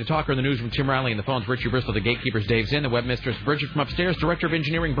 970. The talker in the newsroom, Tim Riley, and the phones, Richie Bristol. The gatekeepers, Dave Zinn. The webmistress, Bridget from upstairs. Director of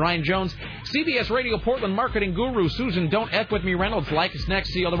engineering, Brian Jones. CBS Radio Portland marketing guru, Susan Don't F With Me Reynolds. Like us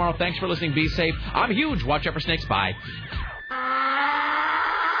next. See you tomorrow. Thanks for listening. Be safe. I'm huge. Watch out for snakes. Bye.